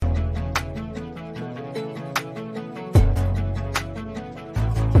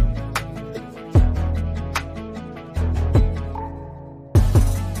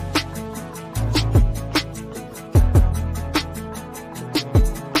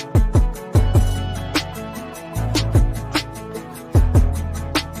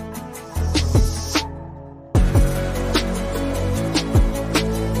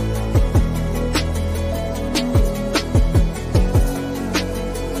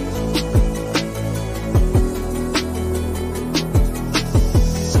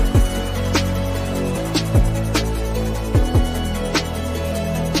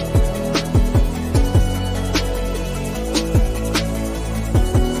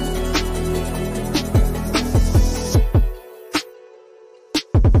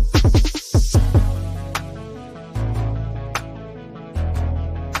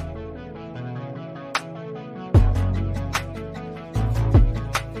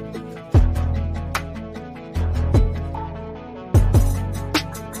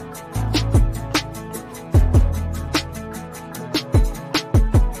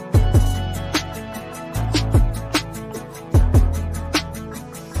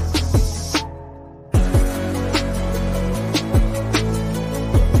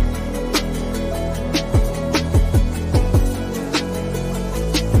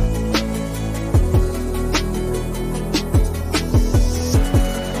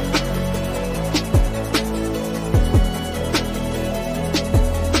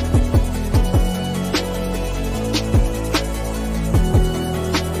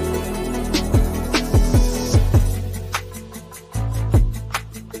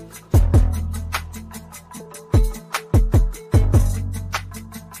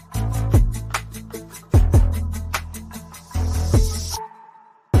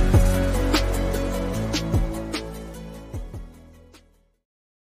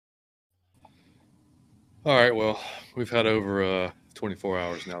All right. Well, we've had over 24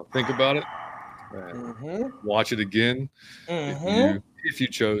 hours now. Think about it. And Mm-hmm. watch it again Mm-hmm. if you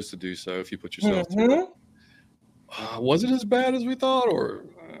chose to do so. If you put yourself through it. Mm-hmm. Was it as bad as we thought, or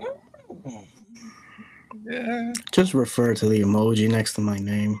yeah? Just refer to the emoji next to my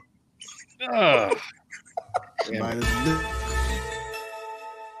name. Ah, damn By it. the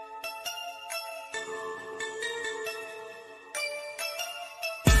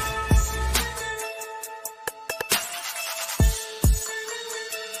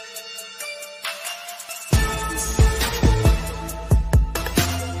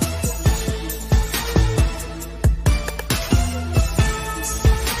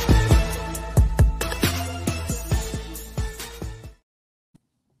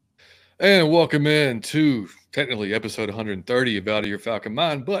And welcome in to technically episode 130 of Out of Your Falcon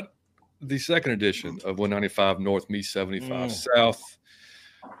Mind, but the second edition of 195 North, Me 75 South.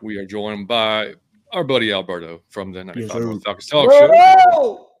 We are joined by our buddy Alberto from the 95 North Falcons Talk Show.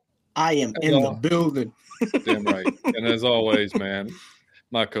 Whoa! I am Hey, in the y'all. building. Damn right. And as always, man,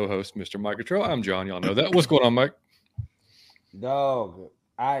 my co-host, Mr. Mike Cottrell. I'm John. Y'all know that. What's going on, Mike? Dog,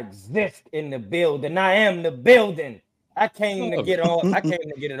 I exist in the building. I am the building. I came to get off. I came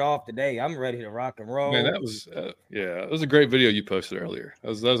to get it off today. I'm ready to rock and roll. Man, that was it was a great video you posted earlier. That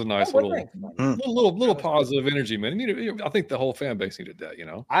was a nice little positive energy, man. I think the whole fan base needed that, you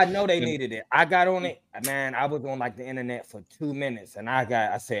know. I know they needed it. I got on it, man. I was on like the internet for 2 minutes, and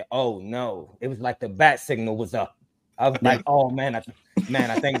I said, "Oh no!" It was like the bat signal was up. I was like, "Oh man,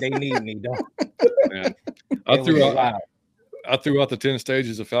 I think they need me, though." Man, I threw out the 10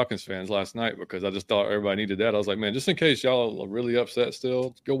 stages of Falcons fans last night because I just thought everybody needed that. I was like, man, just in case y'all are really upset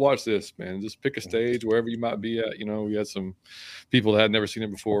still, go watch this, man. Just pick a stage wherever you might be at. You know, we had some people that had never seen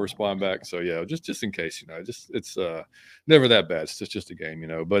it before respond back. So yeah, just in case, you know, it's never that bad. It's just a game, you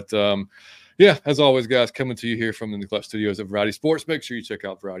know. But yeah, as always, guys, coming to you here from the Clutch Studios of Variety Sports. Make sure you check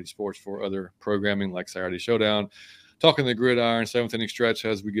out Variety Sports for other programming like Saturday Showdown. Talking the gridiron, 7th inning stretch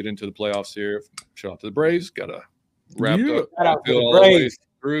as we get into the playoffs here. Shout out to the Braves. Got a wrapped up all the way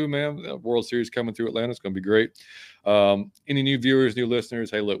through, man. The World Series coming through Atlanta. It's going to be great. Any new viewers, new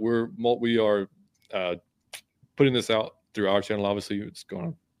listeners, hey, look, we are putting this out through our channel. Obviously, it's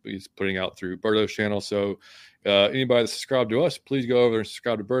going to be putting out through Berto's channel. So anybody that subscribed to us, please go over and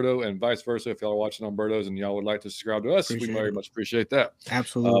subscribe to Berto, and vice versa. If y'all are watching on Berto's and y'all would like to subscribe to us, we very much appreciate that.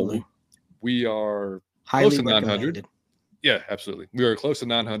 Absolutely. We are highly close to 900. Recommended. Yeah, absolutely. We are close to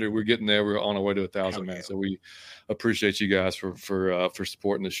 900. We're getting there. We're on our way to 1,000, man. So we appreciate you guys for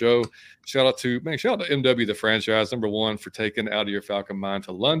supporting the show. Shout out to MW the franchise #1 for taking Out of Your Falcon Mind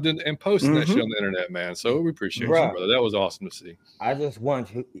to London and posting that shit on the internet, man. So we appreciate you, brother. That was awesome to see. I just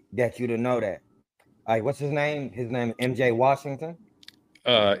want you to know that. What's his name? His name is MJ Washington.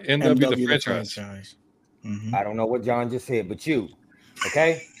 MW the franchise. I don't know what John just said, but you,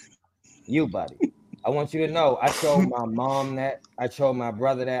 okay, you buddy. I want you to know, I showed my mom that, I showed my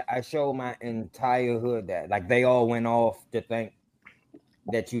brother that, I showed my entire hood that. Like, they all went off to think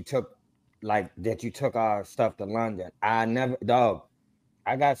that you took our stuff to London. I never, dog.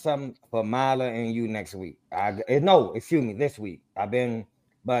 I got something for Mila and you next week. This week.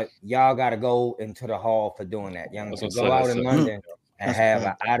 But y'all got to go into the hall for doing that. Young, go out in London and have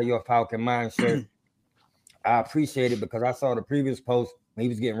an Out of Your Falcon Mind shirt. I appreciate it because I saw the previous post. When he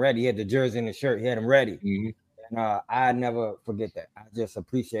was getting ready, he had the jersey and the shirt. He had them ready. And I never forget that. I just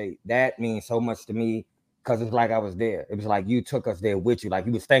appreciate that. Means so much to me because it's like I was there. It was like you took us there with you. Like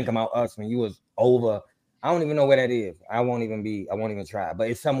you was thinking about us when you was over. I don't even know where that is. I won't even try. But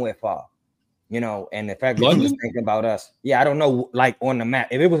it's somewhere far. You know, and the fact that you was thinking about us. Yeah, I don't know, like on the map.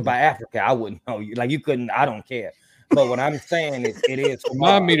 If it was by Africa, I wouldn't know. Like you couldn't, I don't care. But what I'm saying is, it is.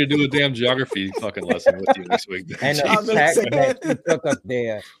 Remind me to do a damn geography fucking lesson with you next week. And the fact that you took us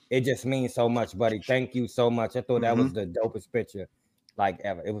there, it just means so much, buddy. Thank you so much. I thought that was the dopest picture, like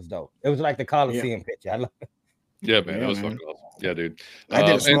ever. It was dope. It was like the Coliseum picture. I love it. Yeah, man, that was fucking awesome. Yeah, dude. I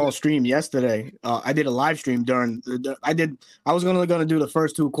did a small stream yesterday. I did a live stream during. I was gonna do the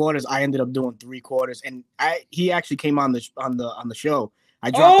first 2 quarters. I ended up doing 3 quarters, and he actually came on the show.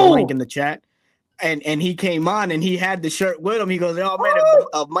 I dropped the link in the chat. And he came on and he had the shirt with him. He goes, "Oh man,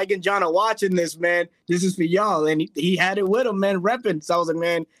 if Mike and John are watching this, man, this is for y'all." And he had it with him, man, repping. So I was like,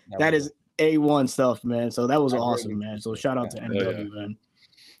 man, that is A1 stuff, man. So that was awesome, man. So shout out to MW, man.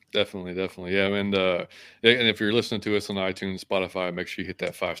 Definitely. Yeah. And if you're listening to us on iTunes, Spotify, make sure you hit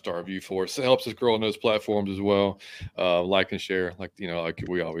that 5-star review for us. It helps us grow on those platforms as well. Like and share, like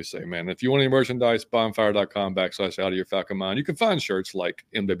we always say, man. If you want any merchandise, bonfire.com/Out of Your Falcon Mind. You can find shirts like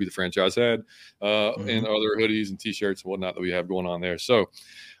MW the franchise had, and other hoodies and t-shirts and whatnot that we have going on there. So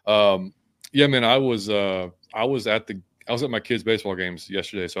Yeah, man. I was at my kids' baseball games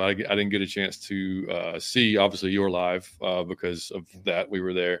yesterday, so I didn't get a chance to see obviously your live because of that. We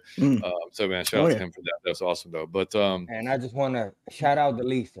were there, so man, shout out to him for that. That's awesome though. But and I just want to shout out to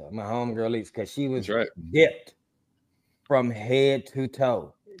Lisa, my homegirl Lisa, because she was right. dipped from head to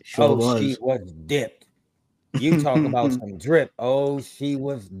toe. She was dipped. You talk about some drip. Oh, she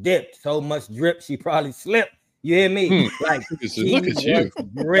was dipped. So much drip, she probably slipped. You hear me? Like look at you,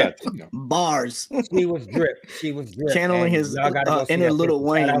 dripped. Bars. She was dripped. She was dripped. Channeling his inner Little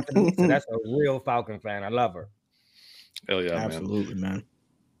Wayne. That's a real Falcon fan. I love her. Hell yeah, absolutely, man.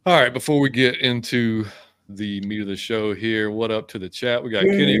 All right, before we get into the meat of the show here, what up to the chat? We got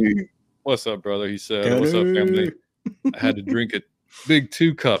Kenny. What's up, brother? He said, "What's up, family? I had to drink a big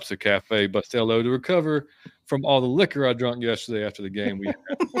 2 cups of Cafe Bustelo to recover from all the liquor I drank yesterday after the game. We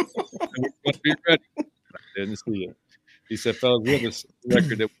must be ready." I didn't see it. He said, "Fellas, we have this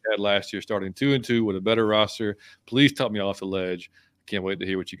record that we had last year, starting 2-2 with a better roster. Please talk me off the ledge. I can't wait to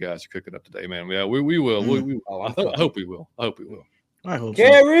hear what you guys are cooking up today, man. Yeah, we will. I hope we will. I hope we will." I hope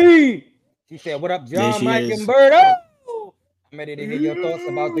Gary, so. She said, "What up, John, Mike, and Berto? I'm ready to hear your thoughts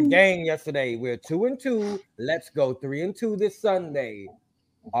about the game yesterday. We're 2-2. Let's go 3-2 this Sunday.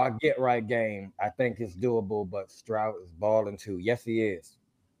 Our get right game. I think it's doable, but Stroud is balling too. Yes, he is.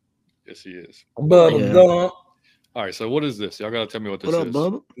 Yes, he is. Bubba Gump. All right, so what is this? Y'all got to tell me what this is. What up,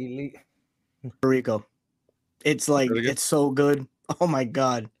 Bubba? Elite. Rico. It's like, it's so good. Oh, my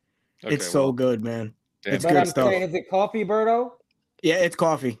God. Okay, it's so good, man. Damn. It's good stuff. Saying, is it coffee, Berto? Yeah, it's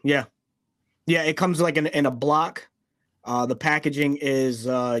coffee. Yeah. Yeah, it comes like in a block. The packaging is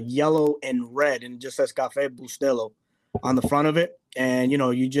yellow and red, and it just says Cafe Bustelo on the front of it. And, you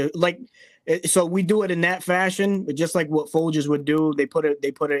know, you just like, so we do it in that fashion, but just like what Folgers would do, they put it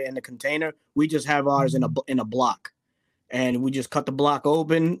in a container. We just have ours in a block, and we just cut the block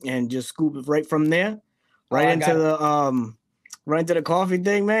open and just scoop it right from there, right into the coffee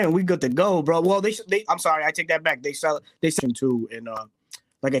thing, man. We good to go, bro. Well, they I'm sorry, I take that back. They sell it too in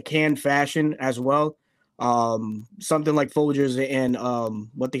like a canned fashion as well. Something like Folgers and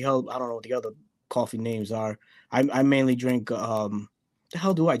what the hell? I don't know what the other coffee names are. I mainly drink the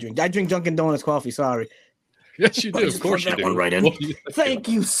hell do I drink? I drink Dunkin' Donuts coffee. Sorry. Yes, you do. Of course you do. One right in. Thank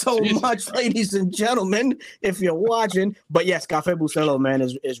you so much, ladies and gentlemen, if you're watching. But yes, Cafe Bustelo, man,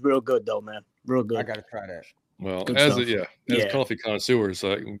 is real good though, man. Real good. I gotta try that. Well, as coffee connoisseurs,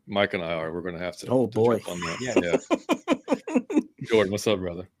 like Mike and I are, we're gonna have to. Oh boy. To jump on that. Yeah. Jordan, what's up,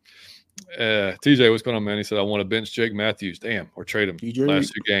 brother? TJ, what's going on, man? He said, "I want to bench Jake Matthews. Damn, or trade him. TJ.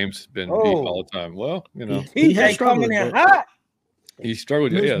 Last 2 games been beat all the time. Well, you know, TJ coming in hot. He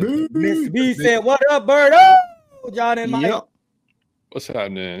struggled. Yeah. Miss B said, "What up, Berto? John and Mike." Yep. What's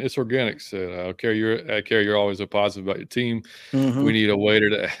happening? It's organic. Said, Carrie, you're always so positive about your team. Mm-hmm. We need a waiter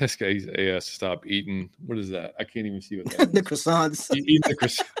to ask AS to stop eating. What is that? I can't even see what that is. The croissants. Eat the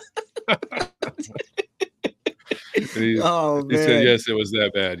croissants." He man. said, "Yes, it was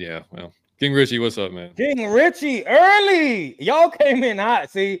that bad." Yeah. Well, King Richie, what's up, man? King Richie, early. Y'all came in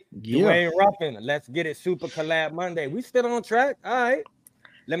hot. See, Dwayne Ruffin. Let's get it. Super collab Monday. We still on track. All right.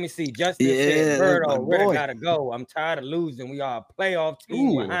 Let me see. Justin said, "Berto, Ritter gotta go. I'm tired of losing. We are a playoff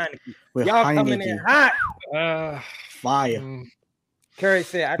team with Heineke. Y'all coming in hot." Fire. Curry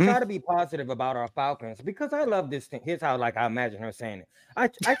said, "I try to be positive about our Falcons because I love this thing." Here's how, like, I imagine her saying it. I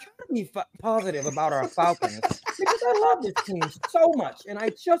try to be positive about our Falcons because I love this team so much, and I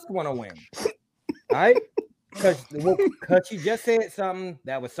just want to win. All right? Because she just said something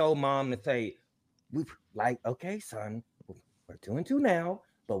that was so mom to say, like, "Okay, son, we're 2-2 now,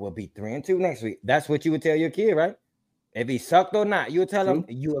 but we'll be 3-2 next week." That's what you would tell your kid, right? If he sucked or not, you would tell him,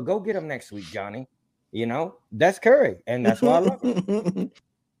 "You will go get him next week, Johnny." You know, that's Curry, and that's why I love her.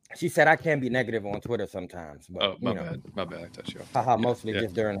 She said, "I can be negative on Twitter sometimes." But, my bad. I touched you. Mostly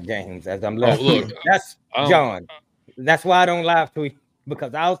just during the games as I'm left. Look, that's John. That's why I don't live tweet,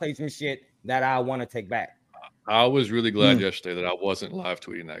 because I'll say some shit that I want to take back. I was really glad yesterday that I wasn't live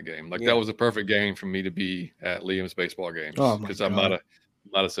tweeting that game. Like that was a perfect game for me to be at Liam's baseball games because I might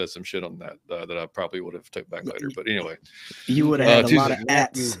have said some shit on that that I probably would have took back later. But anyway, you would have had a lot of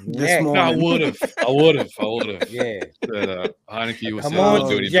ats this morning. I would have. Yeah. Heineke was come on,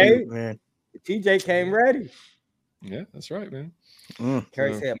 TJ. TJ came ready. Yeah, that's right, man.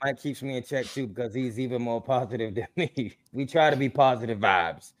 Kerry said Mike keeps me in check too because he's even more positive than me. We try to be positive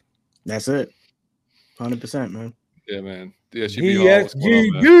vibes. That's it. 100%, man. Yeah, man. Yeah,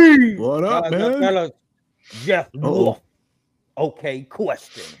 DSGG. What up, man? Fellas, Jeff Wolf. Okay,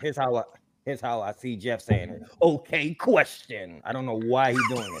 question. Here's how I see Jeff saying it. Okay, question. I don't know why he's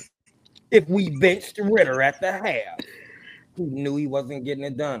doing it. If we benched Ritter at the half, He knew he wasn't getting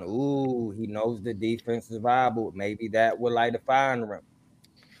it done. Ooh, he knows the defense is viable. Maybe that will light a fire in the rim.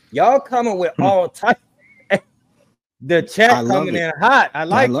 Y'all coming with all type. The chat coming in hot. I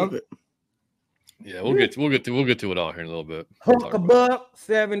love it. Yeah, we'll get to it all here in a little bit. Hucklebuck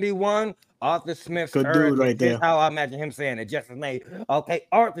 71. Arthur Smith's good dude right there. How I imagine him saying it. Just his name. Okay,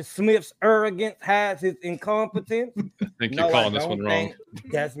 Arthur Smith's arrogance has his incompetence. I think you're calling this one wrong.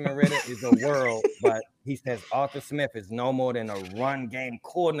 Desmond Ritter is a world, but he says Arthur Smith is no more than a run game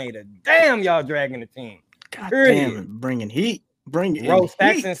coordinator. Damn, y'all dragging the team. God damn, bringing heat. Rose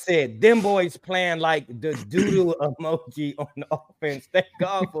Saxon said, them boys playing like the doodle emoji on the offense. Thank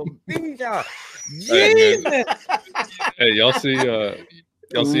God for Bijan. Jesus. Hey, y'all see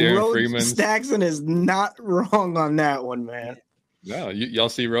Aaron Freeman? Saxon is not wrong on that one, man. No, y'all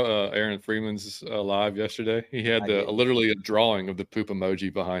see Aaron Freeman's live yesterday? He had literally a drawing of the poop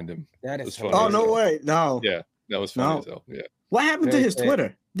emoji behind him. That is funny. Oh, no way. No. Yeah, that was funny as hell. Yeah. What happened to his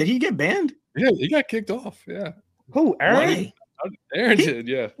Twitter? Did he get banned? Yeah, he got kicked off. Yeah. Who, Aaron? Why? Aaron did,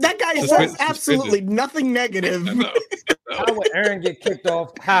 yeah. That guy says absolutely nothing negative. How would Aaron get kicked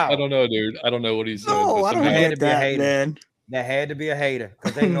off? How? I don't know, dude. I don't know what he said. No, I don't get that, man. That had to be a hater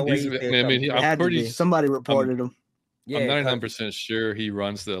because they know somebody reported him. Yeah, I'm 99% sure he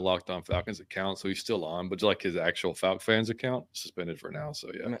runs the Locked On Falcons account, so he's still on. But like his actual Falcon fans account, suspended for now. So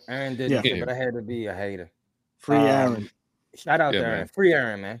yeah, Aaron didn't, but I had to be a hater. Free Aaron. Shout out to Aaron. Man. Free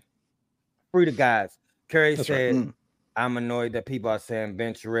Aaron, man. Free the guys. Curry said. Right. I'm annoyed that people are saying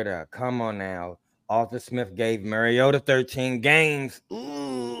bench Ritter. Come on now. Arthur Smith gave Mariota 13 games.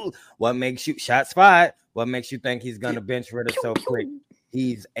 Ooh, what makes you shots fired? What makes you think he's gonna bench Ritter so quick?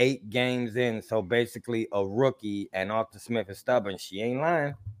 He's 8 games in, so basically a rookie, and Arthur Smith is stubborn. She ain't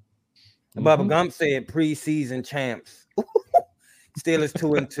lying. Bubba Gump said preseason champs. Steelers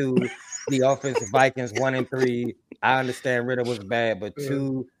 2-2. The offensive Vikings 1-3. I understand Ritter was bad, but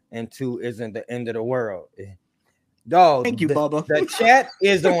 2-2 isn't the end of the world. Dog, thank you, Bubba. The chat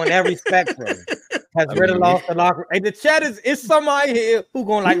is on every spectrum. Has Ritter lost the locker? Hey, the chat is somebody here who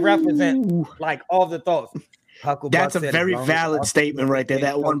gonna like represent like all the thoughts. That's a very valid statement right there.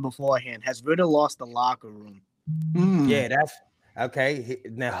 That one beforehand. Has Ritter lost the locker room? Yeah, that's okay.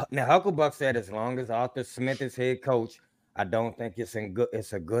 Now Hucklebuck said as long as Arthur Smith is head coach, I don't think it's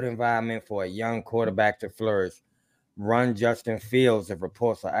a good environment for a young quarterback to flourish. Run Justin Fields if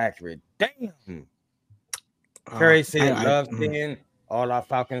reports are accurate. Damn. Curry said, love seeing all our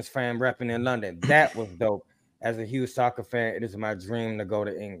Falcons fan repping in London. That was dope. As a huge soccer fan, it is my dream to go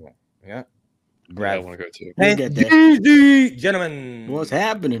to England. Yeah. I want to go too. Hey, gentlemen. What's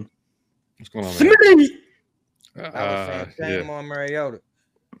happening? What's going on, man? Shame on Mariota.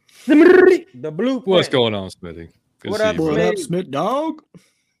 The blue. What's going on, Smithy? What up, Smith, dog?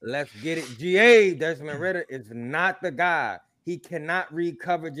 Let's get it. GA, Desmond Ritter is not the guy. He cannot read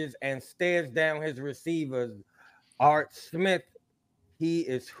coverages and stares down his receivers. Art Smith, he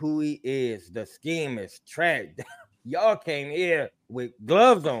is who he is. The scheme is trash. Y'all came here with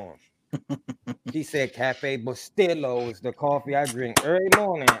gloves on. She said Cafe Bustelo is the coffee I drink early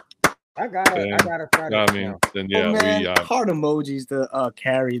morning. I gotta try that. I mean, then yeah, heart emojis to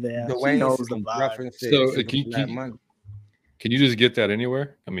carry there. The way knows the vibe. So can you just get that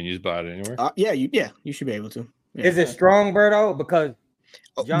anywhere? I mean, you just buy it anywhere. You should be able to. Yeah. Is it strong, Berto? Because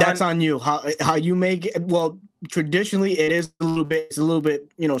John, that's on you. How you make it? Well, traditionally, it is a little bit. It's a little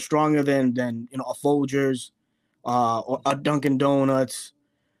bit, stronger than a Folgers, or a Dunkin' Donuts.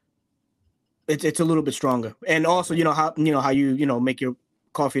 It's a little bit stronger, and also how you make your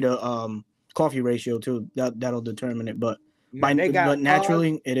coffee to coffee ratio too. That'll determine it. But but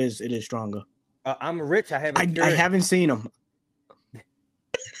naturally, it is stronger. I'm rich. I haven't seen them.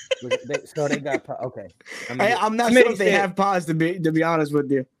 So they got okay. I'm not sure if they have pods to be honest with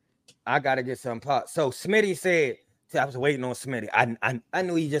you. I gotta get some pods. So Smitty said, I was waiting on Smitty. I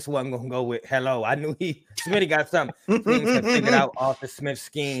knew he just wasn't gonna go with hello. I knew Smitty got something. Things have figured out Arthur Smith's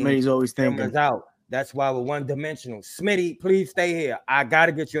scheme. Smitty's always thinking out. That's why we're one dimensional. Smitty, please stay here. I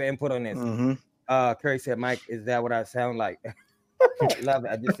gotta get your input on this. Curry said, Mike, is that what I sound like? Love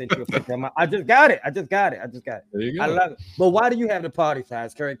it. I just sent you a picture. I just got it. There you go. I love it. But why do you have the party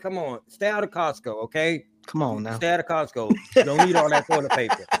size, Curry? Come on. Stay out of Costco, okay? Come on now. Stay out of Costco. You don't need all that toilet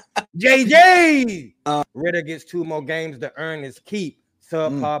paper. JJ! Ritter gets 2 more games to earn his keep.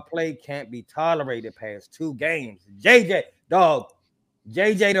 Subpar play can't be tolerated past 2 games. JJ, dog.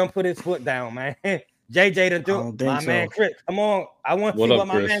 JJ done put his foot down, man. JJ done do my man Chris. Come on. I want to see what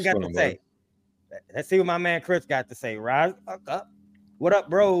my man got to say. Let's see what my man Chris got to say. Rise up. What up,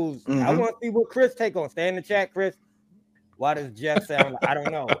 bros? I want to see what Chris take on. Stay in the chat, Chris. Why does Jeff sound? I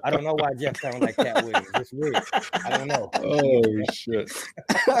don't know. I don't know why Jeff sounds like Cat Williams. It's weird. I don't know. Oh shit.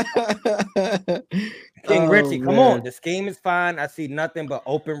 King Richie, come on. The scheme is fine. I see nothing but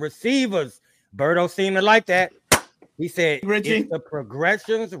open receivers. Birdo seemed to like that. He said, Richie, it's the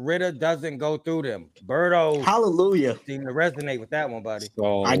progressions, Ritter doesn't go through them. Birdo, hallelujah, seemed to resonate with that one, buddy.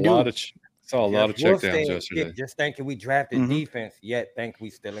 Saw a lot of checkdowns yesterday. Just thinking we drafted defense, yet think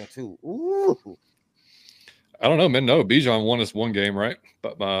we still in 2. Ooh. I don't know, man. No, Bijan won us one game, right?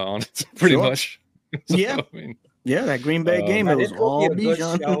 But on it, pretty much. So, yeah. I mean, yeah, that Green Bay game, it was all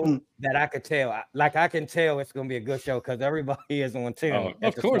Bijan. That I could tell. I can tell it's going to be a good show because everybody is on 10. Oh,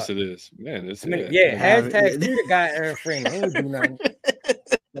 of course it is. Man, it's hashtag you the guy Aaron Freeman. He ain't do nothing.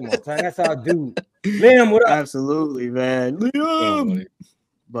 Come on, son. That's our dude. Liam, what up? Absolutely, man. Liam.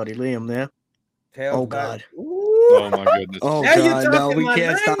 Buddy Liam there. Oh, God. Oh, my goodness. Oh, God. No, we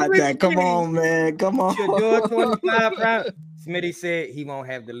can't stop that. Come on, man. Come on. You're doing 25 rounds. Smitty said he won't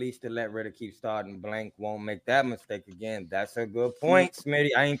have the leash to let Ritter keep starting. Blank won't make that mistake again. That's a good point,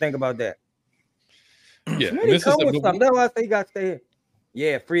 Smitty. I ain't think about that. Yeah, Smitty come with something. That's why I say you got to stay here.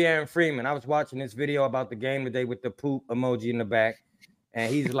 Yeah, free Aaron Freeman. I was watching this video about the game today with the poop emoji in the back. And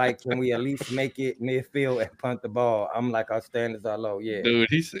he's like, can we at least make it midfield and punt the ball? I'm like, our standards are low. Yeah. Dude,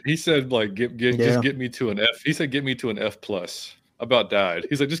 he said, like, just get me to an F. He said, get me to an F+. I about died.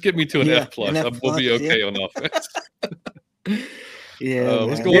 He's like, just get me to an F+. We'll be okay on offense. Yeah,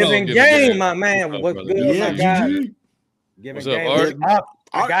 what's going on? Game, my man. What's good, my guy? Giving game.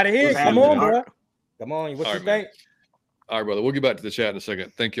 I got it here. Come on, bro. Come on. What you think? All right, brother. We'll get back to the chat in a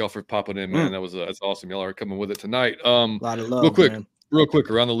second. Thank y'all for popping in, man. That's awesome. Y'all are coming with it tonight. A lot of love, real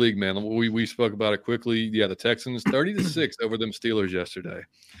quick around the league, man. We spoke about it quickly. Yeah, the Texans 30-6 over them Steelers yesterday.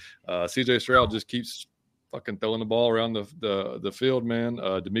 CJ Stroud just keeps fucking throwing the ball around the field, man.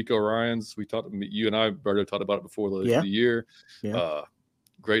 D'Amico Ryans, you and I, Berto, talked about it before the year. Yeah.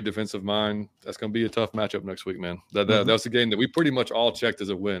 Great defensive mind. That's going to be a tough matchup next week, man. That's a game that we pretty much all checked as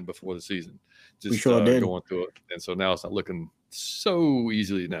a win before the season. Just we sure did. Going through it. And so now it's not looking so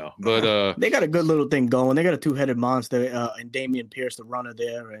easily now. But they got a good little thing going. They got a two-headed monster and Damian Pierce, the runner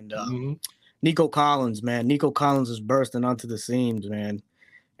there. And Nico Collins, man. Nico Collins is bursting onto the seams, man.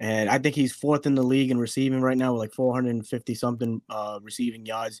 And I think he's 4th in the league in receiving right now with like 450-something receiving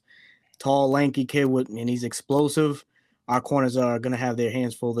yards. Tall, lanky kid, and he's explosive. Our corners are going to have their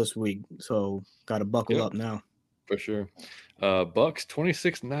hands full this week. So got to buckle up now. For sure. Bucks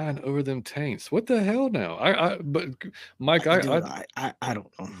 26-9 over them Taints. What the hell now? But Mike, I don't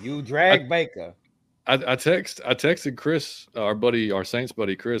know. You drag Baker. I texted Chris, our Saints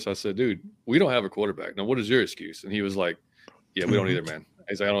buddy Chris. I said, dude, we don't have a quarterback. Now, what is your excuse? And he was like, yeah, we don't either, man.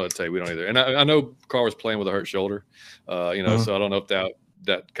 He's like, I don't know what to tell you. We don't either. And I know Carr was playing with a hurt shoulder, so I don't know if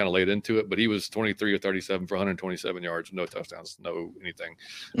that kind of laid into it, but he was 23 or 37 for 127 yards, no touchdowns, no anything.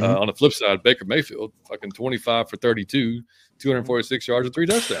 On the flip side, Baker Mayfield, fucking 25 for 32, 246 yards and 3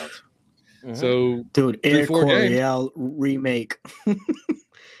 touchdowns. So, dude, Air Coryell remake.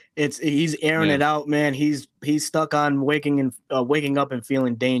 He's airing it out, man. He's stuck on waking up and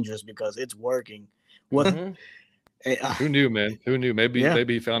feeling dangerous because it's working. What? Who knew, man? Who knew? Maybe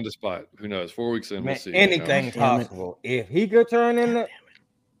he found a spot. Who knows? 4 weeks in, we'll see. Anything's possible. If he could turn into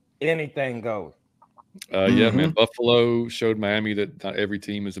anything goes. Yeah, man. Buffalo showed Miami that not every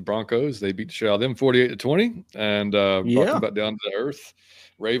team is the Broncos. They beat the shit out of them 48-20 and brought them back down to earth.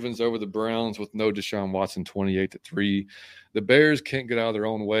 Ravens over the Browns with no Deshaun Watson 28-3. The Bears can't get out of their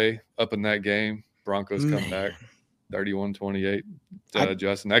own way up in that game. Broncos come back 31-28.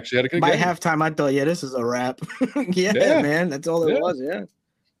 Justin actually had a good game. By halftime, I thought, this is a wrap. Man. That's all it was. Yeah.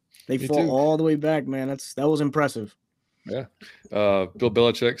 They fought all the way back, man. That was impressive. Yeah. Bill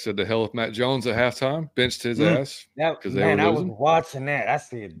Belichick said to hell with Matt Jones at halftime, benched his ass. I was watching that. I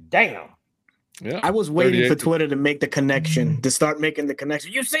said, damn. Yeah. I was waiting for Twitter to make the connection, to start making the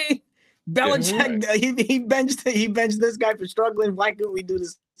connection. You see, Belichick, he benched this guy for struggling. Why couldn't we do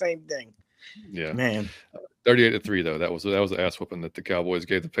the same thing? Yeah. Man. 38-3, though. That was the ass whooping that the Cowboys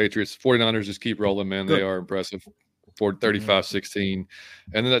gave the Patriots. 49ers just keep rolling, man. Good. They are impressive. 35-16.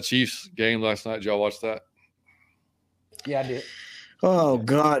 And then that Chiefs game last night, did y'all watch that? Yeah, I did. Oh,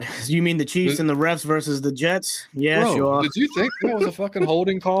 God. You mean the Chiefs and the refs versus the Jets? Yeah, bro, sure. Did you think that was a fucking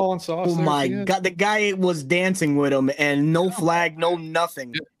holding call on Sauce? Oh, my God. The guy was dancing with him and no flag, no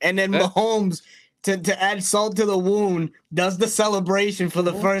nothing. And then Mahomes, to add salt to the wound, does the celebration for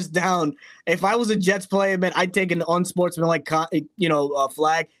the first down. If I was a Jets player, man, I'd take an unsportsmanlike,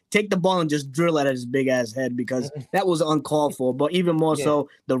 flag, take the ball and just drill it at his big-ass head because that was uncalled for. But even more so,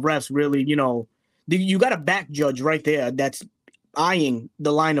 the refs really, you got a back judge right there that's eyeing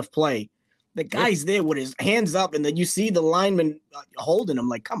the line of play. The guy's there with his hands up, and then you see the lineman holding him.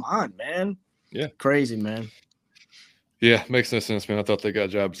 Like, come on, man. Yeah. Crazy, man. Yeah, makes no sense, man. I thought they got a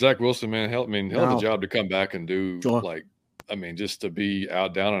job. Zach Wilson, man, hell of a job to come back and do, just to be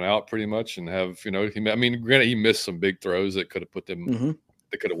out, down and out pretty much and have, granted, he missed some big throws that could have put them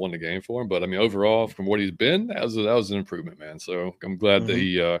that could have won the game for him. But, overall, from what he's been, that was an improvement, man. So I'm glad that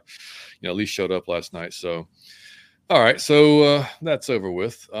he, at least showed up last night. So, all right. So that's over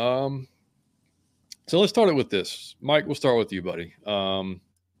with. So let's start it with this. Mike, we'll start with you, buddy.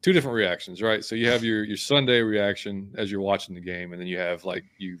 Two different reactions, right? So you have your Sunday reaction as you're watching the game, and then you have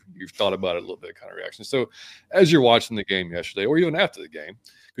you've thought about it a little bit kind of reaction. So as you're watching the game yesterday, or even after the game,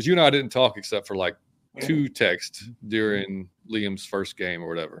 because you and I didn't talk except for like 2 texts during Liam's first game or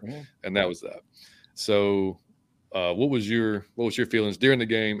whatever, and that was that. So what was your feelings during the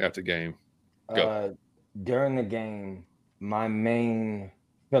game, after the game? Go. During the game, my main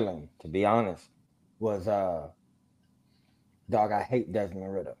feeling, to be honest, was dog, I hate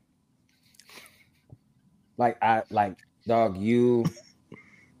Desmond Ritter.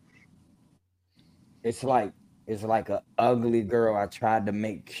 It's like an ugly girl I tried to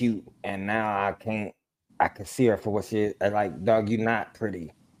make cute, and now I can see her for what she is. Like, dog, you're not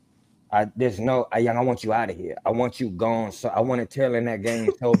pretty. I want you out of here. I want you gone. So I want to tell in that game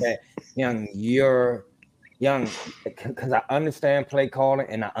so bad, you're young, because I understand play calling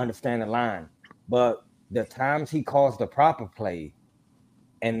and I understand the line, but the times he calls the proper play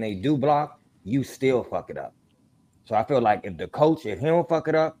and they do block, you still fuck it up. So I feel like if he don't fuck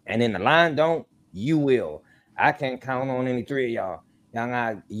it up and then the line don't, you will. I can't count on any 3 of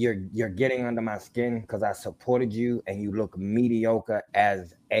y'all. You're getting under my skin because I supported you and you look mediocre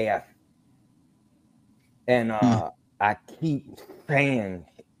as AF. And I keep saying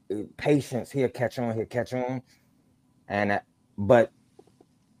patience, he'll catch on. But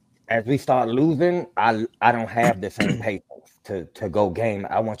as we start losing, I don't have the same patience to go game.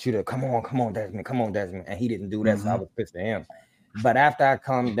 I want you to come on, Desmond. And he didn't do that, so I was pissed at him. But after I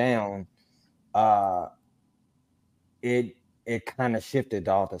calmed down, it kind of shifted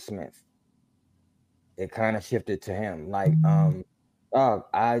to Arthur Smith. It kind of shifted to him. Like,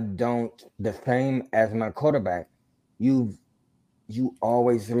 I don't, the same as my quarterback, you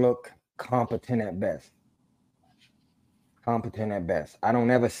always look competent at best. I don't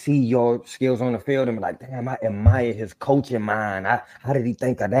ever see your skills on the field and be like, damn, I admire his coaching mind. How did he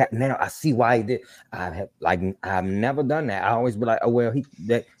think of that? Now I see why he did. I've never done that. I always be like, oh well,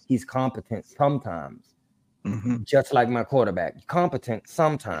 he's competent sometimes. Just like my quarterback, competent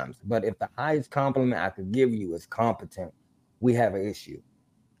sometimes. But if the highest compliment I could give you is competent, we have an issue.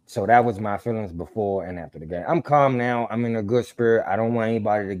 So that was my feelings before and after the game. I'm calm now. I'm in a good spirit. I don't want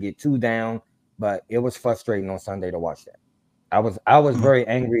anybody to get too down, but it was frustrating on Sunday to watch that. I was very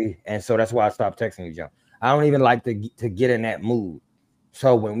angry, and so that's why I stopped texting you, John. I don't even like to get in that mood.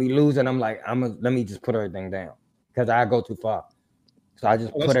 So when we lose it, I'm like, let me just put everything down because I go too far. So I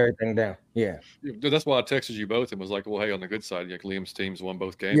just put everything down. Yeah. That's why I texted you both and was like, well, hey, on the good side, Liam's team's won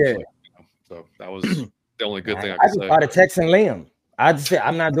both games. Yeah. So that was the only good thing I could say. I just started texting Liam. I just said,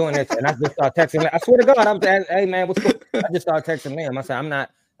 I'm not doing this. And I just started texting Liam. I swear to God, I'm saying, hey, man, what's good? I just started texting Liam. I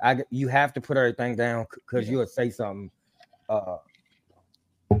said, you have to put everything down because you would say something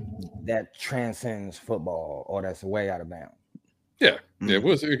that transcends football or that's way out of bounds. Yeah, it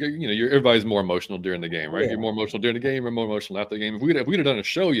was. Everybody's more emotional during the game, right? Yeah. You're more emotional during the game. You're more emotional after the game. If we'd have done a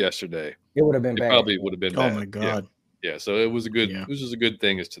show yesterday, it would have been bad. Probably would have been bad. Oh my God. Yeah. So it was a good. Yeah. It was just a good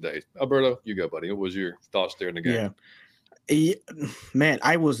thing as today. Alberto, you go, buddy. What was your thoughts during the game? Yeah, man,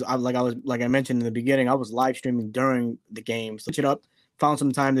 I mentioned in the beginning, I was live streaming during the game. Switch it up. Found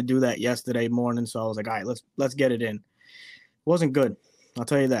some time to do that yesterday morning, so I was like, all right, let's get it in. Wasn't good. I'll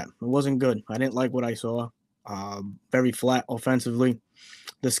tell you that. It wasn't good. I didn't like what I saw. Very flat offensively.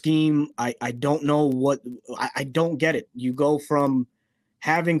 The scheme, I don't know what I don't get it. You go from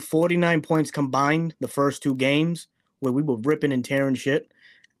having 49 points combined the first 2 games where we were ripping and tearing shit,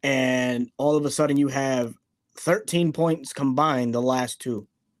 and all of a sudden you have 13 points combined the last 2.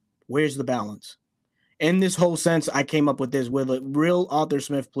 Where's the balance? In this whole sense, I came up with this with a real Arthur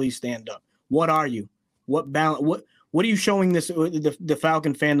Smith, please stand up. What are you? What balance? What are you showing this the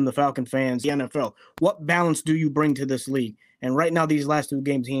Falcon fan and the Falcon fans, the NFL? What balance do you bring to this league? And right now, these last 2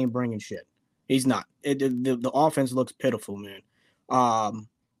 games, he ain't bringing shit. He's not. The offense looks pitiful, man. I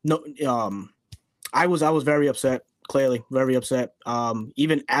was very upset. Clearly, very upset.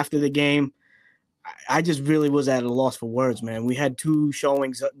 Even after the game, I just really was at a loss for words, man. We had 2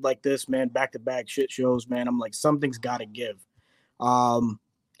 showings like this, man, back-to-back shit shows, man. I'm like, something's got to give.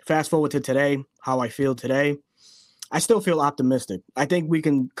 Fast forward to today, how I feel today. I still feel optimistic. I think we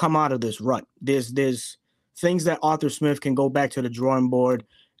can come out of this rut. There's things that Arthur Smith can go back to the drawing board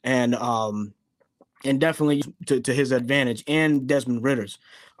and definitely to his advantage, and Desmond Ritter's.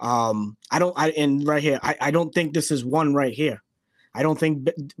 I don't think this is one right here. I don't think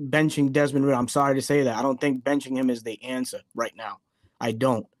benching Desmond Ridder, I'm sorry to say that, I don't think benching him is the answer right now. I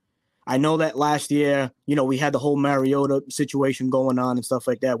don't. I know that last year, we had the whole Mariota situation going on and stuff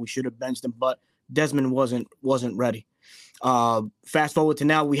like that. We should have benched him, but Desmond wasn't ready. Fast forward to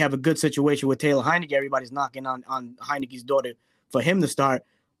now, we have a good situation with Taylor Heineke. Everybody's knocking on Heineke's door for him to start.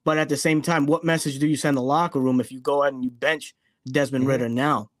 But at the same time, what message do you send the locker room if you go ahead and you bench Desmond Ridder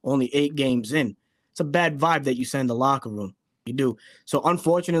now, only 8 games in? It's a bad vibe that you send the locker room. You do. So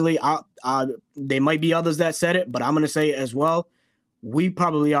unfortunately, there might be others that said it, but I'm going to say it as well. We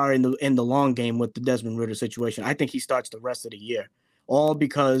probably are in the long game with the Desmond Ridder situation. I think he starts the rest of the year, all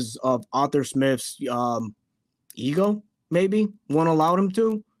because of Arthur Smith's ego. Maybe won't allow him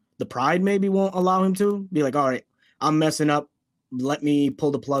to. The pride maybe won't allow him to be like, all right, I'm messing up. Let me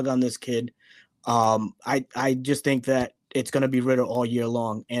pull the plug on this kid. I just think that it's going to be Ridder all year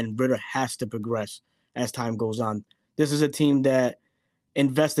long, and Ridder has to progress as time goes on. This is a team that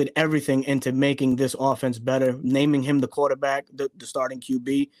invested everything into making this offense better, naming him the quarterback, the starting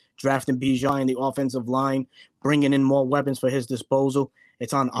QB, drafting Bijan in the offensive line, bringing in more weapons for his disposal.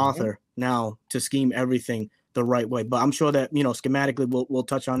 It's on Arthur now to scheme everything the right way. But I'm sure that, schematically we'll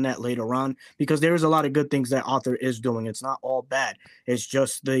touch on that later on, because there is a lot of good things that Arthur is doing. It's not all bad. It's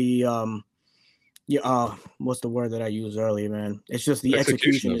just the what's the word that I used earlier, man? It's just the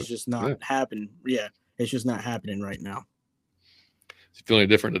execution is just not happening. Yeah, it's just not happening right now. Is you feeling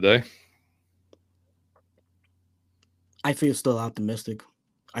different today? I feel still optimistic.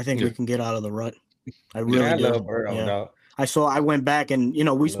 I think we can get out of the rut. I really do. Love Burrow, I went back and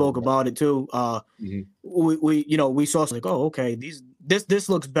we spoke about it too. We saw like, oh, okay, this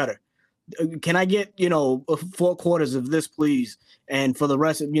looks better. Can I get 4 quarters of this, please? And for the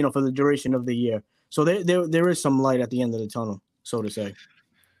rest of for the duration of the year. So there is some light at the end of the tunnel, so to say.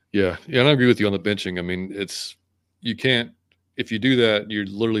 Yeah, and I agree with you on the benching. I mean, you can't, if you do that, you're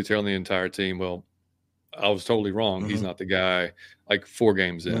literally telling the entire team, well, I was totally wrong. He's not the guy. Like 4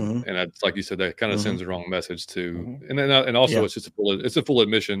 games in, and it's like you said, that kind of sends the wrong message to. And also, it's just a full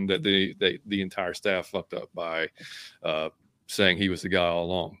admission that the entire staff fucked up by saying he was the guy all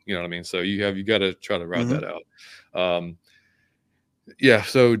along. You know what I mean? So you got to try to route that out.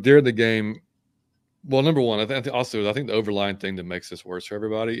 So during the game, well, number one, I think the overlying thing that makes this worse for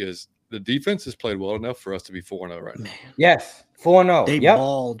everybody is the defense has played well enough for us to be 4-0 right now. Yes, 4-0. They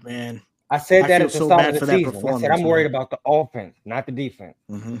balled, man. I said that at the start of the season. I said I'm worried about the offense, not the defense.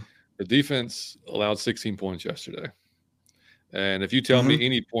 The defense allowed 16 points yesterday. And if you tell me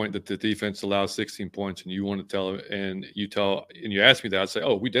any point that the defense allowed 16 points and you want to tell and you ask me that, I'd say,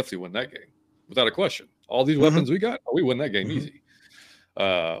 oh, we definitely win that game without a question. All these weapons we got, we win that game easy.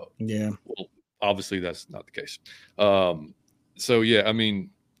 Well, obviously that's not the case. I mean,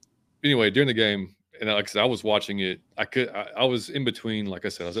 anyway, during the game, and like I said, I was watching it. I was in between. Like I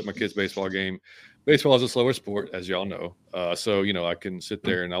said, I was at my kid's baseball game. Baseball is a slower sport, as y'all know. So I can sit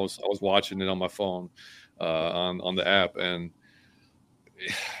there and I was watching it on my phone, on the app, and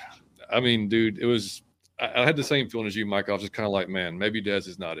I mean, dude, it was. I had the same feeling as you, Mike. I was just kind of like, man, maybe Dez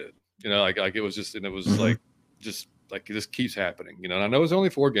is not it. Like it was just, and it was like this keeps happening. And I know it's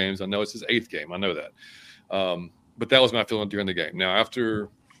only 4 games. I know it's his 8th game. I know that. But that was my feeling during the game. Now after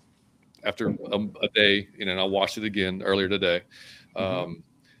a day, and I watched it again earlier today.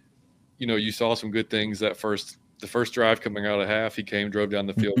 You saw some good things the first drive coming out of half. He drove down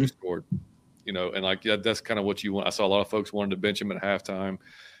the field, and scored. And that's kind of what you want. I saw a lot of folks wanted to bench him at halftime.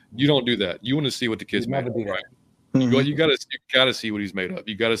 You don't do that. You want to see what the kid's made of, right? You got to see what he's made of.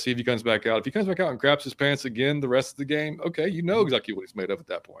 You got to see if he comes back out. If he comes back out and craps his pants again the rest of the game, okay, you know exactly what he's made of at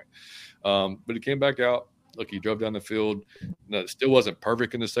that point. But he came back out. Look, he drove down the field. No, it still wasn't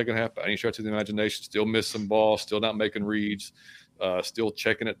perfect in the second half by any stretch of the imagination. Still missed some balls. Still not making reads. Still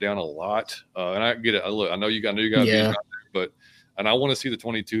checking it down a lot. And I get it. Look, I know you got to but and I want to see the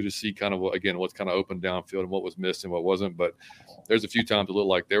 22 to see kind of what's kind of open downfield and what was missed and what wasn't. But there's a few times it looked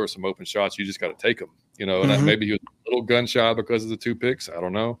like there were some open shots. You just got to take them. And maybe he was a little gun shy because of the 2 picks. I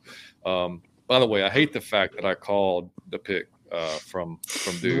don't know. By the way, I hate the fact that I called the pick from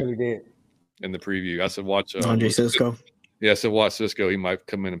Dude. Really did. In the preview, I said, watch Andre Cisco. Yeah, I said, watch Cisco. He might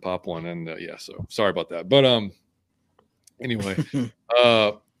come in and pop one. And so sorry about that. But anyway,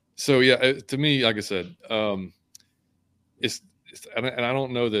 to me, like I said, it's and I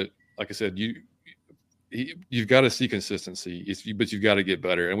don't know that, like I said, you've got to see consistency, but you've got to get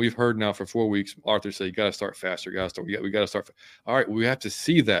better. And we've heard now for 4 weeks, Arthur say, you got to start faster. We got to start. All right, we have to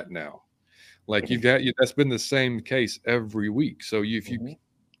see that now. Like that's been the same case every week. So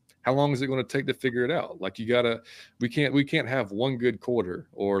how long is it going to take to figure it out? Like we can't have one good quarter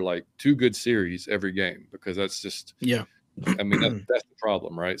or like 2 good series every game, because that's just, I mean, that's the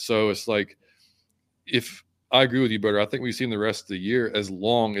problem, right? So it's like, if I agree with you, Berto, I think we've seen the rest of the year, as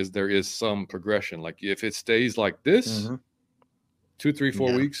long as there is some progression. Like if it stays like this, 2, 3,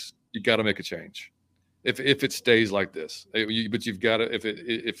 4 weeks, you got to make a change. If it stays like this, but you've got to,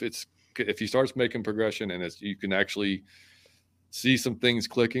 if he starts making progression and you can actually see some things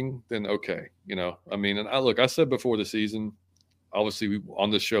clicking, then okay, I mean, and I said before the season, obviously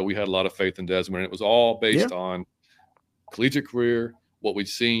on this show we had a lot of faith in Desmond, and it was all based on collegiate career, what we've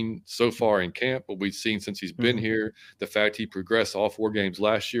seen so far in camp, what we've seen since he's been here, the fact he progressed all 4 games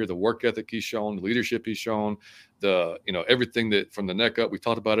last year, the work ethic he's shown, the leadership he's shown, everything that from the neck up, we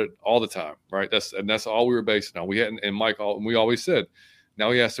talked about it all the time, right? That's all we were basing on. We hadn't, and Mike, we always said, now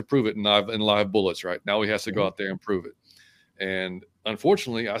he has to prove it in live bullets, right? Now he has to go out there and prove it. And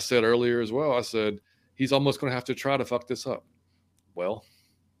unfortunately, I said earlier as well, I said, he's almost going to have to try to fuck this up. Well,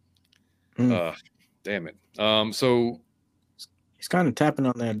 damn it. So he's kind of tapping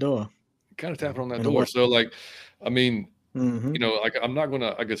on that door. So, like, I mean, like, I'm not going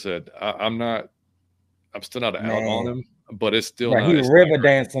to, like I said, I'm still not out on him, but it's still not. He's river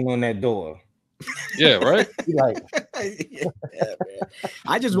dancing on that door. Yeah, right. Man.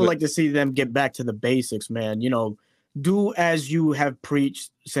 I just would like to see them get back to the basics, man. Do as you have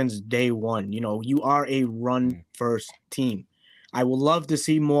preached since day one. You are a run first team. I would love to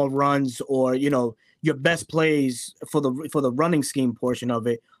see more runs, or your best plays for the running scheme portion of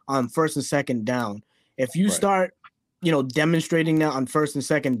it on first and second down. If you start, demonstrating that on first and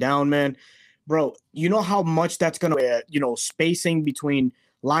second down, man, bro, you know how much that's gonna, spacing between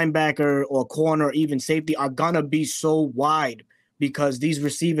linebacker or corner, even safety, are gonna be so wide, because these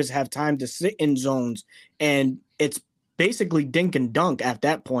receivers have time to sit in zones, and it's basically dink and dunk at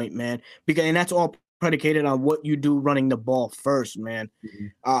that point, man. And that's all predicated on what you do running the ball first, man.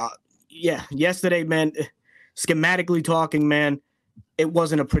 Yesterday, man, schematically talking, man, it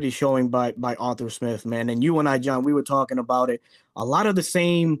wasn't a pretty showing by Arthur Smith, man. And you and I, John, we were talking about it. A lot of the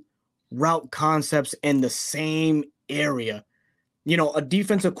same route concepts in the same area. A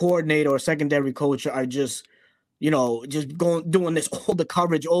defensive coordinator or secondary coach are just doing this, all the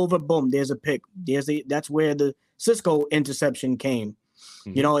coverage over, boom, there's a pick. That's where the Cisco interception came.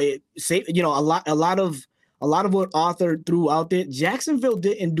 A lot of what Arthur threw out there. Jacksonville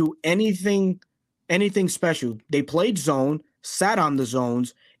didn't do anything special. They played zone, sat on the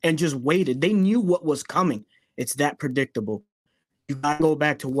zones, and just waited. They knew what was coming. It's that predictable. You got to go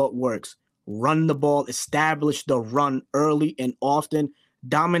back to what works. Run the ball, establish the run early and often,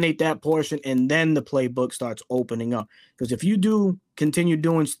 dominate that portion, and then the playbook starts opening up. Because if you continue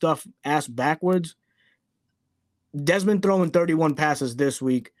doing stuff ass backwards, Desmond throwing 31 passes this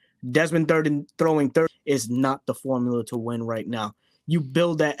week, Desmond throwing 30 is not the formula to win right now. You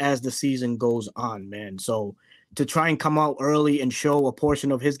build that as the season goes on, man. So to try and come out early and show a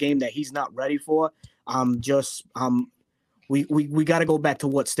portion of his game that he's not ready for, we got to go back to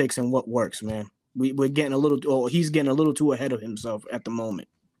what sticks and what works, man. We're getting he's getting a little too ahead of himself at the moment.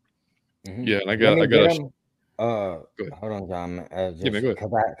 Yeah, and I got hold on, John.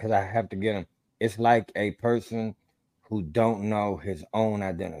 Because I have to get him. It's like a person who don't know his own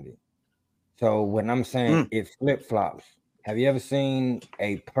identity. So when I'm saying it flip-flops, have you ever seen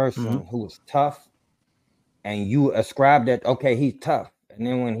a person who was tough and you ascribe that, okay, he's tough, and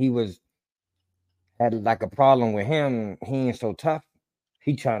then when he had like a problem with him, he ain't so tough,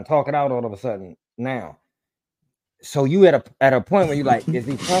 he trying to talk it out all of a sudden now. So you at a point where you like, is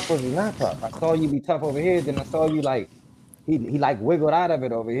he tough or is he not tough? I saw you be tough over here, then I saw you like he like wiggled out of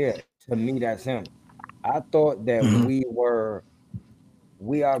it over here. To me, that's him. I thought that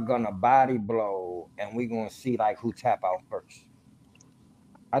we are gonna body blow and we're gonna see like who tap out first.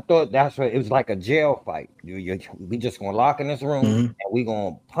 I thought that's what it was, like a jail fight. We just gonna lock in this room and we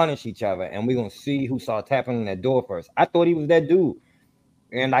gonna punish each other and we gonna see who saw tapping on that door first. I thought he was that dude.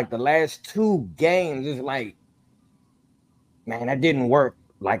 And like the last 2 games, it's like, man, that didn't work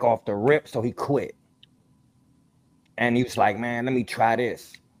like off the rip, so he quit. And he was like, man, let me try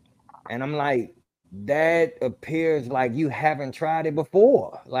this. And I'm like, that appears like you haven't tried it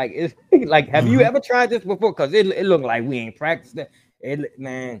before. Like, it's like, have you ever tried this before? Because it looked like we ain't practiced it,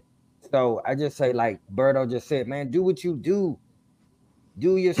 man. So I just say, like Berto just said, man, do what you do.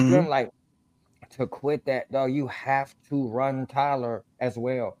 Do your scrum. To quit that, though, you have to run Tyler as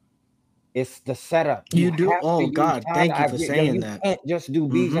well. It's the setup. You do. Oh God, thank you for saying that. You can't just do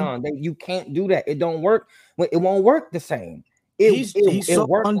Bijan. You can't do that. It don't work. It won't work the same. He's so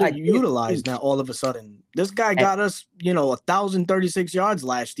underutilized now. All of a sudden, this guy got us, 1,036 yards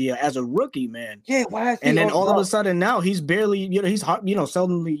last year as a rookie, man. Yeah, why? And then all of a sudden now he's barely, he's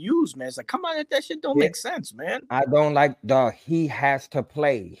seldomly used, man. It's like, come on, that shit don't make sense, man. I don't like he has to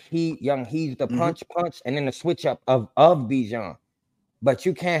play. He's the punch, and then the switch up of Bijan. But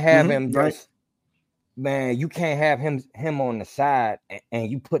you can't have him just, man. You can't have him on the side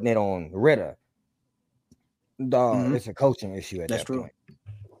and you putting it on Ritter. It's a coaching issue at that point.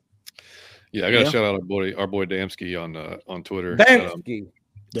 Yeah, I got to shout out our boy Damsky on Twitter. Damsky.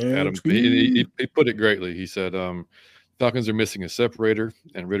 Adam, he put it greatly. He said, Falcons are missing a separator,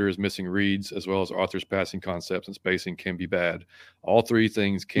 and Ritter is missing reads, as well as Arthur's passing concepts and spacing can be bad. All three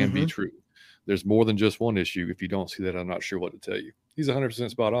things can be true. There's more than just one issue. If you don't see that, I'm not sure what to tell you. He's 100%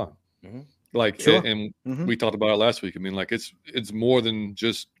 spot on. And we talked about it last week. I mean, like it's more than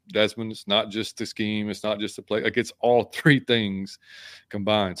just Desmond. It's not just the scheme. It's not just the play. Like it's all three things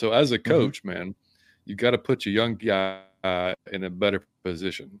combined. So as a coach, man, you got to put your young guy in a better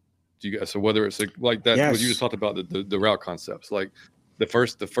position. So whether it's like that, what you just talked about the route concepts, like the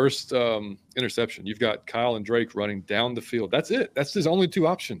first interception, you've got Kyle and Drake running down the field. That's it. That's his only two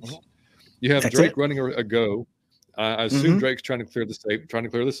options. You have Drake running a go. I assume Drake's trying to clear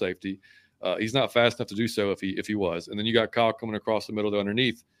the safety. He's not fast enough to do so if he was. And then you got Kyle coming across the middle to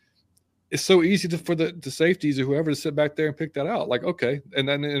underneath. It's so easy for the safeties or whoever to sit back there and pick that out. Like, okay. And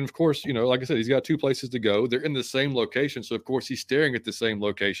of course, like I said, he's got two places to go. They're in the same location. So of course he's staring at the same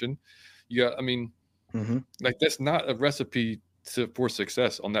location. Like that's not a recipe for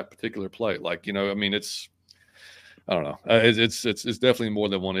success on that particular play. Like, it's, I don't know. It's definitely more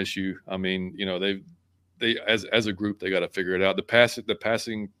than one issue. I mean, they as a group, they got to figure it out. The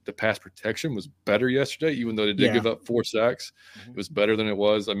pass protection was better yesterday, even though they did give up 4 sacks. It was better than it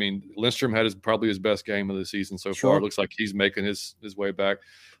was. I mean, Lindstrom had probably his best game of the season so far. It looks like he's making his way back.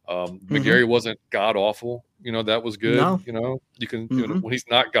 McGarry wasn't god awful. That was good. No. You can when he's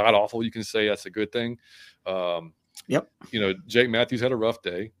not god awful, you can say that's a good thing. Jake Matthews had a rough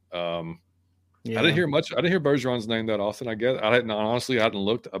day. I didn't hear much. I didn't hear Bergeron's name that often. I guess I hadn't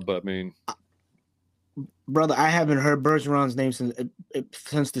looked, but I mean. Brother, I haven't heard Bergeron's name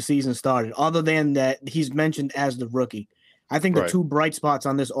since the season started, other than that he's mentioned as the rookie. I think the two bright spots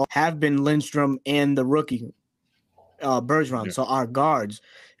on this have been Lindstrom and the rookie, Bergeron. Yeah. So our guards.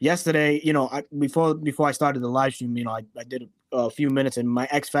 Yesterday, before I started the live stream, I did a few minutes, and my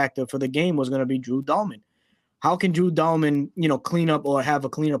X factor for the game was going to be Drew Dahlman. How can Drew Dahlman, clean up or have a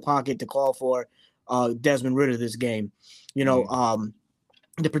cleaner pocket to call for Desmond Ritter this game?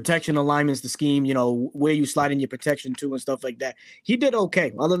 The protection alignments, the scheme, where you slide in your protection to and stuff like that. He did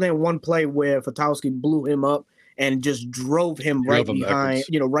okay, other than one play where Fatowski blew him up and just drove him behind,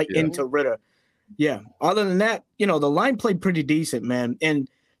 into Ritter. Yeah. Other than that, the line played pretty decent, man. And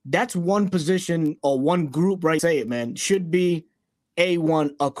that's one position or one group, right? Say it, man, should be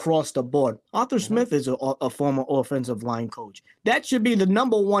A1 across the board. Arthur Smith is a former offensive line coach. That should be the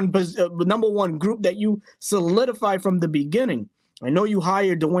number one group that you solidify from the beginning. I know you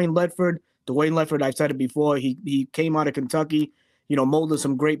hired Dwayne Ledford. Dwayne Ledford, I've said it before, he came out of Kentucky, molded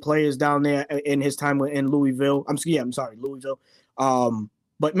some great players down there in his time in Louisville. Louisville.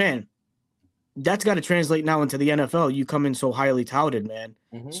 But, man, that's got to translate now into the NFL. You come in so highly touted, man.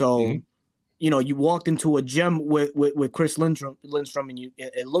 So, you walked into a gem with Chris Lindstrom, and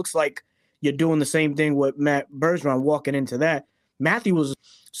it looks like you're doing the same thing with Matt Bergeron walking into that. Matthew was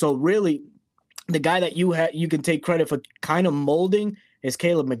so really – the guy that you can take credit for kind of molding is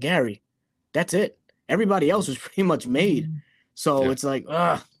Caleb McGarry. That's it. Everybody else was pretty much made. So it's like,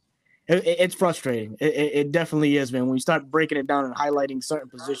 it's frustrating. It definitely is, man. When you start breaking it down and highlighting certain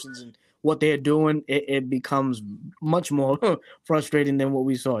positions and what they're doing, it becomes much more frustrating than what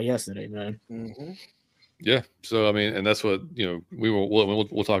we saw yesterday, man. Yeah. So, I mean, and that's what,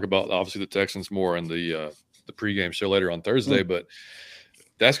 we'll talk about, obviously, the Texans more in the pregame show later on Thursday, but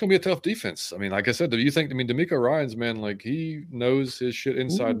that's going to be a tough defense. I mean, like I said, D'Amico Ryans, man, like he knows his shit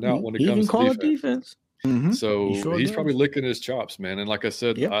inside and out when it comes to defense. So he's probably licking his chops, man. And like I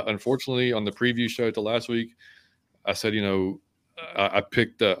said, unfortunately, on the preview show to last week, I said, I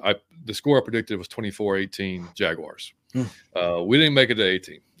picked the score I predicted was 24-18 Jaguars. We didn't make it to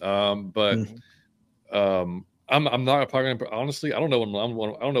 18, but I'm not probably gonna, honestly. I don't know what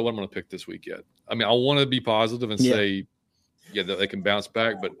I'm going to pick this week yet. I mean, I want to be positive and say. Yeah, that they can bounce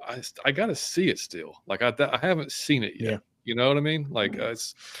back, but I got to see it still. Like I haven't seen it yet. You know what I mean? Like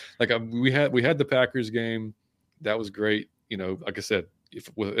it's like we had the Packers game, that was great. Like I said,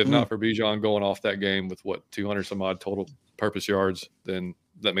 if not for Bijan going off that game with 200 some odd total purpose yards, then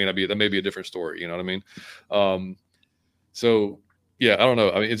that may be a different story. You know what I mean? So yeah, I don't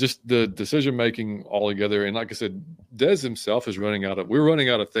know. I mean, it's just the decision making all together. And like I said, Dez himself is we're running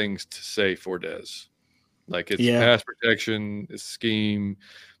out of things to say for Dez. Like it's pass protection, it's scheme,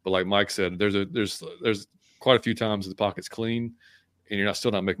 but like Mike said, there's quite a few times the pocket's clean, and you're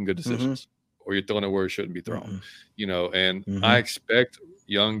still not making good decisions, or you're throwing it where it shouldn't be thrown. You know, and I expect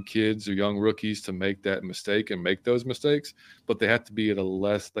young kids or young rookies to make that mistake and make those mistakes, but they have to be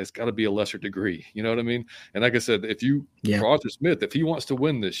it's got to be a lesser degree. You know what I mean? And like I said, for Arthur Smith, if he wants to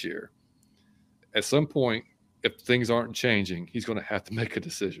win this year, at some point, if things aren't changing, he's going to have to make a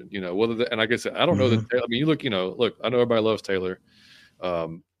decision, you know, and like I said, I don't know that, I mean, look, I know everybody loves Taylor.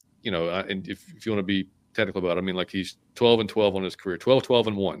 You know, and if you want to be technical about it, I mean, like he's 12-12 on his career,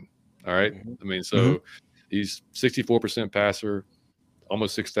 12-12-1. All right. I mean, so he's 64% passer,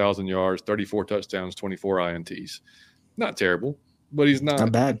 almost 6,000 yards, 34 touchdowns, 24 INTs. Not terrible, but he's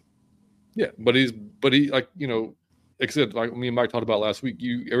not bad. Yeah. But he, like, you know, except like me and Mike talked about last week,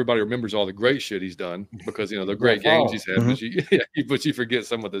 everybody remembers all the great shit he's done because, you know, the great games he's had, but you forget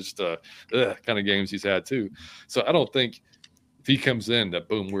some of the kind of games he's had too. So I don't think if he comes in that,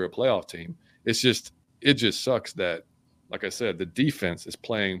 boom, we're a playoff team. It just sucks that, like I said, the defense is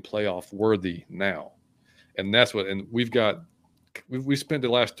playing playoff worthy now. And that's and we spent the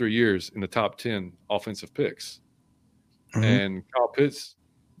last 3 years in the top 10 offensive picks. And Kyle Pitts,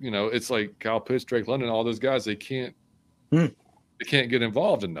 you know, it's like Kyle Pitts, Drake London, all those guys, they can't get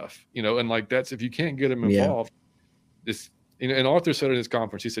involved enough, you know, and like if you can't get them involved, it's, you know, and Arthur said in his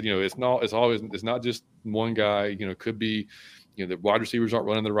conference, he said, you know, it's not just one guy, you know, it could be, you know, the wide receivers aren't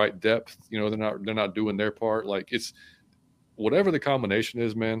running the right depth, you know, they're not doing their part. Like it's whatever the combination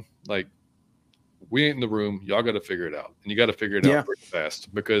is, man, like we ain't in the room. Y'all got to figure it out, and you got to figure it out pretty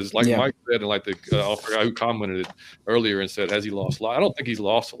fast because, like Mike said, and like the guy who commented earlier and said, has he lost? I don't think he's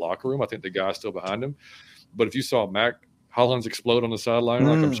lost the locker room. I think the guy's still behind him. But if you saw Mac Hollins explode on the sideline,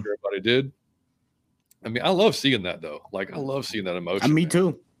 like I'm sure everybody did. I mean, I love seeing that though. Like I love seeing that emotion. Me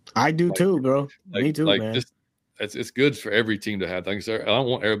too. I do too, bro. Me too, man. It's good for every team to have things. I don't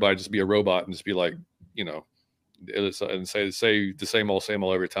want everybody to just be a robot and just be like, you know, and say the same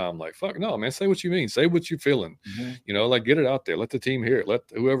old every time. Like, fuck no, man. Say what you mean. Say what you're feeling. You know, like get it out there. Let the team hear it. Let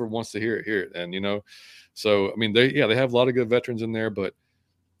whoever wants to hear it hear it. And you know, so I mean, they have a lot of good veterans in there, but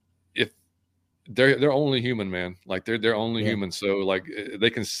if they're only human, man. Like they're only human. So like they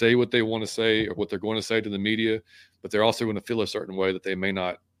can say what they want to say or what they're going to say to the media, but they're also going to feel a certain way that they may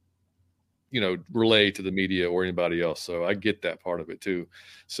not, you know, relay to the media or anybody else. So I get that part of it too.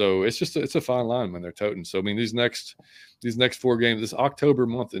 So it's a fine line when they're toting. So I mean, these next 4 games, this October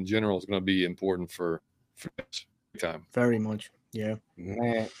month in general is going to be important for time. Very much. Yeah,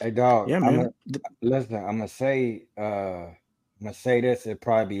 man. Hey dog. Yeah, man. Listen, I'm gonna say this. It'd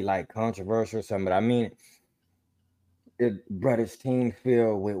probably be like controversial or something, but I mean, this team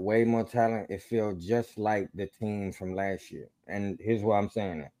filled with way more talent. It feels just like the team from last year. And here's why I'm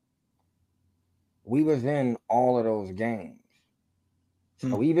saying that. We was in all of those games.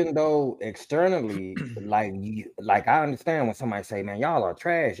 So even though externally, like I understand when somebody say, man, y'all are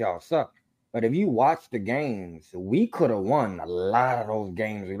trash, y'all suck. But if you watch the games, we could have won a lot of those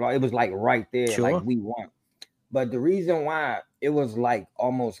games. It was like right there, like we won. But the reason why it was like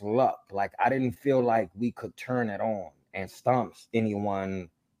almost luck, like I didn't feel like we could turn it on and stomp anyone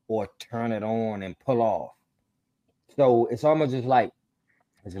or turn it on and pull off. So it's almost just like,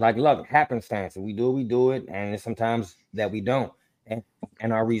 it's like luck, happenstance. We do it, and it's sometimes that we don't.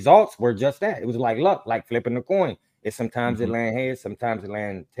 And our results were just that. It was like luck, like flipping the coin. It's sometimes it land heads, sometimes it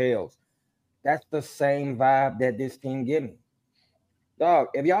land tails. That's the same vibe that this team give me. Dog,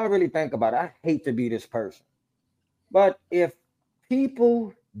 if y'all really think about it, I hate to be this person. But if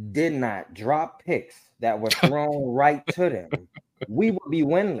people did not drop picks that were thrown right to them, we would be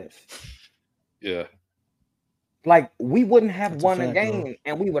winless. Yeah. Like we wouldn't have won a game,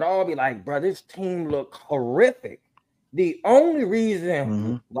 and we would all be like, bro, this team look horrific. The only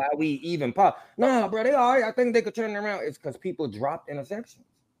reason why we even pop, no, bro, they all right. I think they could turn it around. It's because people dropped interceptions.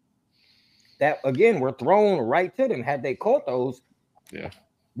 That again were thrown right to them. Had they caught those,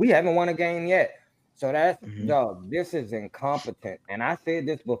 we haven't won a game yet. So that's dog, this is incompetent. And I said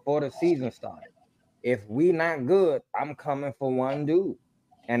this before the season started. If we not good, I'm coming for one dude.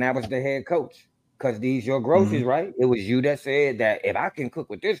 And that was the head coach. Because these your groceries, right? It was you that said that if I can cook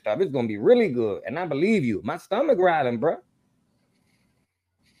with this stuff, it's gonna be really good. And I believe you. My stomach growling, bro.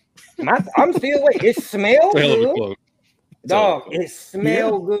 I'm still waiting. It smells good. Dog, it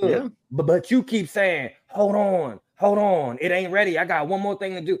smells good. Yeah. But you keep saying, hold on. Hold on, it ain't ready. I got one more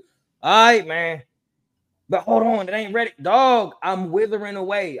thing to do. All right, man. But hold on, it ain't ready. Dog, I'm withering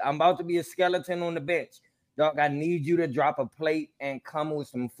away. I'm about to be a skeleton on the bench. Dog, I need you to drop a plate and come with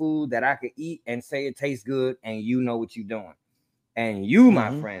some food that I could eat and say it tastes good and you know what you're doing. And you,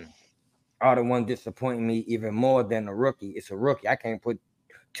 my friend, are the one disappointing me even more than the rookie. It's a rookie. I can't put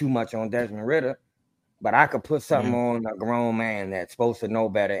too much on Desmond Ridder, but I could put something on a grown man that's supposed to know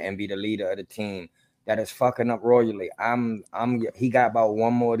better and be the leader of the team that is fucking up royally. He got about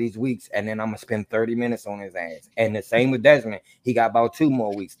one more of these weeks, and then I'm gonna spend 30 minutes on his ass. And the same with Desmond. He got about 2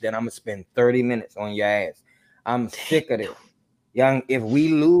 more weeks. Then I'm gonna spend 30 minutes on your ass. I'm sick of it. Young, if we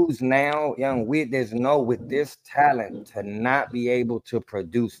lose now, young, with this talent to not be able to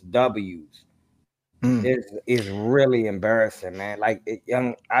produce W's is really embarrassing, man. Like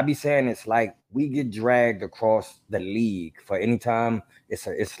young, I be saying it's like we get dragged across the league for any time.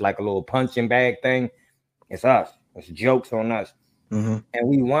 It's like a little punching bag thing. It's us. It's jokes on us, and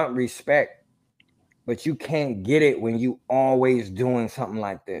we want respect, but you can't get it when you always doing something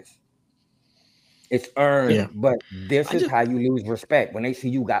like this. It's earned, but this is how you lose respect when they see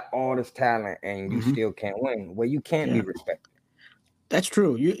you got all this talent and you still can't win. Well, you can't be respected. That's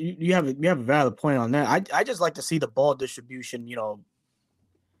true. You have a valid point on that. I just like to see the ball distribution,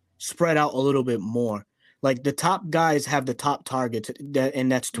 spread out a little bit more. Like the top guys have the top targets,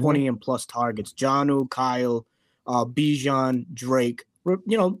 and that's 20 and plus targets. Jonnu, Kyle, Bijan, Drake.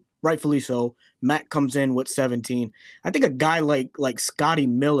 Rightfully so. Matt comes in with 17. I think a guy like Scotty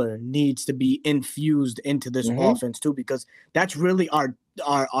Miller needs to be infused into this offense too, because that's really our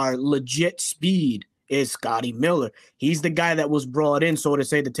legit speed is Scotty Miller. He's the guy that was brought in, so to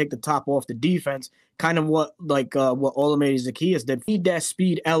say, to take the top off the defense. Kind of what Olamide Zaccheaus did. Feed that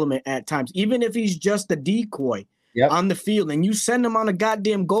speed element at times, even if he's just a decoy on the field, and you send him on a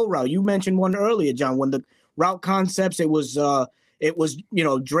goddamn go route. You mentioned one earlier, John, when the route concepts, it was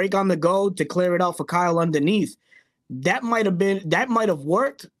Drake on the go to clear it out for Kyle underneath. That might have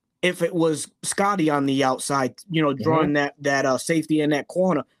worked if it was Scotty on the outside, drawing that safety in that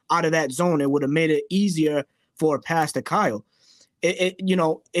corner out of that zone. It would have made it easier for a pass to Kyle.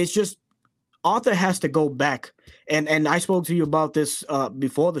 It's just Outta has to go back. And I spoke to you about this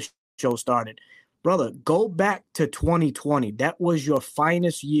before the show started. Brother, go back to 2020. That was your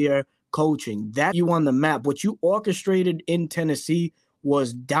finest year coaching. That you on the map. What you orchestrated in Tennessee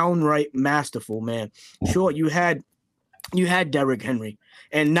was downright masterful, man. Sure, you had Derrick Henry,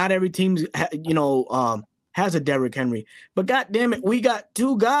 and not every team has a Derrick Henry, but god damn it, we got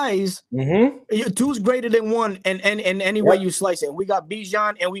 2 guys. Two's greater than one, and any way you slice it. We got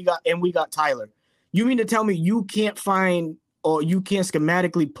Bijan and we got Tyler. You mean to tell me you can't find, or you can't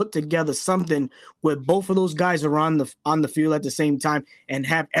schematically put together something where both of those guys are on the field at the same time and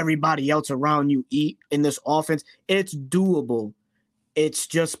have everybody else around you eat in this offense? It's doable. It's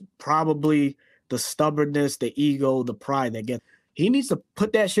just probably the stubbornness, the ego, the pride that gets. He needs to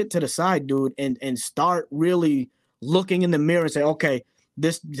put that shit to the side, dude, and start really looking in the mirror and say, okay,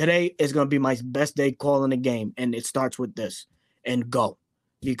 today is going to be my best day calling a game, and it starts with this, and go.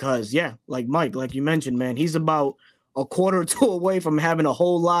 Because, like Mike, like you mentioned, man, he's about a quarter or 2 away from having a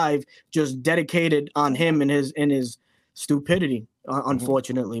whole live just dedicated on him and his stupidity,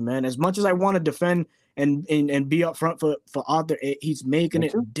 unfortunately, man. As much as I want to defend and be up front for Arthur, he's making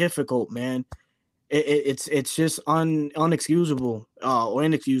it difficult, man. It's just unexcusable or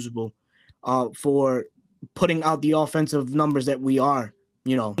inexcusable for putting out the offensive numbers that we are,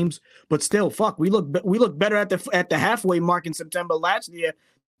 But still, fuck, we look better at the halfway mark in September last year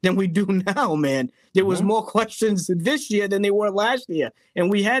than we do now, man. There was more questions this year than they were last year, and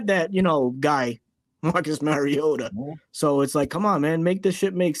we had that guy Marcus Mariota. So it's like, come on, man, make this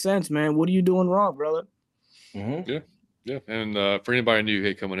shit make sense, man. What are you doing wrong, brother? Yeah. And for anybody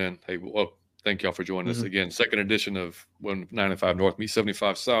new coming in, well, thank y'all for joining us again. Second edition of 195 North, Meet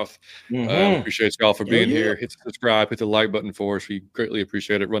 75 South. Appreciate y'all for being here. Hit the subscribe, hit the like button for us. We greatly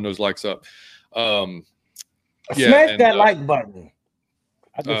appreciate it. Run those likes up. Smash that like button.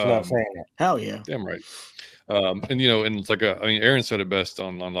 I just love saying that. Hell yeah. Damn right. And it's like Aaron said it best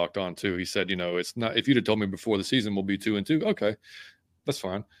on Locked On too. He said, it's not, if you'd have told me before the season we'll be 2-2, okay, that's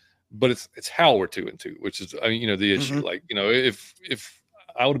fine. But it's how we're 2-2, which is the issue. Like, if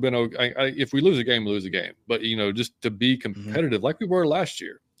I would have been okay. If we lose a game, we lose a game. But just to be competitive, like we were last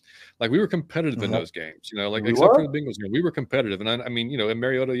year, like we were competitive in those games. Except for the Bengals game, we were competitive. And and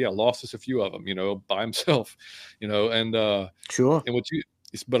Mariota, lost us a few of them, by himself, and sure. And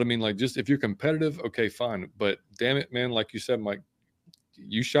but just if you're competitive, okay, fine. But damn it, man, like you said, Mike,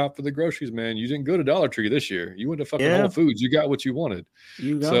 you shop for the groceries, man. You didn't go to Dollar Tree this year. You went to fucking Whole Foods. You got what you wanted.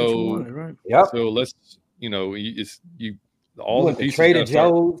 You got what you wanted, right? Yeah. So let's you know, you all the pieces. Trader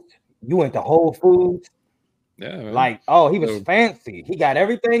Joe's. You went to Whole Foods. Yeah, man. Like, he was fancy. He got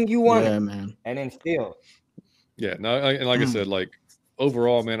everything you wanted. Yeah, man. And then still. Yeah, no, and like I said, like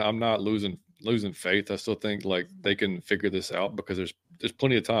overall, man, I'm not losing faith. I still think like they can figure this out because there's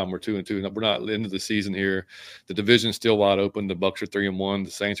plenty of time. We're 2-2. We're not into the season here. The division's still wide open. The Bucs are 3-1. The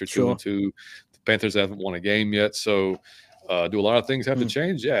Saints are 2-2. The Panthers haven't won a game yet. So do a lot of things have to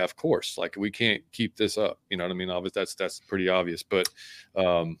change? Yeah, of course. Like we can't keep this up. You know what I mean? Obviously, that's pretty obvious. But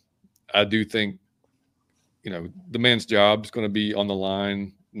I do think, you know, the man's job is going to be on the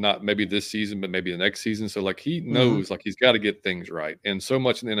line. Not maybe this season, but maybe the next season. So like he knows like he's got to get things right. And so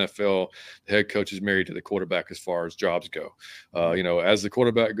much in the NFL, the head coach is married to the quarterback as far as jobs go. You know, as the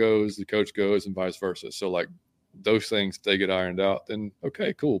quarterback goes, the coach goes and vice versa. So like those things, they get ironed out, then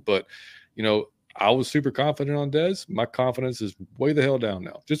okay, cool. But, you know, I was super confident on Dez. My confidence is way the hell down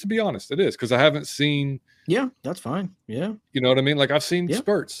now. Just to be honest, it is because I haven't seen. Yeah, that's fine. Yeah. You know what I mean? Like I've seen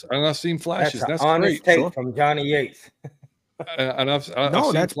spurts and I've seen flashes. That's honest great. Take from Johnny Yates. I've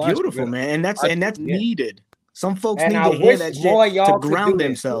that's beautiful, man, and that's needed. Some folks need to hear that shit to ground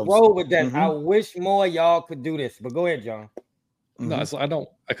themselves. Roll with that. I wish more y'all could do this. But go ahead, John. No, it's, I don't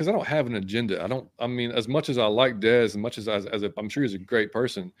have an agenda. I mean, as much as I like Dez, as much as I'm sure he's a great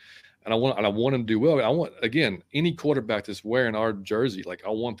person, and I want him to do well. I want, again, any quarterback that's wearing our jersey, like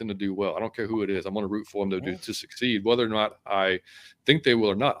I want them to do well. I don't care who it is. I want to root for them to succeed, whether or not I think they will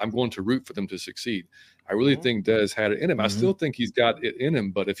or not. I'm going to root for them to succeed. I really think Dez had it in him. I still think he's got it in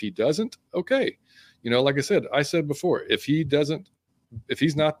him, but if he doesn't, okay. You know, like I said before, if he's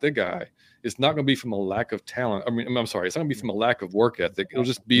not the guy, it's not going to be from a lack of talent. I mean, I'm sorry, it's not going to be from a lack of work ethic. It'll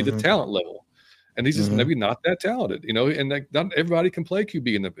just be the talent level. And he's just maybe not that talented, you know, and not everybody can play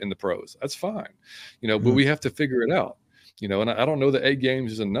QB in the pros. That's fine. You know, but we have to figure it out. You know, and I don't know that 8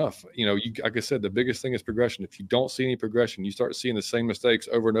 games is enough. You know, like I said, the biggest thing is progression. If you don't see any progression, you start seeing the same mistakes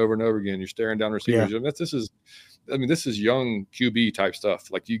over and over and over again. You're staring down receivers. Yeah. This is young QB type stuff.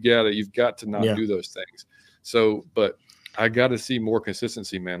 Like you've got to not do those things. So, but I got to see more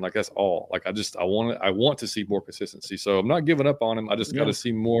consistency, man. Like that's all. Like I want to see more consistency. So I'm not giving up on him. I just got to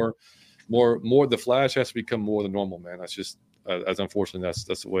see more. The flash has to become more than normal, man. That's just as unfortunately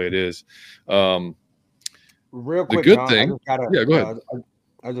that's the way it is. Real quick, the good John, thing. Go ahead.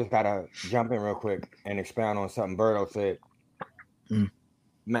 I just gotta jump in real quick and expound on something Berto said.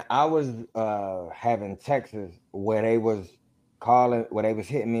 Man, I was having texts where they was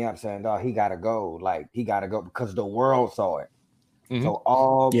hitting me up saying, "Oh, he gotta go. Like he gotta go," because the world saw it. So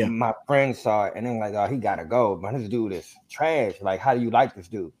all my friends saw it, and then like, "Oh, he gotta go." Man, this dude is trash. Like, how do you like this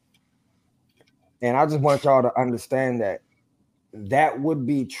dude? And I just want y'all to understand that would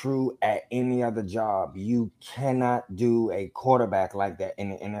be true at any other job. You cannot do a quarterback like that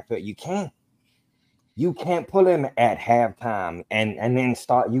in the NFL. You can't pull him at halftime and then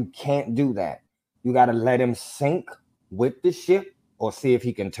start. You can't do that. You got to let him sink with the ship or see if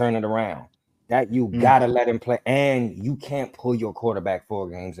he can turn it around. That you got to let him play. And you can't pull your quarterback 4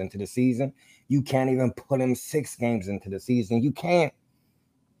 games into the season. You can't even pull him 6 games into the season. You can't.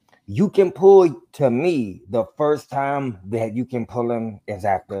 You can pull, to me, the first time that you can pull him is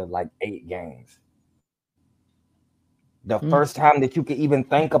after like 8 games. The first time that you could even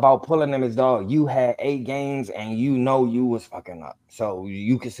think about pulling him is, dog, you had 8 games and you know you was fucking up. So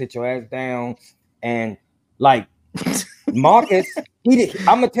you can sit your ass down and like Marcus, I'm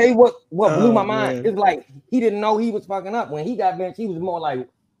gonna tell you what blew my mind. It's like he didn't know he was fucking up. When he got benched, he was more like,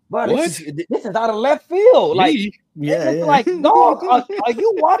 but this is out of left field. Like, like, dog, are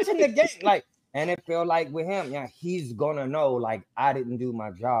you watching the game? Like, and it felt like with him, he's gonna know, like, I didn't do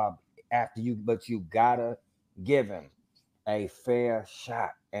my job after you, but you gotta give him a fair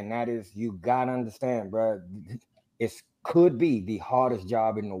shot. And that is, you gotta understand, bro, it could be the hardest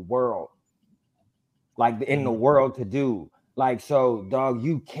job in the world, like in the world to do. Like, so, dog,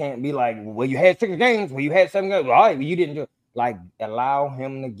 you can't be like, well, you had 6 games, well, you had 7 games, well, all right, well, you didn't do it. Like, allow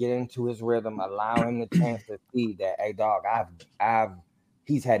him to get into his rhythm, allow him the chance to see that, hey, dog,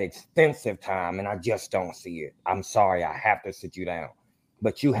 he's had extensive time and I just don't see it. I'm sorry, I have to sit you down.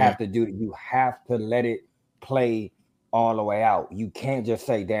 But you have to do it. You have to let it play all the way out. You can't just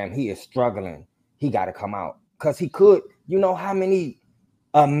say, damn, he is struggling. He got to come out. Because he could. You know how many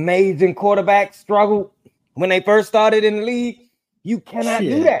amazing quarterbacks struggled when they first started in the league? You cannot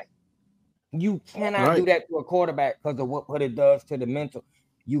do that. You cannot do that to a quarterback because of what it does to the mental.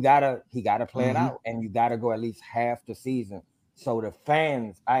 He gotta play it out, and you gotta go at least half the season. So the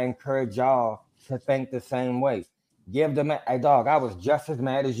fans, I encourage y'all to think the same way. Give them, hey dog, I was just as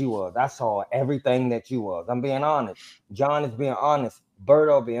mad as you was. I saw everything that you was. I'm being honest. John is being honest.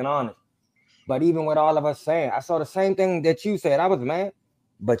 Berto being honest. But even with all of us saying, I saw the same thing that you said. I was mad.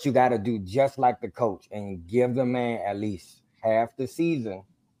 But you got to do just like the coach and give the man at least half the season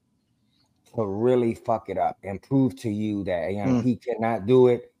to really fuck it up and prove to you that he cannot do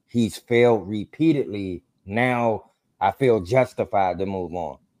it. He's failed repeatedly. Now I feel justified to move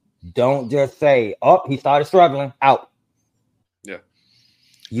on. Don't just say, oh, he started struggling, out. Yeah.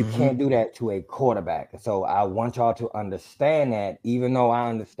 You can't do that to a quarterback. So I want y'all to understand that, even though I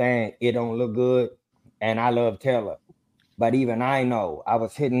understand it don't look good, and I love Taylor. But even I know I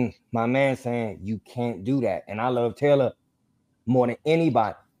was hitting my man saying, you can't do that. And I love Taylor more than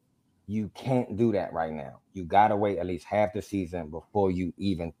anybody. You can't do that right now. You got to wait at least half the season before you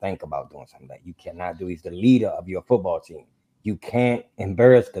even think about doing something that you cannot do. He's the leader of your football team. You can't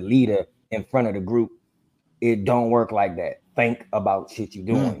embarrass the leader in front of the group. It don't work like that. Think about shit you're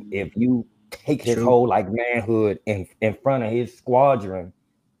doing. If you take his whole like manhood in front of his squadron,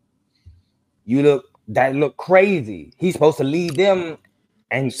 that look crazy. He's supposed to lead them,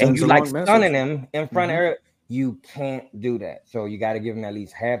 and you like stunning him in front of her. You can't do that. So you got to give him at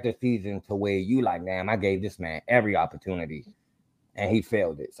least half the season to where you like, damn, I gave this man every opportunity and he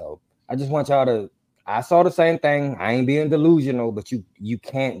failed it. So I just want y'all to, I saw the same thing. I ain't being delusional, but you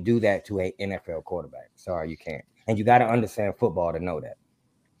can't do that to an NFL quarterback. Sorry, you can't. And you got to understand football to know that.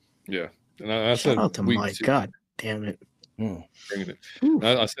 Yeah. And I Shout said, out to Mike. God damn it. Bringing it.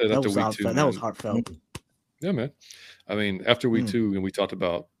 I said after week 2. That was heartfelt. Yeah, man. I mean, after week 2, and we talked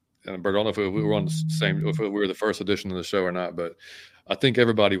about, and Bert, I don't know if we were on the same, if we were the first edition of the show or not, but I think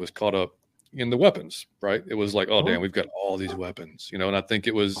everybody was caught up in the weapons, right? It was like, oh, damn, we've got all these weapons, and I think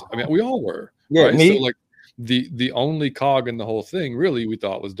it was, I mean, we all were, right? Me. So like the only cog in the whole thing really we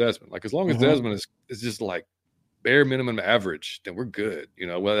thought was Desmond. Like as long as Desmond is just like bare minimum average, then we're good,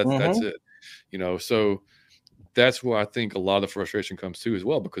 well, that's it, so that's where I think a lot of the frustration comes to as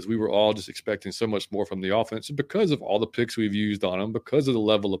well, because we were all just expecting so much more from the offense because of all the picks we've used on them, because of the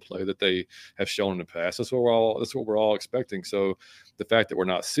level of play that they have shown in the past. That's what we're all expecting. So the fact that we're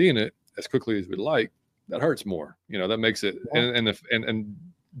not seeing it as quickly as we'd like, that hurts more. That makes it, and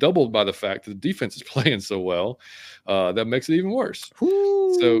doubled by the fact that the defense is playing so well, that makes it even worse.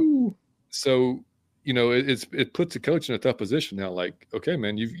 Ooh. So. It puts the coach in a tough position now. Like, okay,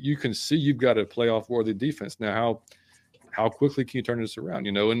 man, you can see you've got a playoff worthy defense now. How quickly can you turn this around?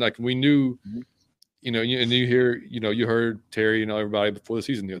 And like we knew, and you heard Terry and everybody before the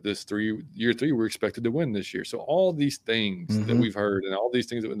season. This year 3, we're expected to win this year. So all these things that we've heard and all these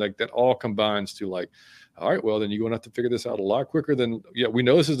things that all combines to like, all right, well then you're going to have to figure this out a lot quicker than we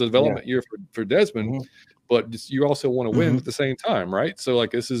know this is a development year for Desmond, but you also want to win at the same time, right? So like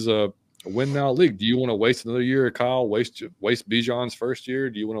this is a win now league. Do you want to waste another year of Kyle? Waste Bijan's first year?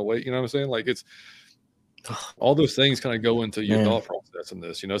 Do you want to wait? You know what I'm saying? Like it's all those things kind of go into your thought process in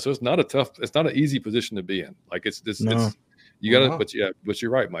this. So it's not an easy position to be in. Like it's you got to, but you're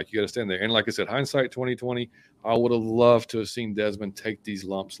right, Mike. You got to stand there. And like I said, hindsight 2020, I would have loved to have seen Desmond take these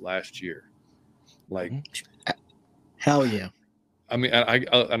lumps last year. Like, hell yeah. I mean,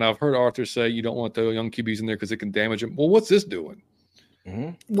 I've heard Arthur say you don't want the young QBs in there because it can damage them. Well, what's this doing?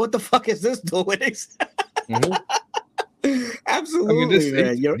 What the fuck is this doing? Absolutely,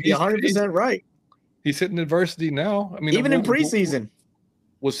 man. You're 100% right. He's hitting adversity now. I mean, even in preseason.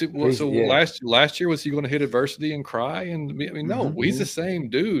 Last year was he going to hit adversity and cry? And I mean, no, he's the same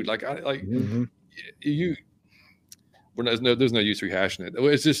dude. Like there's no use rehashing it.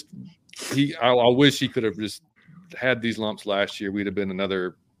 It's just I wish he could have just had these lumps last year. We'd have been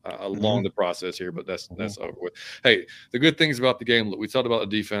another. Along the process here, but that's over with. Hey, the good things about the game, look, we talked about the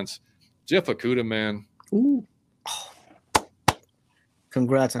defense. Jeff Okudah, man. Ooh.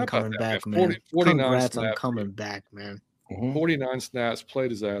 Congrats on coming back, man. 49 snaps, on coming back, man. 49 snaps,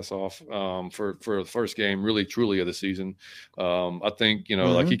 played his ass off for the first game, really, truly of the season. I think,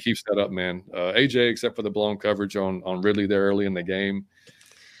 like he keeps that up, man. AJ, except for the blown coverage on Ridley there early in the game,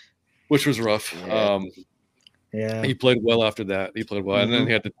 which was rough. Yeah, he played well after that. He played well, and then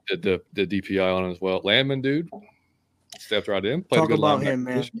he had the DPI on him as well. Landman, dude, stepped right in. Talk about him,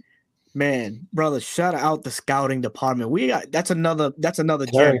 man. Man, brother, shout out the scouting department. We got that's another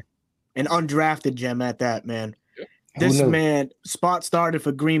gem, an undrafted gem at that, man. Yep. This man spot started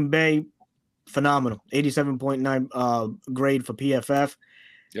for Green Bay, phenomenal, 87.9 grade for PFF.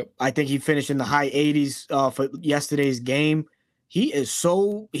 Yep, I think he finished in the high 80s for yesterday's game. He's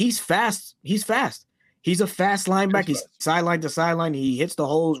fast. He's a fast linebacker. He's sideline to sideline. He hits the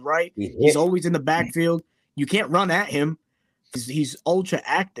holes right. He's always in the backfield. You can't run at him. He's ultra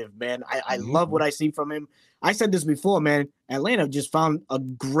active, man. I love what I see from him. I said this before, man. Atlanta just found a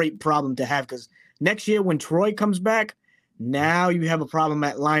great problem to have because next year when Troy comes back, Now you have a problem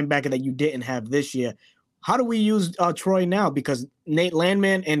at linebacker that you didn't have this year. How do we use Troy now? Because Nate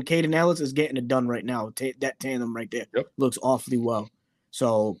Landman and Caden Ellis is getting it done right now. That tandem right there looks awfully well.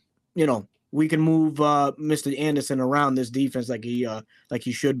 So, we can move Mr. Anderson around this defense like he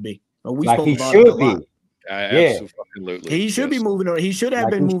should be. He should be. Absolutely. He should be moving. He should have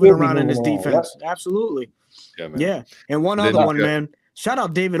been moving around in his defense. Yep. Absolutely. Yeah, man. Yeah. And one other one, man. Shout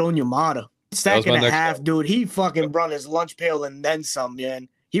out David Onyemata. Sack and a half, dude. He fucking brought his lunch pail and then some, man.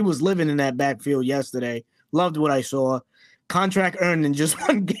 He was living in that backfield yesterday. Loved what I saw. Contract earned in just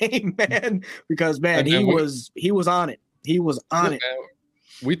one game, man. Because, man, he was on it. He was on it.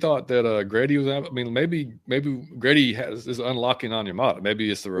 We thought that Grady was. I mean, maybe Grady is unlocking on Onyemata.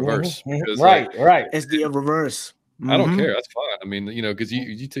 Maybe it's the reverse. Because, right. It's the reverse. I don't care. That's fine. I mean, because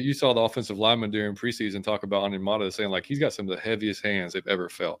you saw the offensive lineman during preseason talk about Onyemata saying like he's got some of the heaviest hands they've ever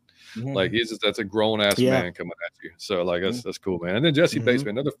felt. Like that's a grown ass man coming at you. So like that's cool, man. And then Jesse Bates,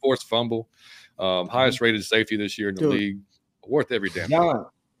 man, another forced fumble, highest rated safety this year in the league, worth every damn.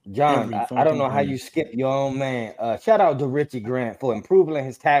 John, I don't know how you skip your own man. Shout out to Richie Grant for improving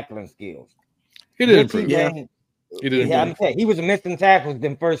his tackling skills. He did improve. He did. I'm saying he was missing tackles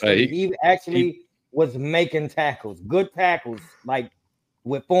then first. He actually was making tackles, good tackles, like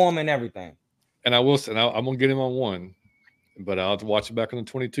with form and everything. And I'm gonna get him on one, but I'll have to watch it back on the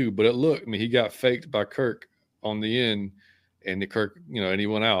 22. But he got faked by Kirk on the end, and Kirk, and he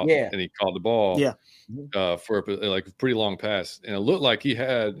went out, and he called the ball, for a pretty long pass, and it looked like he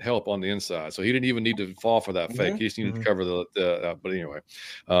had help on the inside, so he didn't even need to fall for that fake. He just needed to cover the. But anyway,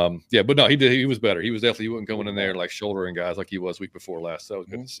 but no, he did. He was better. He wasn't going in there like shouldering guys like he was week before last. So that was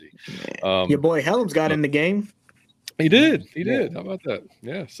good to see. Your boy Helms got in the game. He did. How about that?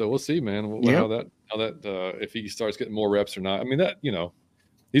 Yeah. So we'll see, man. How that if he starts getting more reps or not. I mean that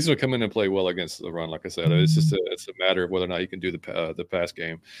he's going to come in and play well against the run. Like I said, it's just it's a matter of whether or not he can do the pass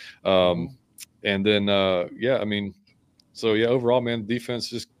game. And then overall, man, the defense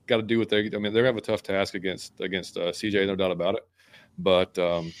just got to do what they're going to have a tough task against CJ, no doubt about it. But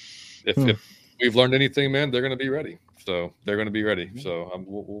if we've learned anything, man, they're going to be ready. So they're going to be ready. So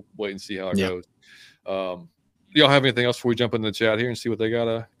we'll wait and see how it goes. Y'all have anything else before we jump into the chat here and see what they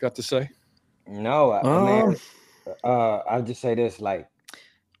got to say? No, I'll just say this,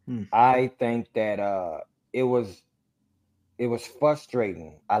 I think that it was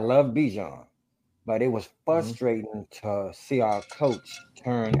frustrating. I love Bijan, but it was frustrating to see our coach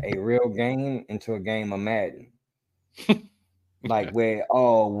turn a real game into a game of Madden.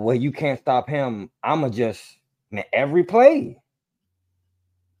 Where you can't stop him. I'ma just every play.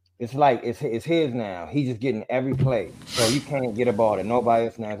 It's like it's his now. He's just getting every play. So you can't get a ball to nobody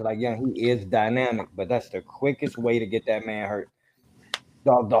else now. It's he is dynamic, but that's the quickest way to get that man hurt.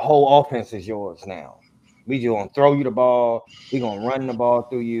 The whole offense is yours now. We just gonna throw you the ball. We gonna run the ball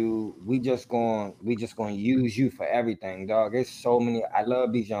through you. We just gonna use you for everything, dog. There's so many. I love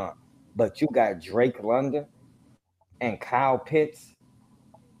Bijan, but you got Drake London and Kyle Pitts,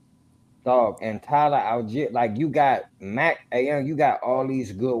 dog, and Tyler Algier. You got Mac. You got all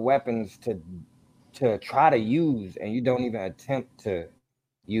these good weapons to try to use, and you don't even attempt to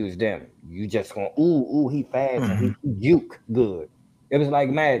use them. You just gonna he fast and he juke good. It was like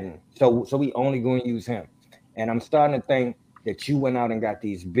Madden. So we only going to use him. And I'm starting to think that you went out and got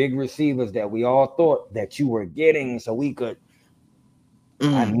these big receivers that we all thought that you were getting so we could.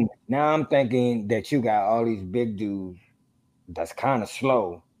 Now I'm thinking that you got all these big dudes that's kind of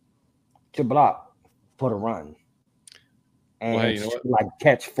slow to block for the run. And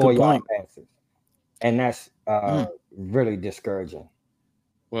catch 4-yard passes. And that's really discouraging.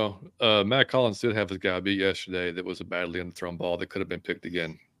 Well, Matt Collins did have his guy beat yesterday that was a badly underthrown ball that could have been picked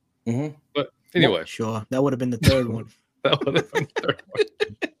again. But anyway. Sure. That would have been the third one. That would have been the third one.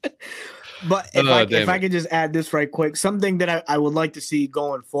 But if I could just add this right quick, something that I would like to see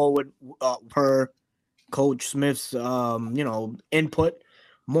going forward per Coach Smith's, input,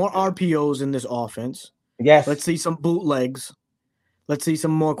 more RPOs in this offense. Yes. Let's see some bootlegs. Let's see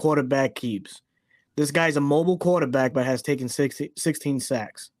some more quarterback keeps. This guy's a mobile quarterback, but has taken 16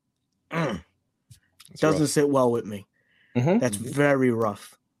 sacks. Doesn't sit well with me. That's very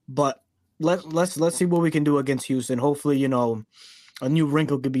rough. But let's see what we can do against Houston. Hopefully, a new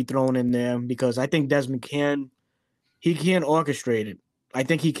wrinkle could be thrown in there because I think Desmond can orchestrate it. I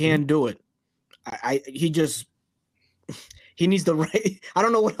think he can do it. He needs the right. I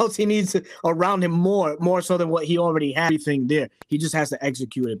don't know what else he needs around him more so than what he already has. Everything there. He just has to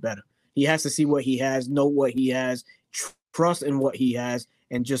execute it better. He has to see what he has, know what he has, trust in what he has,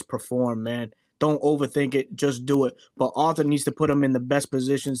 and just perform, man. Don't overthink it. Just do it. But Arthur needs to put him in the best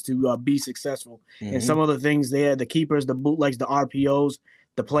positions to be successful. And some of the things there, the keepers, the bootlegs, the RPOs,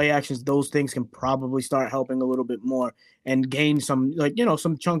 the play actions, those things can probably start helping a little bit more and gain some,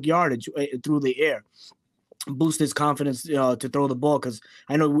 some chunk yardage through the air. Boost his confidence to throw the ball, because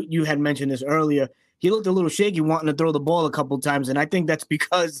I know you had mentioned this earlier. He looked a little shaky wanting to throw the ball a couple times, and I think that's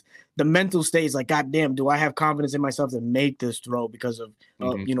because the mental state is like, God damn, do I have confidence in myself to make this throw because of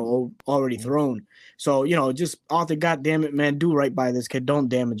already thrown? So just Arthur, God damn it, man, do right by this kid. Don't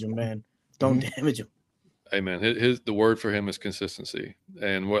damage him, man. Don't damage him. Hey man, the word for him is consistency,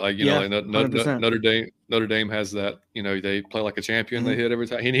 and Notre Dame has that. They play like a champion. They hit every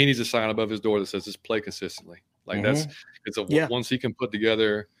time. He needs a sign above his door that says just play consistently. Once he can put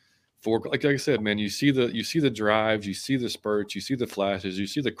together. Like I said, man, you see the drives, you see the spurts, you see the flashes, you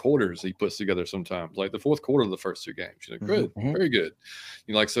see the quarters he puts together sometimes, like the fourth quarter of the first two games. Good, very good.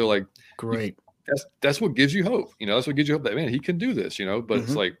 Great. That's what gives you hope. That's what gives you hope that, man, he can do this. But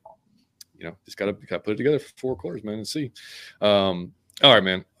it's like, just gotta put it together for 4 quarters, man, and see. All right,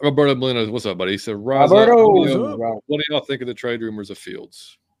 man. Roberto Molina, what's up, buddy? He said, Roberto, what do y'all think of the trade rumors of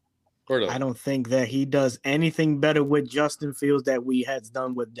Fields? I don't think that he does anything better with Justin Fields that we had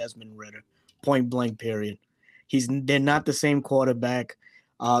done with Desmond Ridder. Point blank, period. They're not the same quarterback.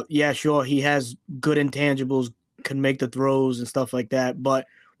 Yeah, sure, he has good intangibles, can make the throws and stuff like that. But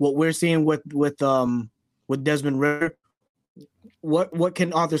what we're seeing with Desmond Ridder, what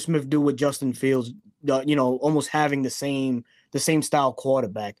can Arthur Smith do with Justin Fields? Almost having the same style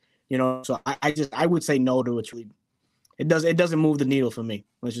quarterback. So I would say no to it. It doesn't move the needle for me.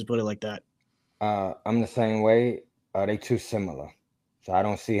 Let's just put it like that. I'm the same way. They too similar, so I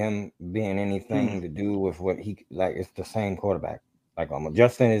don't see him being anything to do with what he like. It's the same quarterback. Like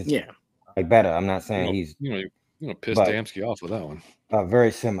Justin is better. I'm not saying he's piss Damsky off with that one.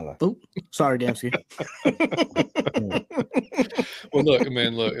 Very similar. Oh, sorry, Damsky. Well, look.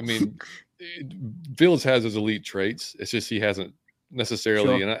 I mean, Fields has his elite traits. It's just he hasn't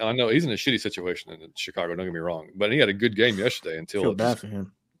necessarily, and I know he's in a shitty situation in Chicago. Don't get me wrong, but he had a good game yesterday until feel bad for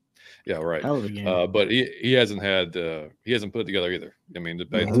him. Yeah, right. But he hasn't put it together either. I mean, he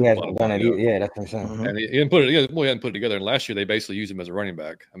hasn't done it. Yeah, that's what I'm saying. And he hadn't put it together. And last year they basically used him as a running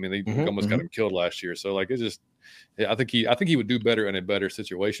back. I mean, they almost got him killed last year. So like, it's just, I think he would do better in a better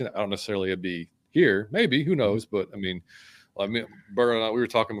situation. I don't necessarily it'd be here, maybe, who knows? But I mean, Burger and I, we were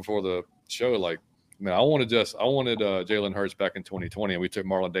talking before the show, like, man, I wanted Jalen Hurts back in 2020, and we took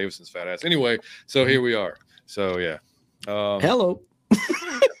Marlon Davison's fat ass. Anyway, so here we are. So yeah. Hello.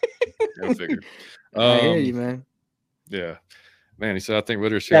 Go figure. I hear you, man. Yeah, man. He said, I think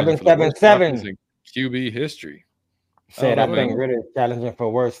Ritter's 777 in QB history. Said, I think Ritter's challenging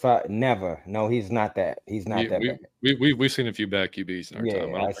for worst fight. Never. No, he's not that. He's not that bad. We've seen a few bad QBs in our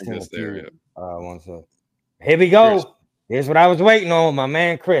time. I don't think that's there yet. Here we go. Chris. Here's what I was waiting on, my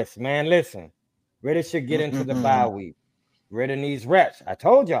man Chris. Man, listen. Ridder should get into the bye week. Ridder needs reps. I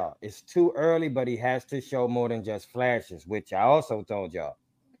told y'all it's too early, but he has to show more than just flashes, which I also told y'all.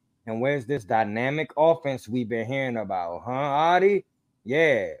 And where's this dynamic offense we've been hearing about, huh, Adi?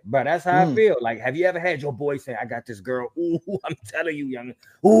 Yeah, but that's how I feel. Like, have you ever had your boy say, I got this girl, ooh, I'm telling you, young,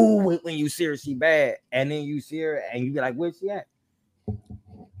 ooh, when you see her, she bad, and then you see her, and you be like, where's she at? Be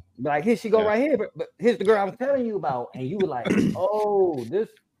like, here she go right here, but here's the girl I was telling you about, and you were like, oh, this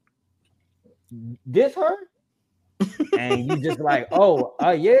her? And you just like,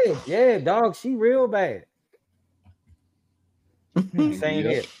 yeah, dog, she real bad. Same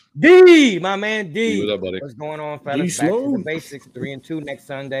here. D, my man D. What up, buddy? What's going on, fellas? Back to the basics. 3-2 next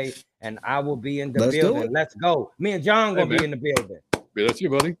Sunday, and I will be in the building. Let's go. Me and John gonna be in the building. Yeah, that's you,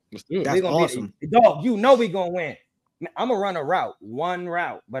 buddy. Let's do it. That's awesome. Dog, we gonna win. I'm gonna run one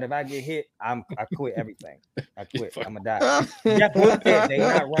route, but if I get hit, I quit everything. I quit. I'm gonna die. They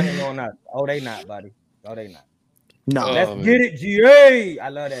not running on us. Oh, they not, buddy. Oh, they not. No. Let's get it, GA. I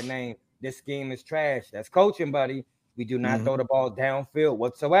love that name. This scheme is trash. That's coaching, buddy. We do not throw the ball downfield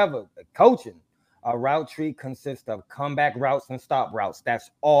whatsoever. The coaching. A route tree consists of comeback routes and stop routes.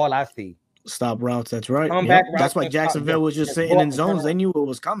 That's all I see. Stop routes. That's right. Yep. That's why Jacksonville was just sitting in zones. They knew it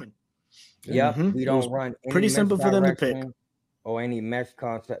was coming. Yep. We don't run any pretty simple for them to pick. Or any mesh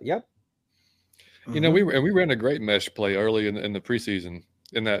concept. Yep. You know, we ran a great mesh play early in the preseason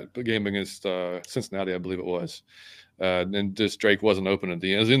in that game against Cincinnati, I believe it was. And just Drake wasn't open at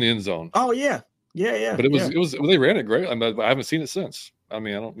the end. It was in the end zone. Oh yeah. Yeah. But it was they ran it great. I haven't seen it since. I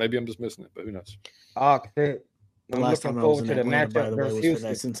mean, maybe I'm just missing it, but who knows? I'm looking forward to the matchup versus Houston.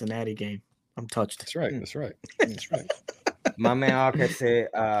 That Cincinnati game. I'm touched. That's right. My man Arca said,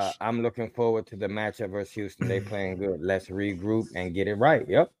 I'm looking forward to the matchup versus Houston. They playing good. Let's regroup and get it right.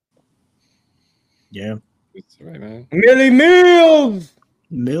 Yep. Yeah. That's right, man. Millie Mills.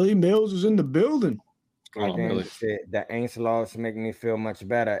 Millie Mills is in the building. What's going on, Millie? The Aints loss make me feel much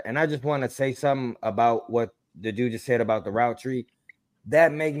better. And I just want to say something about what the dude just said about the route tree.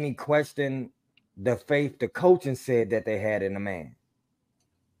 That made me question the faith the coaching said that they had in the man.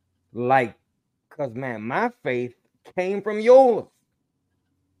 Like, because, man, my faith came from yours.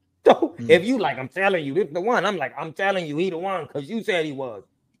 So if you like, I'm telling you, this is the one. I'm like, I'm telling you, he the one because you said he was.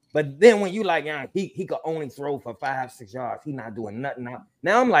 But then when you like, yeah, he could only throw for 5-6 yards. He not doing nothing now.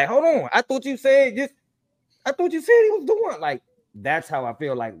 Now I'm like, hold on. I thought you said he was the one. Like, that's how I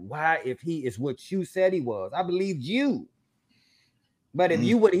feel. Like, why, if he is what you said he was? I believed you. But if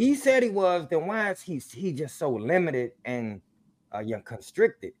you what he said he was, then why is he just so limited and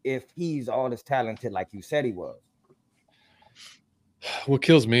constricted if he's all this talented like you said he was? What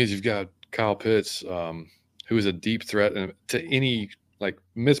kills me is you've got Kyle Pitts, who is a deep threat to any like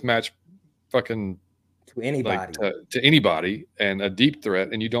mismatch fucking to anybody. Like, to anybody and a deep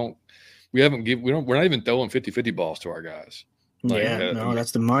threat, and we're not even throwing 50-50 balls to our guys. Like,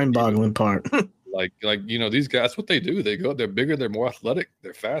 that's the mind-boggling part. like these guys, that's what they do. They go, they're bigger, they're more athletic,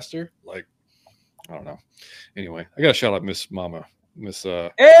 they're faster. Like, I don't know. Anyway, I gotta shout out Miss Mama.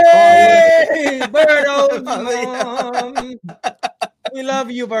 Hey, Birdo's mom. We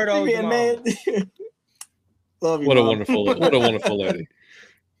love you, Birdo's mom. Man. Love you, what a Mom. what a wonderful lady.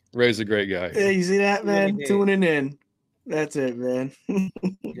 Ray's a great guy. Yeah, you see that, man? Tuning in. That's it, man.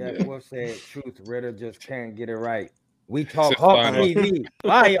 Jack Wolf said, "Truth, Ritter just can't get it right." We talk Hawk TV.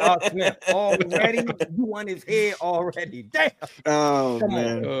 Why Art Smith already? You on his head already? Damn. Oh,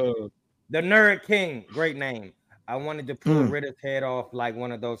 man. The Nerd King, great name. I wanted to pull Ritter's head off like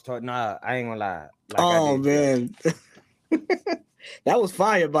one of those. Nah, I ain't gonna lie. Like man. That was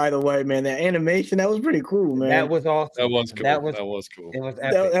fire, by the way, man. That animation, that was pretty cool, man. That was awesome. That was cool. That was cool. It was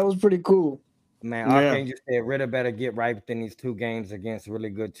epic. That was pretty cool. Man, Archangel said Ritter better get right within these 2 games against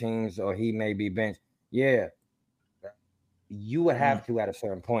really good teams, or he may be benched. Yeah, you would have to at a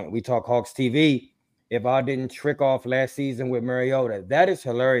certain point. We talk Hawks TV. If I didn't trick off last season with Mariota, that is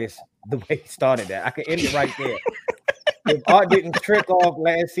hilarious. The way he started that, I could end it right there. If I didn't trick off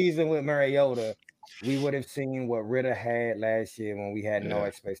last season with Mariota, we would have seen what Ritter had last year when we had no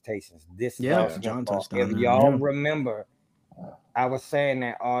expectations. This John touched on if y'all remember, I was saying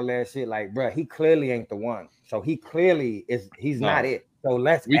that all that shit. Like, bro, he clearly ain't the one. So he clearly he's not it. So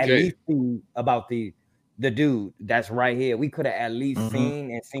let's at least see about the dude that's right here. We could have at least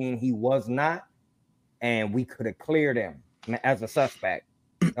seen he was not, and we could have cleared him as a suspect.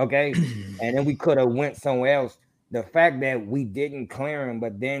 Okay, and then we could have went somewhere else. The fact that we didn't clear him,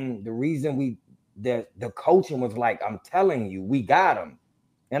 but then the reason the coaching was like, I'm telling you, we got him.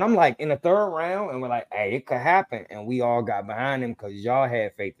 And I'm like, in the 3rd round, and we're like, hey, it could happen. And we all got behind him because y'all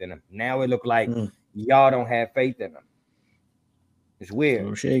had faith in him. Now it looked like y'all don't have faith in him. It's weird. A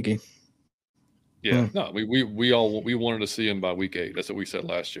little shaky. Yeah, no, we wanted to see him by week 8. That's what we said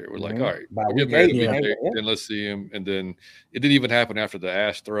last year. We're like, all right, by week 8, then let's see him. And then it didn't even happen after the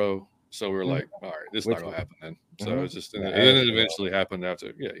Ash throw. So we were like, all right, this is not going to happen then. So it's just, and then it eventually happened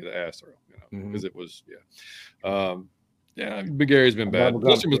after, the Ash throw, because it was, Big Gary's been bad.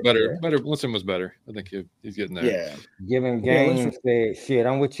 Lindstrom was better. Lindstrom was better. I think he's getting there. Yeah. Giving games said, shit,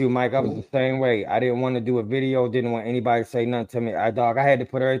 I'm with you, Mike. I was the same way. I didn't want to do a video. Didn't want anybody to say nothing to me. I had to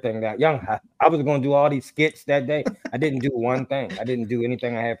put everything down. I was going to do all these skits that day. I didn't do one thing. I didn't do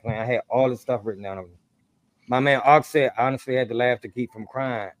anything I had planned. I had all the stuff written down. My man, Ox said, I honestly had to laugh to keep from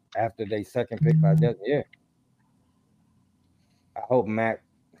crying after they second pick by Desmond. Yeah. I hope Mac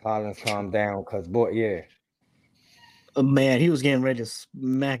Collins calmed down because, boy, man, he was getting ready to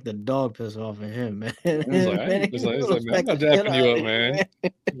smack the dog piss off of him, man. He's like, man, I'm not dapping you up, man.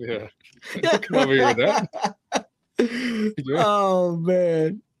 Yeah. Come over here with that. Oh,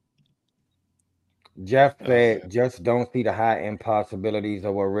 man. Jeff said, just don't see the high end possibilities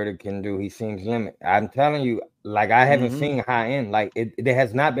of what Ritter can do. He seems limited. I'm telling you, like, I haven't seen high end. Like, there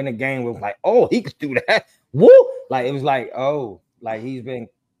has not been a game where it was like, oh, he could do that. Woo! Like, it was like, oh, like he's been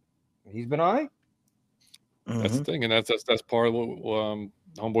all right. That's the thing, and that's part of what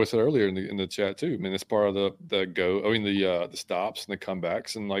Homeboy said earlier in the chat too. I mean, it's part of the stops and the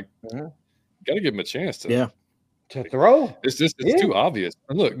comebacks, and like, got to give him a chance to throw. It's too obvious.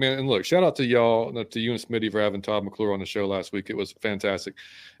 And look, shout out to y'all, to you and Smitty for having Todd McClure on the show last week. It was fantastic.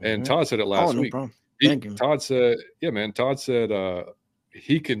 And Todd said it last week. Thank you. Todd said, Todd said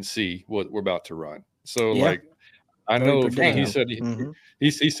he can see what we're about to run. So like, I know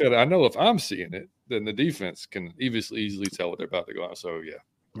he said I know if I'm seeing it, then the defense can easily tell what they're about to go on. So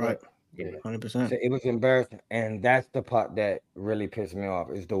right. 100%. It was embarrassing, and that's the part that really pissed me off.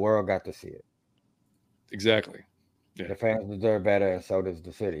 Is the world got to see it. Exactly. Yeah. The fans deserve better, and so does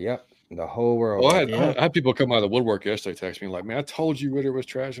the city. Yep. The whole world. Well, I had people come out of the woodwork yesterday, text me like, "Man, I told you Ritter was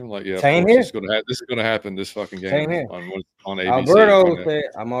trash." I'm like, "Yeah, Same here. This is going to happen this fucking game." Same here. On ABC. Alberto said,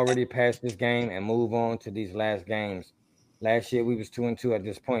 "I'm already past this game and move on to these last games." Last year we was 2-2 at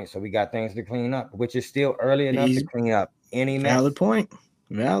this point, so we got things to clean up, which is still early enough to clean up any mess. Valid point.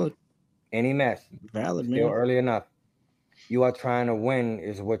 Valid. Any mess. Valid. Still early enough. You are trying to win,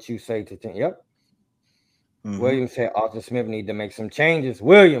 is what you say to team. Yep. Mm-hmm. William said Arthur Smith need to make some changes.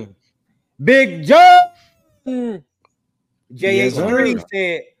 William. Big John. JH3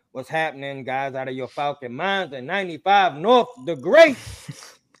 said, "What's happening, guys, out of your Falcon minds at 95 North the Great?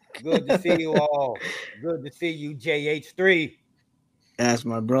 Good to see you all. Good to see you, JH3. That's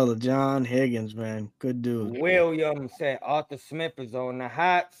my brother, John Higgins, man. Good dude. William said Arthur Smith is on the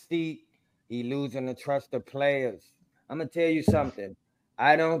hot seat. He losing the trust of players. I'm going to tell you something.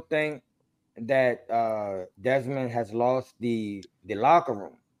 I don't think that Desmond has lost the locker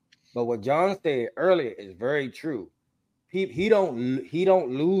room. But what John said earlier is very true. He don't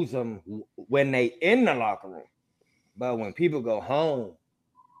lose them when they in the locker room. But when people go home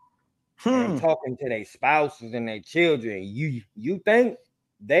and talking to their spouses and their children, you think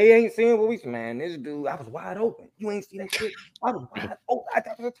they ain't seeing what we see? Man, this dude, I was wide open. You ain't see that shit? I was wide open. I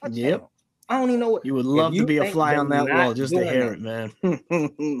thought it was a touchdown. Yep. I don't even know what you would love to be a fly on that wall just to hear it, man.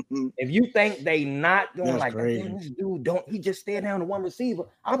 If you think they not doing like this dude he just stared down to one receiver.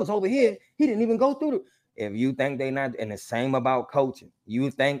 I was over here. He didn't even go through if you think they not, and the same about coaching, you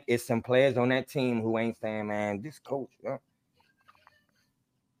think it's some players on that team who ain't saying, man, this coach,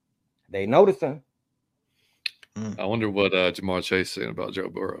 they noticing. I wonder what Jamar Chase saying about Joe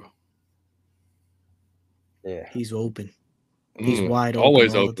Burrow. Yeah, he's open. He's wide open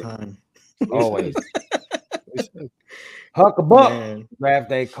always all open. The time. Always. Huckabuck. Draft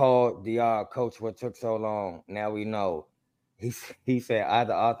day called the coach. What took so long? Now we know. He said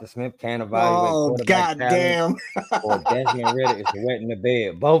either Arthur Smith can't evaluate quarterback talent or Desmond Ritter is wet in the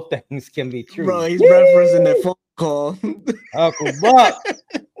bed. Both things can be true. Bro, he's referencing that phone call. Huckabuck.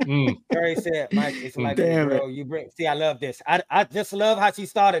 Terry said, Mike, it's like a girl you bring. See, I love this. I just love how she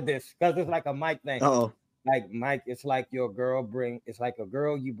started this because it's like a Mike thing. Oh. Like Mike, it's like a girl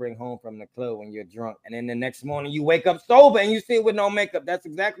you bring home from the club when you're drunk, and then the next morning you wake up sober and you sit with no makeup. That's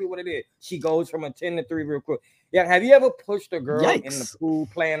exactly what it is. She goes from a 10 to 3 real quick. Yeah, have you ever pushed a girl in the pool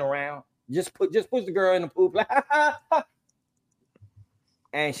playing around? Just push the girl in the pool,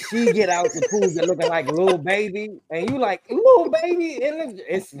 and she get out the pool looking like little baby, and you like little baby,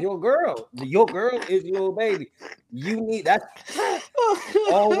 it's your girl. Your girl is your baby. You need that.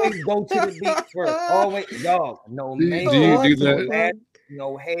 Always go to the beach first. Always, dog. No makeup,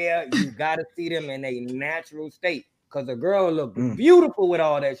 no hair. You gotta see them in a natural state because a girl look beautiful with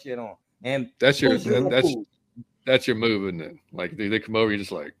all that shit on. And that's your move, isn't it? Like they come over, you're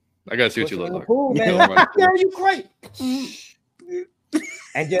just like, I gotta see what you look like. Pool, man. Girl, you great.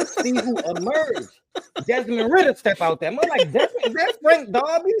 And just see who emerged. Desmond Ritter step out there. I'm like, Desmond, is that Frank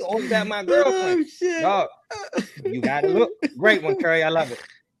Darby or is that my girlfriend? Dog, you gotta look. Great one, Curry. I love it.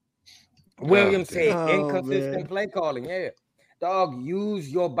 William said inconsistent play calling. Yeah. Dog, use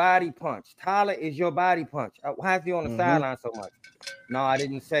your body punch. Tyler is your body punch. Why is he on the sideline so much? No, I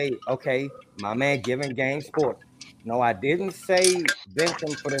didn't say, okay, my man giving game sports. No, I didn't say bench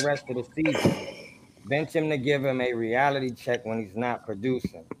him for the rest of the season. Bench him to give him a reality check when he's not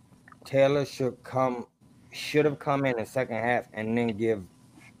producing. Taylor should have come in the second half and then give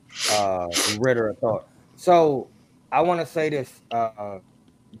Ritter a thought. So I want to say this,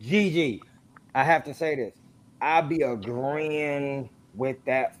 GG. I have to say this. I'll be agreeing with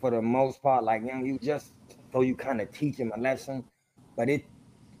that for the most part. Like, you just so you kind of teach him a lesson, but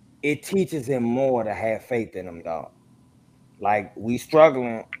it teaches him more to have faith in him, dog. Like, we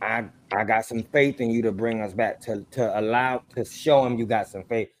struggling. I got some faith in you to bring us back to show him you got some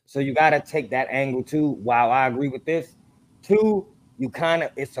faith. So you got to take that angle too. While I agree with this, too,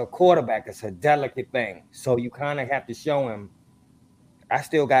 it's a quarterback. It's a delicate thing. So you kind of have to show him.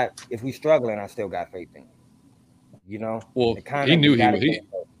 If we struggling, I still got faith in you. Well, he knew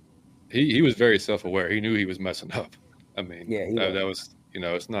he was very self-aware. He knew he was messing up. I mean, that was.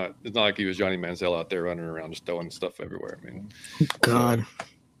 It's not like he was Johnny Manziel out there running around just throwing stuff everywhere. I mean, God.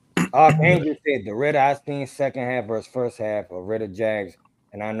 Andrew said the Ritter I seen second half versus first half of Ritter Jags,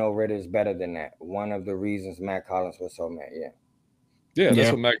 and I know Ritter is better than that. One of the reasons Matt Collins was so mad. Yeah,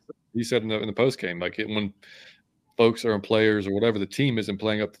 that's what Matt he said in the post game. Like when folks or players or whatever, the team isn't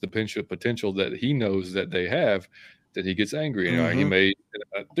playing up to the potential that he knows that they have, that he gets angry. He made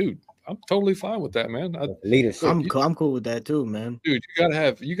dude. totally fine with that, man. Leadership. I'm cool with that too, man. Dude,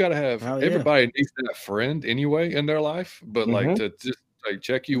 you gotta have everybody needs that friend anyway in their life, but like to just like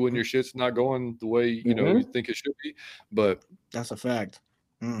check you when your shit's not going the way you know you think it should be. But that's a fact.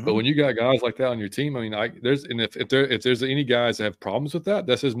 But when you got guys like that on your team, I mean, if there's any guys that have problems with that,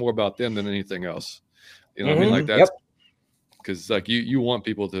 that says more about them than anything else. You know what I mean? Like that's because like you want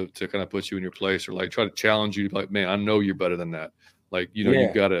people to kind of put you in your place or like try to challenge you, like, man, I know you're better than that. Like, you know,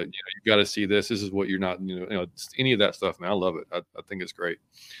 you gotta see this. This is what you're not, you know, any of that stuff, man. I love it. I think it's great.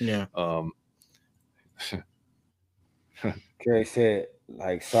 Yeah. Kerry said,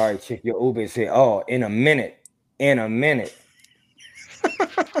 like, sorry, chick, your Uber said, oh, in a minute.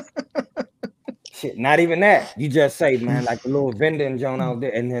 Shit, not even that. You just say, man, like the little vending Joan out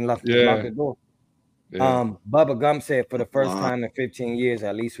there, and then lock the door. Yeah. Bubba Gum said, for the first time in 15 years,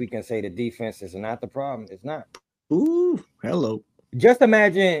 at least we can say the defense is not the problem. It's not. Ooh, hello. Just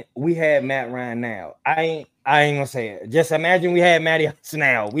imagine we had Matt Ryan now. I ain't gonna say it. Just imagine we had Matty Ice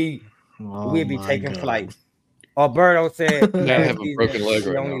now. We'd be taking flight. Alberto said have a broken leg he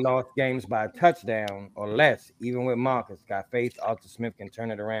right only now. lost games by a touchdown or less. Even with Marcus, got faith Outta Smith can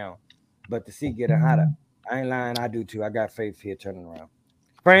turn it around. But to see getting hotter, I ain't lying. I do too. I got faith here turning around.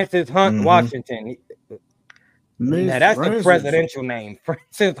 Francis Hunt Washington. Now that's the presidential name.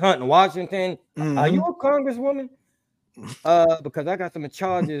 Francis Hunt Washington. Are you a congresswoman? Because I got some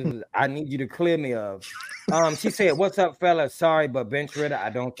charges I need you to clear me of. She said, what's up, fella? Sorry, but bench Ritter. I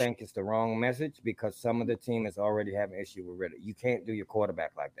don't think it's the wrong message because some of the team is already having issue with Ritter. You can't do your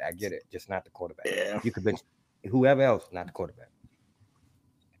quarterback like that. I get it. Just not the quarterback. Yeah. You could bench whoever else, not the quarterback.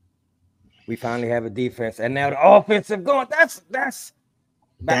 We finally have a defense, and now the offensive going. That's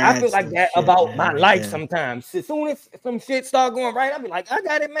I feel like that about my life sometimes. As soon as some shit start going right, I'll be like, I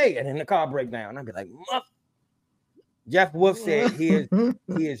got it made. And then the car break down. I'll be like, Jeff Wolf said he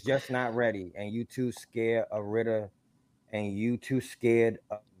is just not ready. And you too scared of Ritter. And you too scared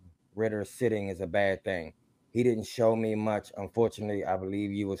of Ritter sitting is a bad thing. He didn't show me much. Unfortunately, I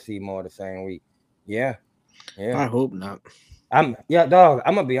believe you will see more the same week. Yeah. I hope not. Dog,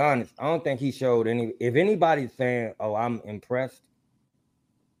 I'm gonna be honest. I don't think he showed any. If anybody's saying, oh, I'm impressed,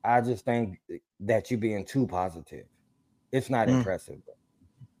 I just think that you're being too positive. It's not impressive.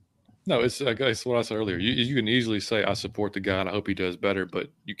 No, it's what I said earlier. You can easily say I support the guy and I hope he does better, but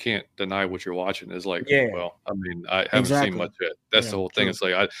you can't deny what you're watching. It's like, well, I mean, I haven't seen much yet. That's the whole thing. It's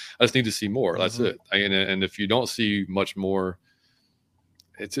like I just need to see more. That's it. And if you don't see much more,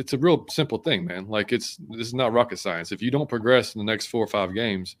 it's a real simple thing, man. Like this is not rocket science. If you don't progress in the next 4 or 5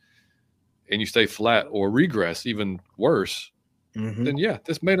 games, and you stay flat or regress, even worse. Then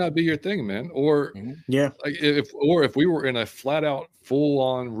this may not be your thing, man. Or like if we were in a flat out full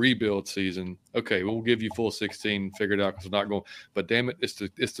on rebuild season, okay, we'll give you full 16 figured out because we're not going. But damn it, it's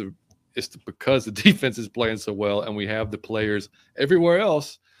because the defense is playing so well and we have the players everywhere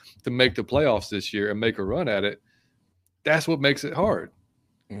else to make the playoffs this year and make a run at it. That's what makes it hard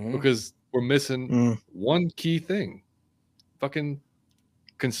because we're missing one key thing: fucking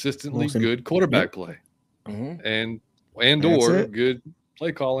consistently good quarterback play, and or good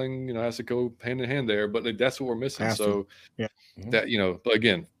play calling, has to go hand in hand there. But that's what we're missing. That but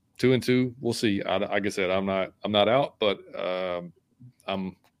again, 2-2, we'll see. Like I said, I'm not out, but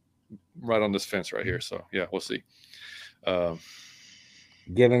I'm right on this fence right here. So yeah, we'll see.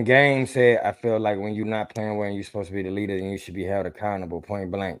 Given Game said, I feel like when you're not playing well and you're supposed to be the leader, then you should be held accountable.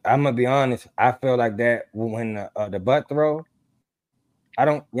 Point blank. I'm gonna be honest. I feel like that when the butt throw.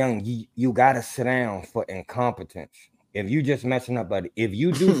 You gotta sit down for incompetence. If you just messing up, buddy, if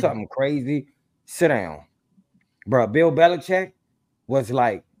you do something crazy, sit down. Bro, Bill Belichick was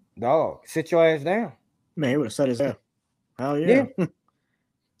like, dog, sit your ass down. Man, he would have said his ass. Hell yeah.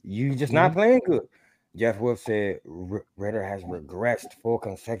 You just not playing good. Jeff Wolf said Ritter has regressed 4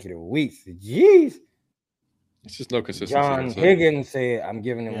 consecutive weeks. Jeez. It's just no consistency. John Higgins said, I'm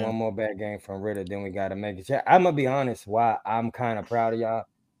giving him one more bad game from Ritter, then we got to make it. I'm going to be honest why I'm kind of proud of y'all.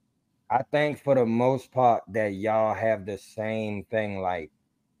 I think for the most part that y'all have the same thing. Like,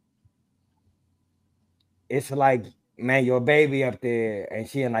 it's like, man, your baby up there and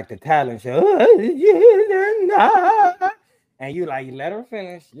she in like the talent show. And you like, let her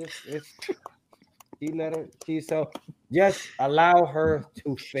finish. Just allow her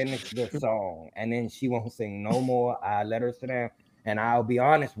to finish the song, and then she won't sing no more. I let her sit down, and I'll be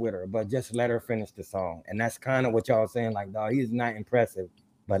honest with her, but just let her finish the song. And that's kind of what y'all saying, like, dog, he's not impressive,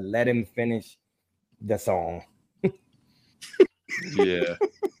 but let him finish the song. Yeah.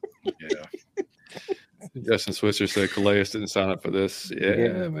 Justin Switzer said Calais didn't sign up for this.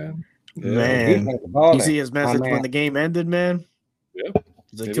 Yeah, man. Man, you see his message when the game ended, man? Yeah.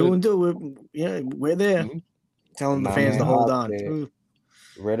 It's like 2-2. We're there. Telling the fans to hold on.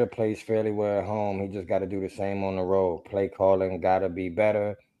 Ritter plays fairly well at home. He just got to do the same on the road. Play calling got to be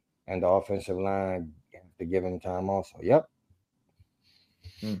better, and the offensive line have to give him time also. Yep.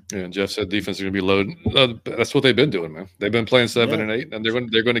 Yeah, Jeff said defense is going to be loaded. That's what they've been doing, man. They've been playing 7 and 8, and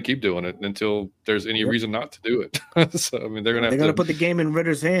they're going to keep doing it until there's any reason not to do it. So I mean, they're going to put the game in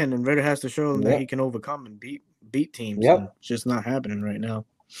Ritter's hand, and Ritter has to show them that he can overcome and beat teams. Yep. It's just not happening right now.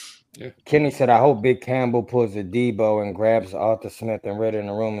 Yeah. Kenny said, "I hope Big Campbell pulls a Debo and grabs Arthur Smith and Ritter in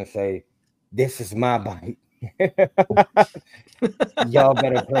the room and say, 'This is my bite.' Y'all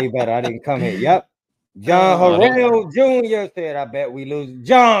better play better. I didn't come here." Yep. John Harrell Jr. said, "I bet we lose."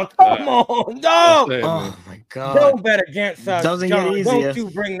 John, come on, dog. Oh my God. Don't bet against us. Doesn't John, get easier. don't you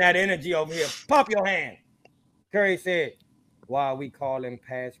bring that energy over here. Pop your hand. Curry said, "Why are we calling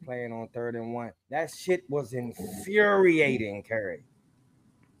pass playing on 3rd and 1? That shit was infuriating, Curry."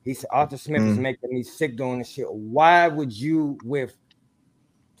 He said, "Arthur Smith is making me sick doing this shit. Why would you with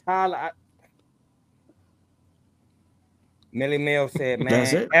Tyler?" Millie Mill said,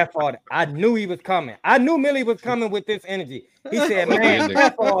 "Man, F all that." I knew he was coming. I knew Millie was coming with this energy. He said, "Man,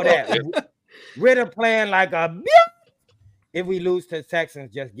 F all that. Ritter playing like a bitch. If we lose to the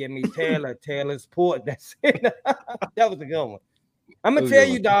Texans, just give me Taylor's port." That's it. That was a good one. I'm gonna tell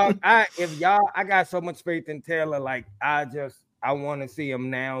you, dog. I got so much faith in Taylor. Like I want to see him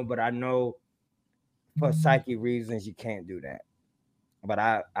now, but I know for psyche reasons you can't do that. But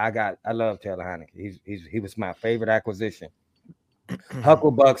I love Taylor Heineke. He was my favorite acquisition.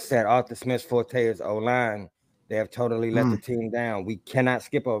 Hucklebuck said Arthur Smith's forte is O-line. They have totally let the team down. We cannot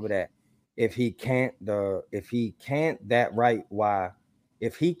skip over that. If he can't that right, why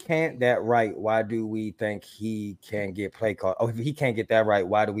do we think he can get play call? Oh, if he can't get that right,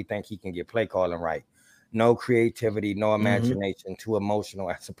 why do we think he can get play calling right? No creativity, no imagination, too emotional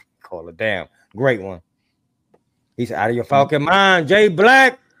as a play caller. Damn, great one. He said, "Out of your Falcon mind, Jay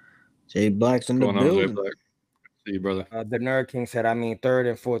Black." Jay Black's in the building. Jay Black? See you, brother. The Nerd King said, "I mean, 3rd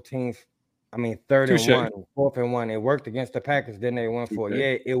and 14th. I mean, 3rd and 1, 4th and 1. It worked against the Packers, then they won for it.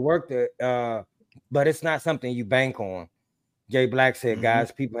 Yeah, it worked. But it's not something you bank on." Jay Black said,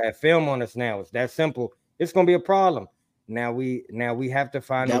 "Guys, people have film on us now. It's that simple. It's gonna be a problem. Now we have to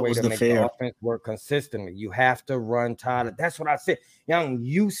find a way to make the offense work consistently. You have to run Tyler." That's what I said. Young,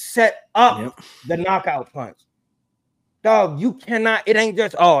 you set up the knockout punch. Dog, you cannot. It ain't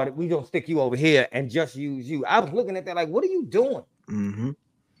just, we gonna stick you over here and just use you. I was looking at that like, what are you doing? Dog,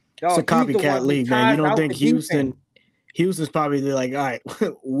 it's a copycat league, man. You don't think Houston's probably like, all right,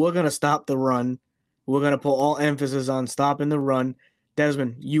 we're gonna stop the run. We're gonna put all emphasis on stopping the run.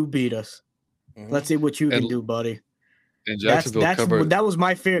 Desmond, you beat us. Let's see what you can do, buddy. And Jacksonville covered. That was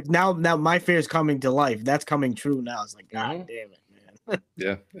my fear. Now my fear is coming to life. That's coming true now. It's like, God damn it.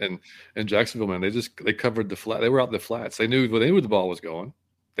 Yeah, and Jacksonville, man, they covered the flat. They were out in the flats. They knew the ball was going.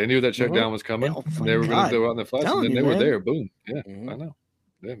 They knew that check down was coming. And they were going to go out in the flats, and then they were there. Boom. Yeah, I know.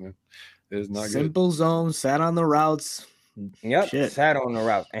 Yeah, man. It is not simple good. Zone, sat on the routes. Yep, sat on the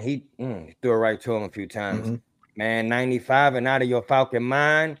routes, and he threw it right to him a few times. Man, 95 and out of your Falcon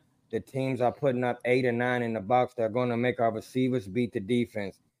mind. The teams are putting up 8 and 9 in the box. They're going to make our receivers beat the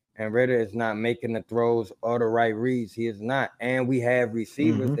defense. And Ritter is not making the throws or the right reads. He is not. And we have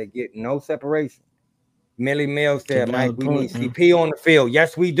receivers that get no separation. Millie Mills said, "Mike, we need CP on the field."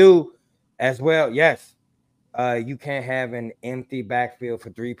 Yes, we do as well. Yes. You can't have an empty backfield for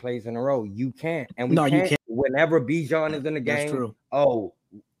 3 plays in a row. You can't. And we can't. Whenever Bijan is in the game,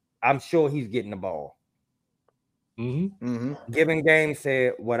 I'm sure he's getting the ball. Giving Game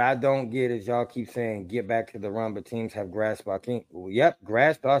said, "What I don't get is y'all keep saying get back to the run, but teams have grasped our scheme." Yep,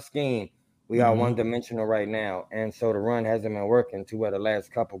 grasped our scheme. We are one-dimensional right now, and so the run hasn't been working too well the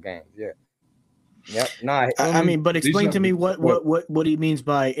last couple games. Yeah. Yep. Nah, I mean, but explain to me what he means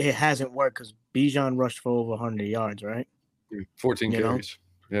by it hasn't worked, because Bijan rushed for over 100 yards, right? 14 carries.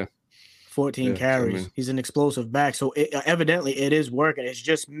 Yeah. 14 carries. I mean, he's an explosive back, so evidently it is working. It's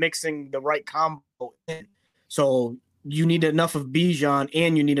just mixing the right combo in. So you need enough of Bijan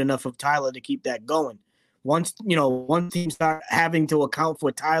and you need enough of Tyler to keep that going. Once team start having to account for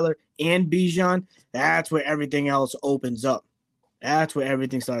Tyler and Bijan, that's where everything else opens up. That's where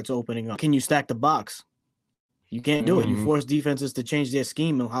everything starts opening up. Can you stack the box? You can't do it. You force defenses to change their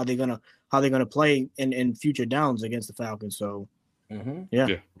scheme and how they're gonna play in future downs against the Falcons. So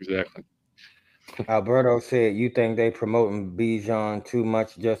yeah, exactly. Alberto said, "You think they promoting Bijan too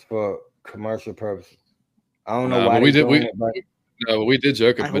much just for commercial purposes?" I don't know why we did. We did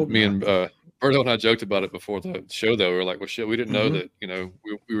joke. But me and Berto and I joked about it before the show, though. We were like, well, shit, we didn't know that,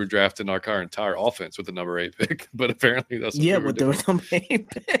 we were drafting our entire offense with the number 8 pick, but apparently that's what we were doing. The number 8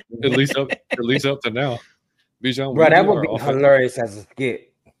 pick. At least up to now. Bijan, bro, that would be hilarious as a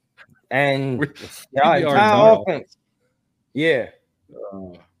skit. And our entire offense. Yeah.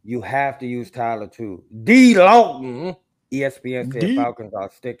 You have to use Tyler too. D. Lawton, ESPN said Falcons are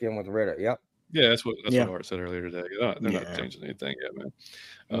sticking with Ritter. Yep. Yeah, that's what Art said earlier today. They're not changing anything yet, man.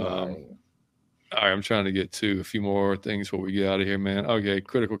 All right, I'm trying to get to a few more things before we get out of here, man. Okay,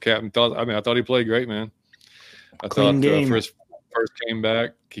 critical captain. I thought he played great, man. I thought for his first game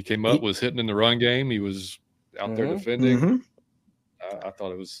back, he came up, was hitting in the run game. He was out there defending. I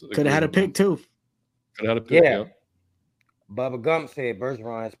thought it was could have had a pick too. Could have had a pick. Yeah. Bubba Gump said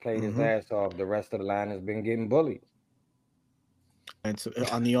Bergeron has played his ass off. The rest of the line has been getting bullied. And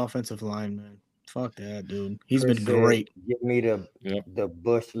on the offensive line, man. Fuck that, dude. He's been great. Give me the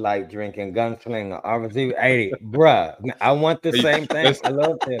Bush Light drinking gunslinger. RZ 80. Bruh, I want the same thing. I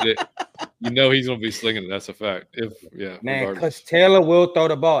love him. He's gonna be slinging it. That's a fact. Man, because Taylor will throw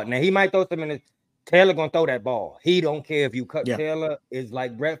the ball. Now he might throw some in his Taylor gonna throw that ball. He don't care if you cut. Taylor is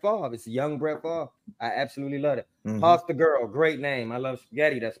like Brett Favre. It's young Brett Favre. I absolutely love it. Pasta Girl, great name. I love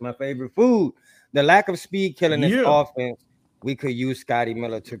spaghetti. That's my favorite food. The lack of speed killing this offense. We could use Scotty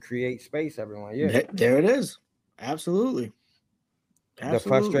Miller to create space, everyone. Yeah. There it is. Absolutely. The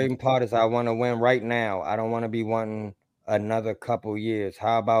frustrating part is I want to win right now. I don't want to be wanting another couple years.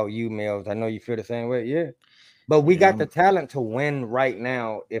 How about you, Mills? I know you feel the same way. Yeah. But we got the talent to win right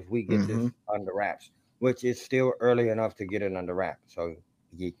now if we get this under wraps, which is still early enough to get it under wraps. So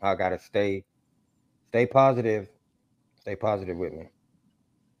I got to stay positive. Stay positive with me.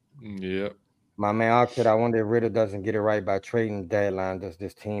 Yep. My man Outta said, I wonder if Ritter doesn't get it right by trading deadline. Does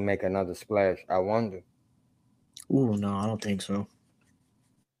this team make another splash? I wonder. Ooh, no, I don't think so.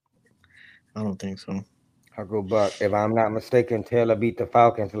 I'll go Buck. If I'm not mistaken, Taylor beat the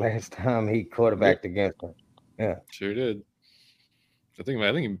Falcons last time he quarterbacked against them. Yeah. Sure did. I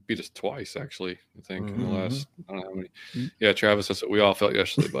think he beat us twice, actually. I think in the last, I don't know how many. Yeah, Travis, that's what we all felt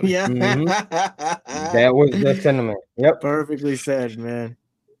yesterday, buddy. Yeah. That was the sentiment. Yep. Perfectly said, man.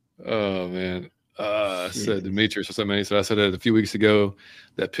 Oh man, I said Demetrius or something. So I said it a few weeks ago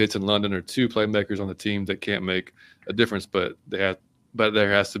that Pitts and London are two playmakers on the team that can't make a difference, but there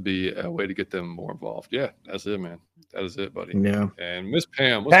has to be a way to get them more involved. Yeah, that's it, man. That is it, buddy. Yeah. And Miss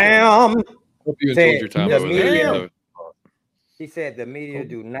Pam, hope you enjoyed your time over there. She said the media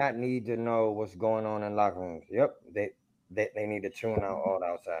do not need to know what's going on in locker rooms. Yep, they need to tune out all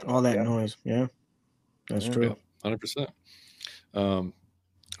outside. All that noise. Yeah, that's true. 100%.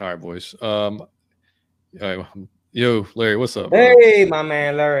 All right, boys. Yo, Larry, what's up? Hey, my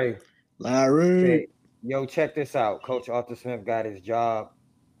man, Larry. Hey, yo, check this out. Coach Arthur Smith got his job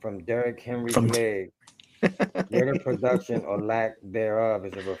from Derrick Henry's leg. Their production or lack thereof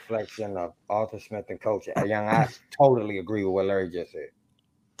is a reflection of Arthur Smith and Coach Young. I totally agree with what Larry just said.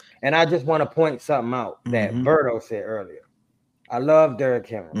 And I just want to point something out that Berto said earlier. I love Derrick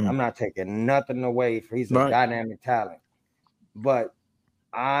Henry. I'm not taking nothing away from he's a dynamic talent. But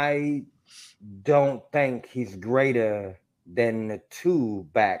I don't think he's greater than the two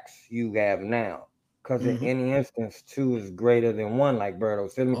backs you have now. Because in any instance, two is greater than one, like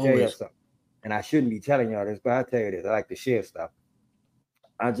Berto. So let me tell you something. And I shouldn't be telling y'all this, but I'll tell you this. I like to share stuff.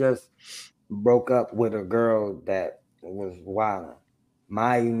 I just broke up with a girl that was wild.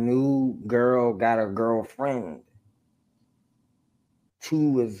 My new girl got a girlfriend.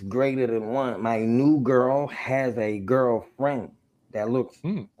 Two is greater than one. My new girl has a girlfriend that looks,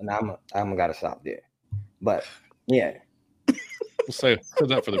 and I'm gotta stop there. But yeah. We'll say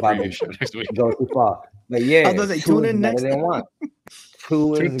that for the preview show next week. Go too far. But yeah, I was gonna say, tune in next than one.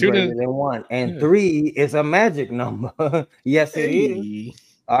 Two is greater than one. And three is a magic number. Yes, it is.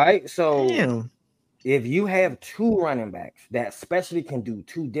 All right. So if you have two running backs that especially can do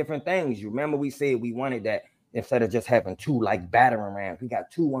two different things, you remember we said we wanted that instead of just having two like battering rams. We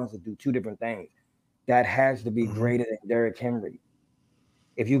got two ones that do two different things. That has to be greater than Derrick Henry.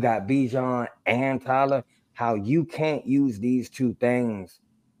 If you got Bijan and Tyler, how you can't use these two things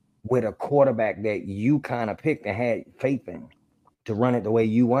with a quarterback that you kind of picked and had faith in to run it the way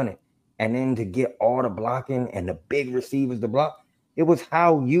you want it, and then to get all the blocking and the big receivers to block, it was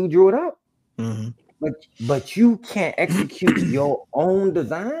how you drew it up. But you can't execute your own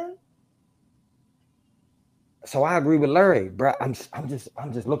design. So I agree with Larry, bro. I'm just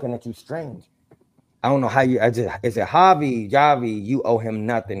looking at you strange. I don't know how you. Is it Javi? You owe him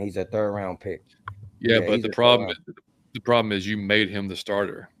nothing. He's a 3rd round pick. Yeah, but the problem is you made him the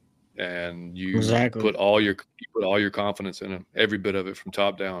starter. and you put all your confidence in him, every bit of it from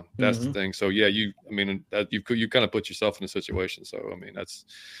top down. That's the thing. So yeah, you kind of put yourself in a situation. So I mean, that's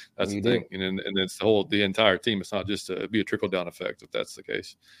the thing, and it's the entire team. It's not just be a trickle down effect if that's the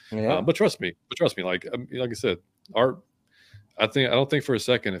case. Yeah. But trust me, like I said, I don't think for a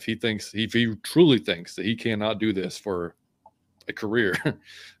second if he truly thinks that he cannot do this for a career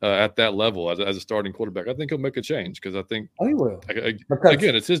at that level as a starting quarterback, I think he'll make a change, because I think he will.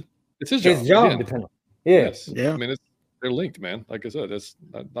 Again, it's his job. Depending. Yes. Yeah. I mean, they're linked, man. Like I said, it's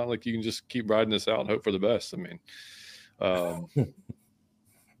not like you can just keep riding this out and hope for the best. I mean,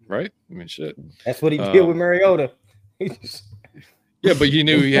 right? I mean, shit. That's what he did with Mariota. Yeah, but he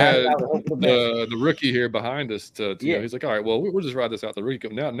knew he had the rookie here behind us to you know, he's like, all right, well, we'll just ride this out the rookie.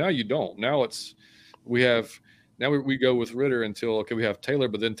 Now you don't. Now we go with Ritter until we have Taylor,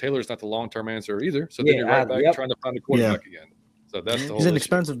 but then Taylor's not the long-term answer either. So then you're right back trying to find a quarterback again. So that's the whole. He's an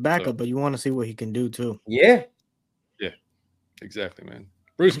expensive backup, but you want to see what he can do too. Yeah. Yeah. Exactly, man.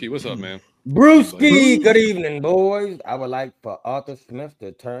 Brewski, what's up, man? Brewski, good evening, boys. I would like for Arthur Smith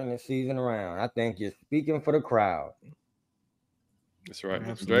to turn the season around. I think you're speaking for the crowd. That's right.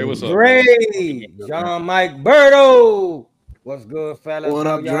 Dre, what's up? Dre, John Mike Berto. What's good, fellas? What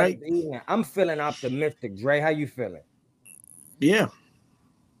up, Dre? I'm feeling optimistic. Dre, how you feeling? Yeah.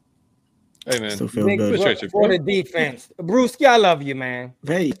 Hey, man. Still feel good. Appreciate you, for the defense. Brewski, I love you, man.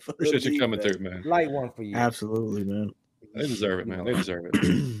 Hey, appreciate you coming through, man. Light one for you. Absolutely, man. They deserve it, man. They deserve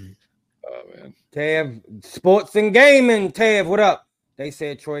it. Oh, man. Tev, sports and gaming. Tev, what up? They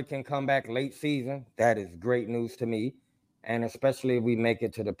said Troy can come back late season. That is great news to me. And especially if we make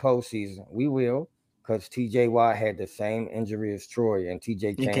it to the postseason. We will, because TJ Watt had the same injury as Troy, and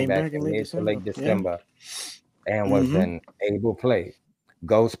TJ came back in late December and was an able play.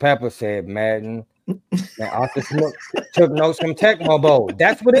 Ghost Pepper said Madden. And Arthur Smith took notes from Tecmo Bowl.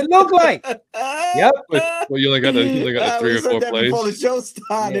 That's what it looked like. Yep. Well, you only got the 3 or 4 plays before the show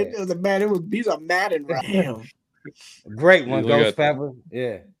started. It was these are Madden right now. Great one, Ghost Pepper.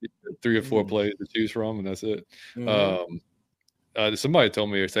 Yeah. 3 or 4 plays to choose from, and that's it. Somebody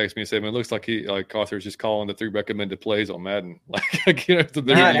told me or texted me and said, "Man, it looks like Arthur's just calling the 3 recommended plays on Madden." Like, you know,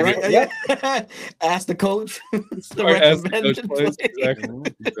 ask the coach. Ask the coach plays. Exactly.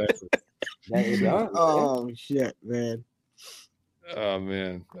 Oh shit, man. Oh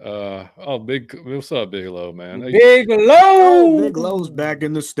man. What's up, Big Low, man? Big Low. Oh, Big Low's back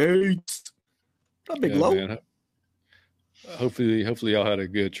in the States. What's up, Big Low? Man. Hopefully y'all had a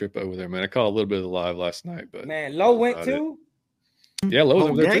good trip over there, man. I caught a little bit of the live last night, but man, Low went too. Yeah, Low's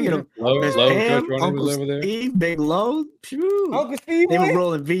over there too. Low, Pam, Coach Ronnie Uncle was over there. Steve, Big Low. Uncle Steve. They were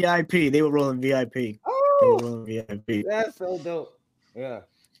rolling VIP. Oh, that's so dope. Yeah.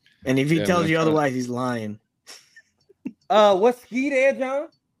 And if he tells you otherwise, he's lying. Was Ski there, John?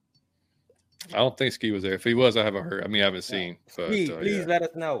 I don't think Ski was there. If he was, I haven't heard. I mean, I haven't seen. But, Ski, please let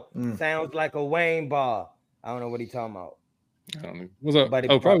us know. Sounds like a Wayne bar. I don't know what he's talking about. I don't know. What's up?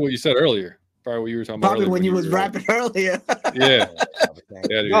 Probably what you said earlier. Probably what you were talking about. Probably when you was rapping earlier. Yeah.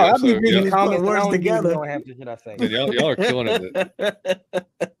 Yeah, dude. I'll be reading comments words together. Y'all are killing it.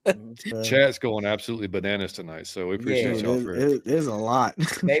 Chat's going absolutely bananas tonight, so we appreciate y'all for it. There's a lot.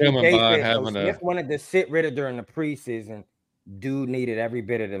 Coming by having Smith wanted to sit Ritter during the preseason. Dude needed every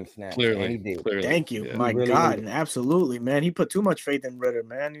bit of them snaps. Clearly. Thank you. Yeah. My God. Absolutely, man. He put too much faith in Ritter,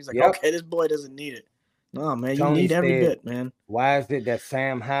 man. He's like, okay, this boy doesn't need it. No, man, you need every bit, man. Why is it that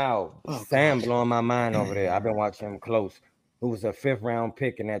Sam Howell, Sam blowing my mind over there? I've been watching him close. Who was a 5th round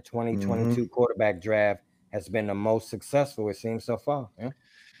pick in that 2022 quarterback draft, has been the most successful, it seems, so far. Yeah?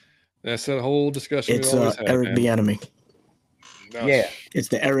 That's that whole discussion. It's Eric Bieniemy. Yeah, it's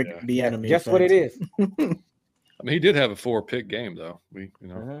the Eric Bieniemy. Just what it is. I mean, he did have a 4-pick game though.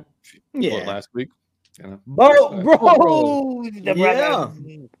 Last week. Bro.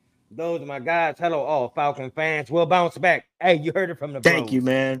 Those are my guys. Hello, all Falcon fans. We'll bounce back. Hey, you heard it from the Thank you,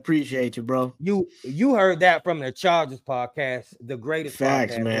 man. Appreciate you, bro. You heard that from the Chargers podcast, the greatest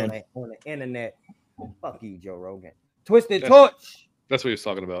facts, podcast man. on the internet. Fuck you, Joe Rogan. Twisted Torch. That's what he was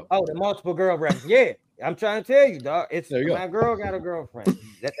talking about. Oh, the multiple girl reference. Yeah, I'm trying to tell you, dog. It's my girl got a girlfriend.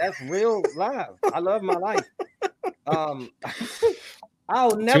 That's real live. I love my life.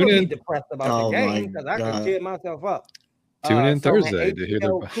 I'll never be depressed about the game because I can cheer myself up. Tune in Thursday to hear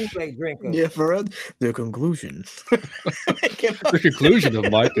for the conclusion. The conclusion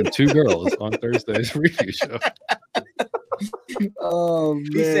of Mike and 2 girls on Thursday's review show. Oh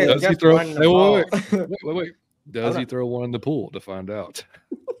man! Does he throw? Wait. Does he throw one in the pool to find out?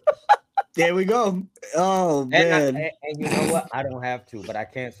 There we go. Oh, man. And you know what? I don't have to, but I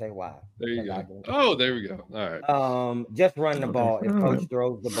can't say why. There you go. Oh, there we go. All right. Just run the ball. If Coach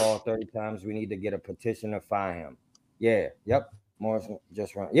throws the ball 30 times, we need to get a petition to fire him. Yeah. Yep. Morrison,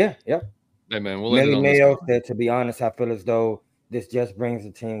 just run. Yeah. Yep. Hey, man. Millie Mayo said, to be honest, I feel as though this just brings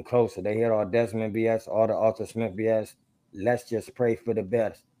the team closer. They hit all Desmond BS, all the Outta Smith BS. Let's just pray for the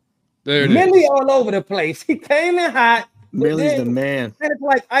best. There it Millie is. all over the place. He came in hot. Millie's the man. And it's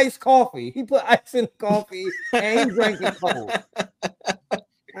like iced coffee. He put ice in the coffee and he drank it cold.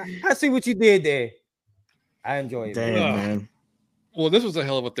 I see what you did there. I enjoy it. Damn, man. Well, this was a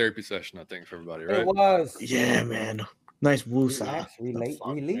hell of a therapy session, I think, for everybody, right? It was. Yeah, man. Nice woosah. Release.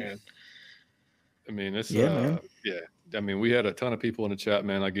 I mean, it's man. Yeah. I mean, we had a ton of people in the chat,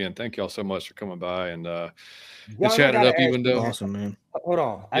 man. Again, thank y'all so much for coming by and chatted up, even though. Awesome, man. Hold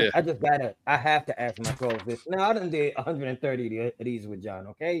on. Yeah. I have to ask my close this. Now, I done did 130 of these with John,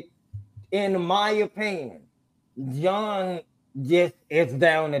 okay? In my opinion, John just is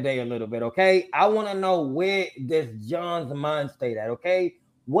down today a little bit, okay? I want to know where does John's mind state at, okay?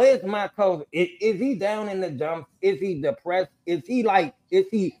 Where's my coach? Is he down in the dumps? Is he depressed? Is he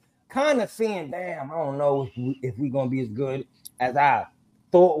kind of saying, damn, I don't know if we're going to be as good as I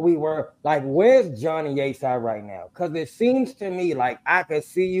thought we were? Like, where's Johnny Yates at right now? Because it seems to me like I could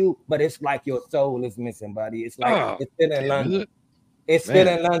see you, but it's like your soul is missing, buddy. It's like it's still in London. It's still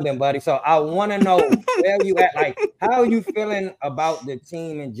in London, buddy. So I want to know where you at. Like, how are you feeling about the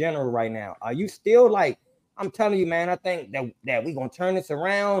team in general right now? Are you still like, I'm telling you, man, I think that we're going to turn this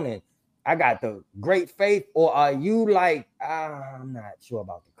around and I got the great faith? Or are you like, I'm not sure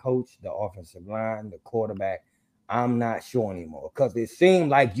about the coach, the offensive line, the quarterback? I'm not sure anymore, because it seemed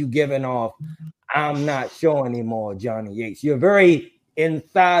like you giving off, I'm not sure anymore, Johnny Yates. You're very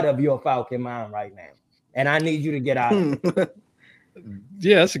inside of your Falcon mind right now, and I need you to get out of it.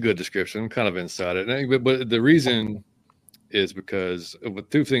 Yeah, that's a good description. I'm kind of inside it. But the reason is because of the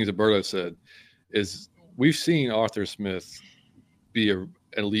two things that Berto said is we've seen Arthur Smith be an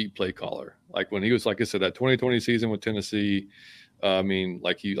elite play caller. Like when he was, like I said, that 2020 season with Tennessee, I mean,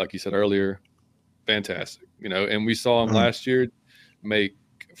 like you said earlier, fantastic, and we saw him last year make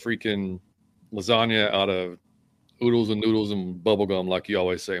freaking lasagna out of oodles and noodles and bubble gum, like you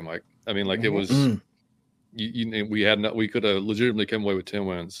always say, Mike. I mean, like it was, we could have legitimately come away with 10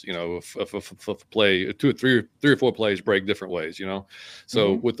 wins, if play 3 or 4 plays break different ways,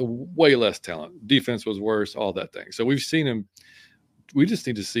 So with the way less talent, defense was worse, all that thing. So we've seen him. We just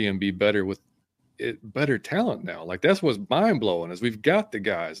need to see him be better with better talent now. Like that's what's mind blowing is we've got the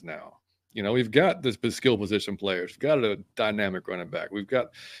guys now. We've got the skill position players. We've got a dynamic running back. We've got,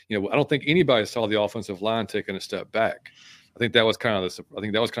 I don't think anybody saw the offensive line taking a step back. I think that was kind of a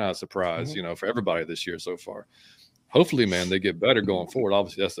surprise, for everybody this year so far. Hopefully, man, they get better going forward.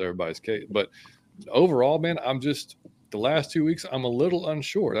 Obviously, that's everybody's case. But overall, man, the last 2 weeks, I'm a little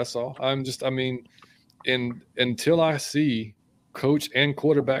unsure. That's all. Until I see coach and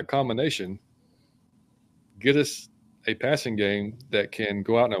quarterback combination get us a passing game that can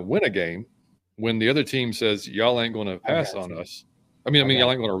go out and win a game when the other team says y'all ain't going to pass on us. Y'all ain't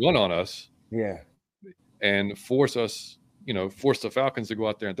going to run on us. Yeah. And force us, force the Falcons to go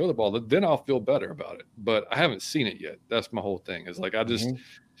out there and throw the ball. Then I'll feel better about it. But I haven't seen it yet. That's my whole thing. Is like there's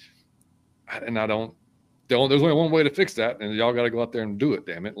only one way to fix that, and y'all got to go out there and do it.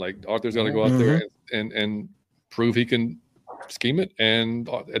 Damn it! Like Arthur's got to go out there and prove he can scheme it, and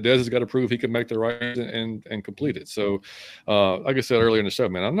Dez has got to prove he can make the right and complete it. So, like I said earlier in the show,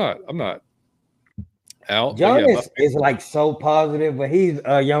 man, I'm not out. John is like so positive, but he's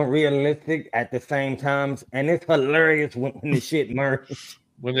young realistic at the same time, and it's hilarious when the shit merges.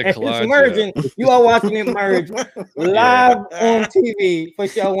 When they collide, it's merging. Yeah. You are watching it merge live on TV for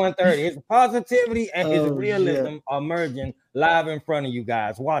show 130. His positivity and his realism are merging live in front of you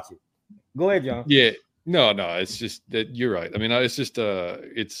guys. Watch it. Go ahead, John. Yeah. No, it's just that you're right. I mean, it's just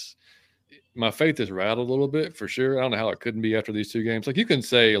it's my faith is rattled a little bit for sure. I don't know how it couldn't be after these 2 games. Like you can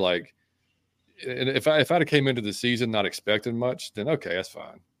say like, and if I'd have came into the season not expecting much, then okay, that's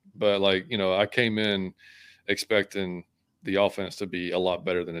fine. But like I came in expecting the offense to be a lot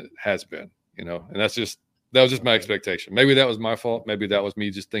better than it has been. And that was just my expectation. Maybe that was my fault. Maybe that was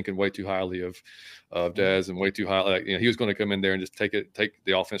me just thinking way too highly of Dez and way too high. Like, he was going to come in there and just take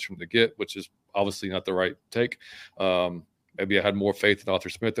the offense from the get, which is obviously not the right take. Maybe I had more faith in Arthur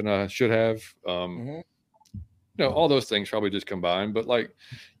Smith than I should have. All those things probably just combined. But like,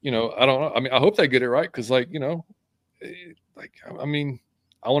 I don't know. I mean, I hope they get it right because, like,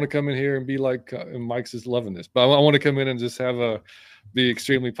 I want to come in here and be like, and Mike's just loving this, but I want to come in and just be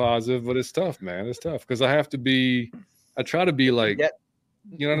extremely positive. But it's tough, man. It's tough because I try to be like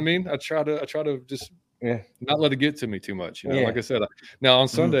You know what I mean? I try to just not let it get to me too much. You know, like I said, now on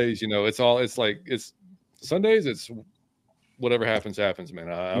Sundays, you know, it's Sundays. It's whatever happens, man.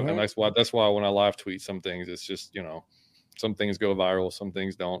 And that's why when I live tweet some things, it's just, you know, some things go viral, some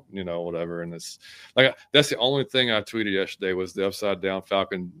things don't, you know, whatever. And it's like, that's the only thing I tweeted yesterday was the upside down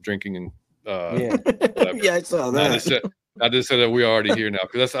Falcon drinking and yeah, I saw that. I just said that we're already here now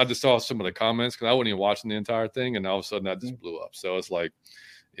because I just saw some of the comments because I wasn't even watching the entire thing, and all of a sudden that just blew up. So it's like,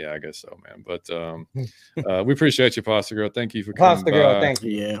 yeah, I guess so, man. But we appreciate you, Pasta Girl. Thank you for coming by. Girl, thank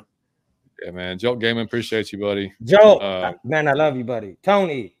you. Yeah, man. Joe Gaming, appreciate you, buddy. Joe, man, I love you, buddy.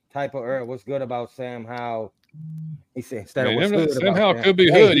 Tony, type of Earth, what's good about Sam Howell? He said instead of what's good Sam Howell could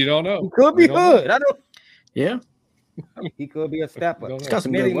be hood. You don't know. He could be hood. I don't. Yeah. He could be a stepper.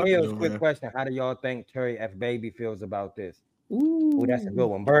 Millie Mills, quick question. How do y'all think Terry F. Baby feels about this? Ooh, that's a good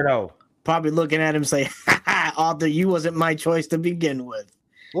one. Berto. Probably looking at him say, Outta, you wasn't my choice to begin with.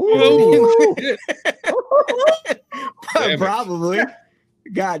 Ooh. Probably.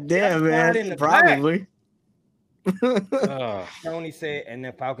 God damn, man. Probably. Tony said, and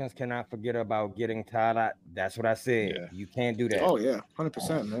the Falcons cannot forget about getting Tyler. That's what I said. Yeah. You can't do that. Oh, yeah.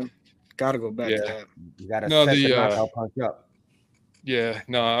 100%, man. Gotta go back to that. You gotta set the knockout punch up. Yeah,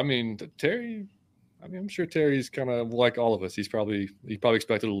 no, I mean Terry. I mean, I'm sure Terry's kind of like all of us. He probably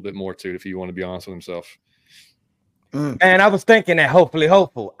expected a little bit more too, if you want to be honest with himself. And I was thinking that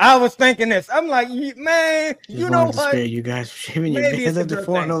hopeful. I was thinking this. I'm like, man, you know what? You guys shaving your hands at the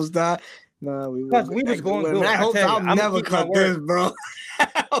Fornos die. No, we was going to do it. I hope I'll never cut this, bro.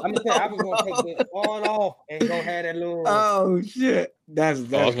 I'm gonna say I was gonna take this all off and go ahead and little. Oh shit, that's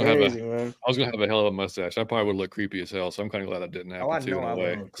crazy, man. I was gonna have a hell of a mustache. I probably would look creepy as hell. So I'm kind of glad that didn't happen too in a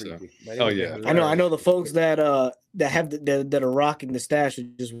way. So. Yeah, I know the folks that that are rocking the stash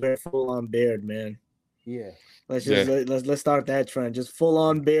and just wear full on beard, man. Yeah, let's start that trend. Just full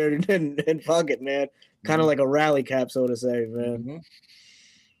on beard and fuck it, man. Kind of like a rally cap, so to say, man.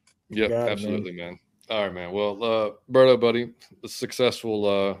 Yep, absolutely, man. All right, man. Well, Berto, buddy, a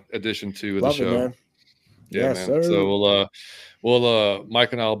successful addition to the show. Man. Yeah, man. Sir. So we'll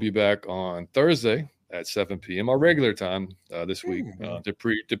Mike and I will be back on Thursday at 7 p.m. our regular time this week to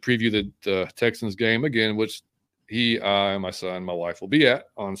preview the Texans game again, which I, my son, my wife will be at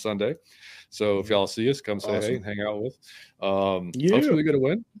on Sunday. So if y'all see us, come say hey and hang out with. Hopefully we get a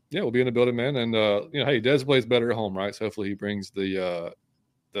win. Yeah, we'll be in the building, man. And hey, Des plays better at home, right? So hopefully he brings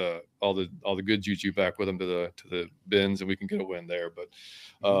all the good juju back with him to the bins, and we can get a win there. But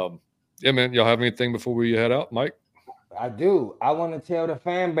yeah, man, y'all have anything before we head out, Mike? I do. I want to tell the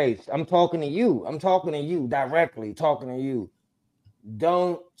fan base. I'm talking to you. I'm talking to you directly. Talking to you.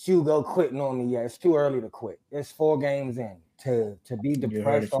 Don't you go quitting on me yet. It's too early to quit. It's 4 games in. To be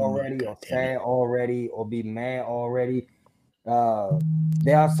depressed already, or sad already, or be mad already. There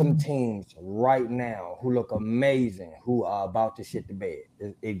are some teams right now who look amazing who are about to shit the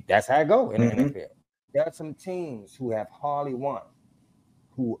bed. That's how it goes in the NFL. There are some teams who have hardly won,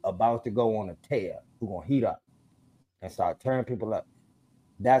 who about to go on a tear, who gonna heat up and start turning people up.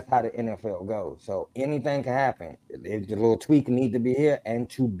 That's how the NFL goes. So anything can happen. If the little tweak need to be here, and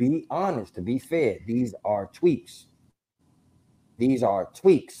to be honest, to be fair, these are tweaks.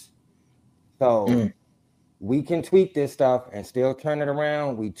 So we can tweak this stuff and still turn it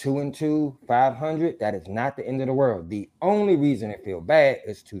around. We 2-2, 500. That is not the end of the world. The only reason it feel bad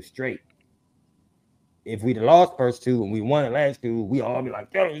is 2 straight. If we'd lost first 2 and we won the last 2, we all be like,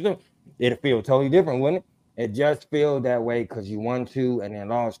 it'd feel totally different, wouldn't it? It just feels that way because you won 2 and then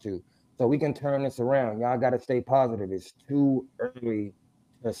lost 2. So we can turn this around. Y'all got to stay positive. It's too early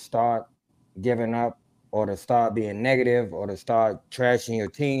to start giving up, or to start being negative, or to start trashing your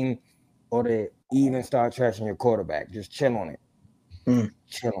team, or to even start trashing your quarterback. Just chill on it.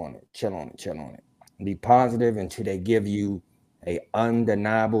 Chill on it. Be positive until they give you a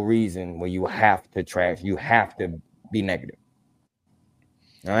undeniable reason where you have to trash. You have to be negative.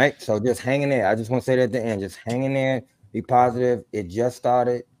 All right? So just hang in there. I just want to say that at the end. Just hang in there. Be positive. It just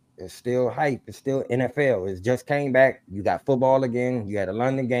started. It's still hype. It's still NFL. It just came back. You got football again. You had a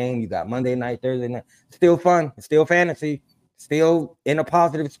London game. You got Monday night, Thursday night. Still fun. It's still fantasy. Still in a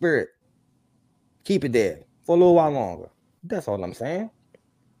positive spirit. Keep it there for a little while longer. That's all I'm saying.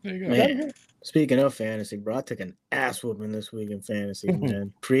 There you go. Man, speaking of fantasy, bro, I took an ass whooping this week in fantasy,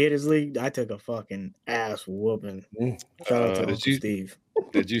 man. Creators League, I took a fucking ass whooping. Shout out to Steve.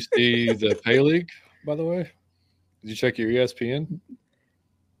 Did you see the Pay League, by the way? Did you check your ESPN?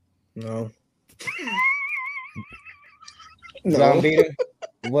 No. No.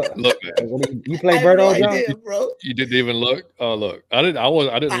 What? Look, man. You play Berto, bro? You didn't even look. Oh, look. I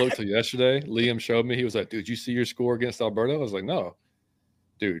didn't look till yesterday. Liam showed me. He was like, "Dude, did you see your score against Alberta?" I was like, "No."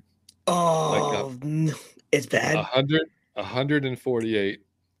 dude. Oh, no. It's bad. 148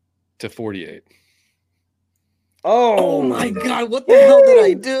 to 48. Oh my God! What the hell did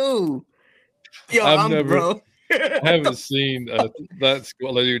I do? Yo, I haven't seen that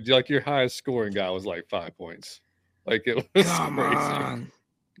score. Like your highest scoring guy was like 5 points. Like it was crazy. On.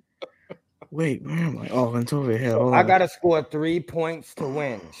 Wait, where am I? Oh, it's over here. Hold I on. gotta score 3 points to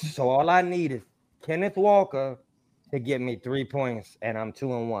win. So all I need is Kenneth Walker to get me 3 points, and I'm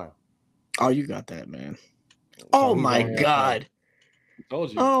 2-1. Oh, you got that, man. Oh my God! I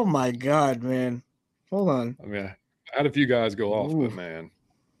told you. Oh my God, man! Hold on. I mean, I had a few guys go off, but man,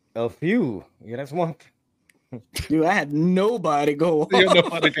 a few. Yeah, that's one. Dude, I had nobody go off.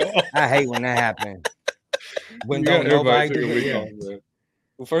 I hate when that happens. When don't nobody do it. Off,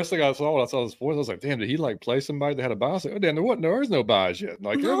 the first thing I saw when I saw the sports, I was like, "Damn, did he like play somebody that had a bye?" I was like, "Oh, damn, there is no buys yet."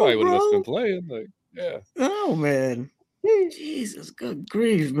 Like everybody would have been playing. Like, yeah. Oh man, Jesus, good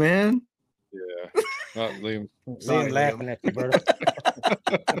grief, man. Yeah, not Liam. Liam laughing at you, brother.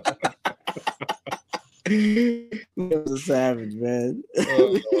 He's a savage, man.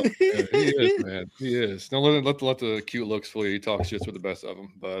 Yeah, he is, man. He is. Don't let the cute looks fool you. He talks shit with the best of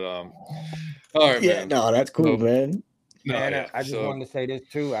them. But all right, man. No, that's cool, man. No, man, I just wanted to say this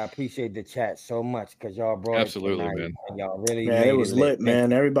too. I appreciate the chat so much because y'all brought absolutely, it man. And y'all really it was lit,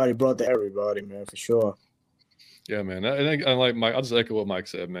 man. Everybody brought to everybody, man, for sure. Yeah, man. I like Mike. I'll just echo what Mike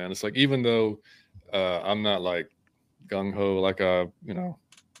said, man. It's like even though I'm not like gung ho, like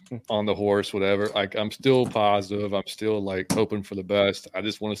on the horse, whatever. Like I'm still positive. I'm still like hoping for the best. I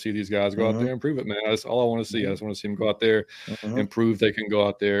just want to see these guys go out there and prove it, man. That's all I want to see. I just want to see them go out there and prove they can go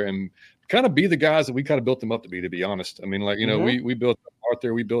out there and kind of be the guys that we kind of built them up to be honest. I mean, like, we built up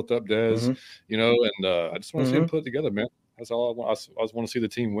Arthur, we built up Des, and I just want to see them put together, man. That's all I want. I just want to see the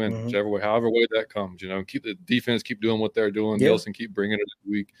team win, whichever way, however way that comes, keep the defense, keep doing what they're doing. Nelson keep bringing it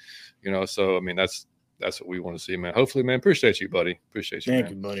every week, so, I mean, that's what we want to see, man. Hopefully, man. Appreciate you, buddy. Appreciate you. Thank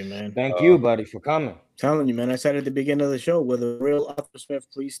you, buddy, man. Thank you, buddy, for coming. Telling you, man. I said at the beginning of the show, with a real Arthur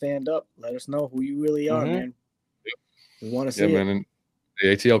Smith, please stand up. Let us know who you really are, man. We want to see it. Man. And the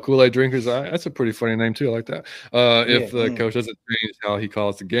ATL Kool-Aid drinkers, that's a pretty funny name too. I like that. If the coach doesn't change how he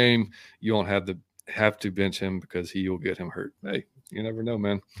calls the game, you won't have to bench him because he will get him hurt. Hey, you never know,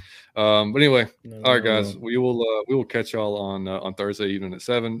 man. But anyway, all right, guys, we will catch y'all on Thursday evening at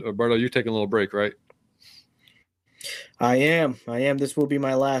 7. Berto, you're taking a little break, right? I am. This will be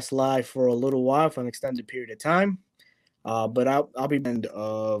my last live for a little while, for an extended period of time. But I'll be end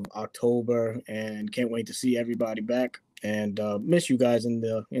of October and can't wait to see everybody back and miss you guys in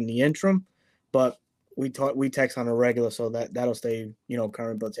the interim. But we text on a regular, so that'll stay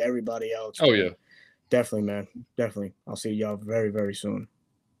current. But to everybody else, definitely, man, definitely. I'll see y'all very, very soon.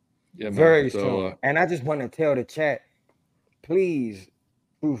 Yeah, man. Very soon. And I just want to tell the chat, please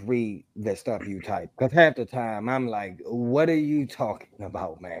proofread the stuff you type, because half the time I'm like, what are you talking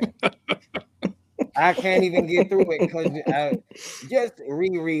about, man? I can't even get through it because just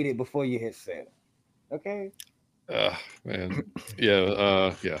reread it before you hit send. Okay. Man.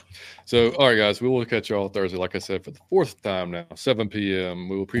 Yeah. So, all right, guys, we will catch y'all Thursday, like I said, for the 4th time now, 7 p.m.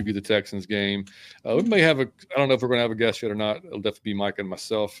 We will preview the Texans game. We may have I don't know if we're going to have a guest yet or not. It'll definitely be Mike and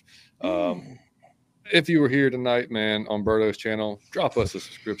myself. If you were here tonight, man, on Berto's channel, drop us a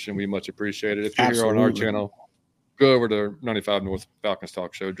subscription. We much appreciate it. If you're here on our channel, go over to 95 North Falcons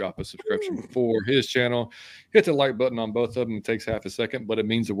Talk Show, drop a subscription for his channel. Hit the like button on both of them. It takes half a second, but it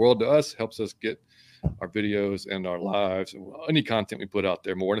means the world to us. Helps us get our videos and our lives and any content we put out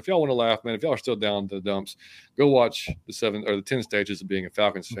there more. And if y'all want to laugh, man, if y'all are still down to the dumps, go watch the 7 or the 10 stages of being a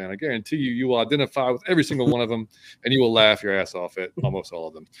Falcons fan. I guarantee you will identify with every single one of them and you will laugh your ass off at almost all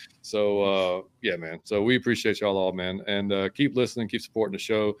of them. So yeah, man. So we appreciate y'all all, man. And keep listening, keep supporting the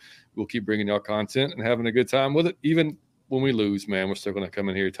show. We'll keep bringing y'all content and having a good time with it. Even when we lose, man, we're still going to come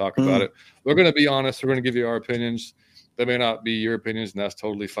in here and talk about it. We're going to be honest. We're going to give you our opinions. They may not be your opinions, and that's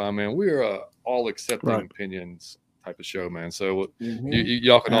totally fine, man. We're all accepting opinions type of show, man. So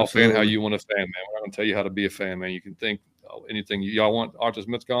y'all can all fan how you want to fan, man. We're not going to tell you how to be a fan, man. You can think anything. Y'all want Arthur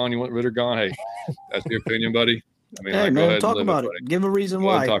Smith gone? You want Ritter gone? Hey, that's your opinion, buddy. I mean, hey, man, go ahead talk and about it. Give a reason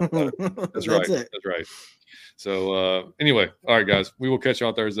why. Talk about it. That's right. That's right. So anyway, all right, guys. We will catch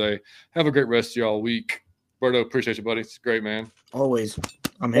y'all Thursday. Have a great rest of y'all week. Berto, appreciate you, buddy. It's great, man. Always.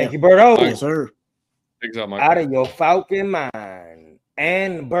 I'm here. Thank you, Berto. Yes, sir. Out of your Falcon mind.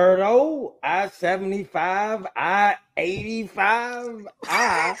 And Berto, I-75, I-85,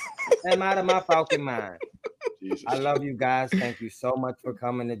 I am out of my Falcon mind. Jesus. I love you guys. Thank you so much for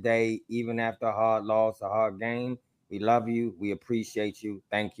coming today, even after a hard loss, a hard game. We love you. We appreciate you.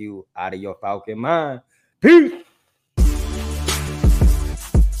 Thank you. Out of your Falcon mind. Peace.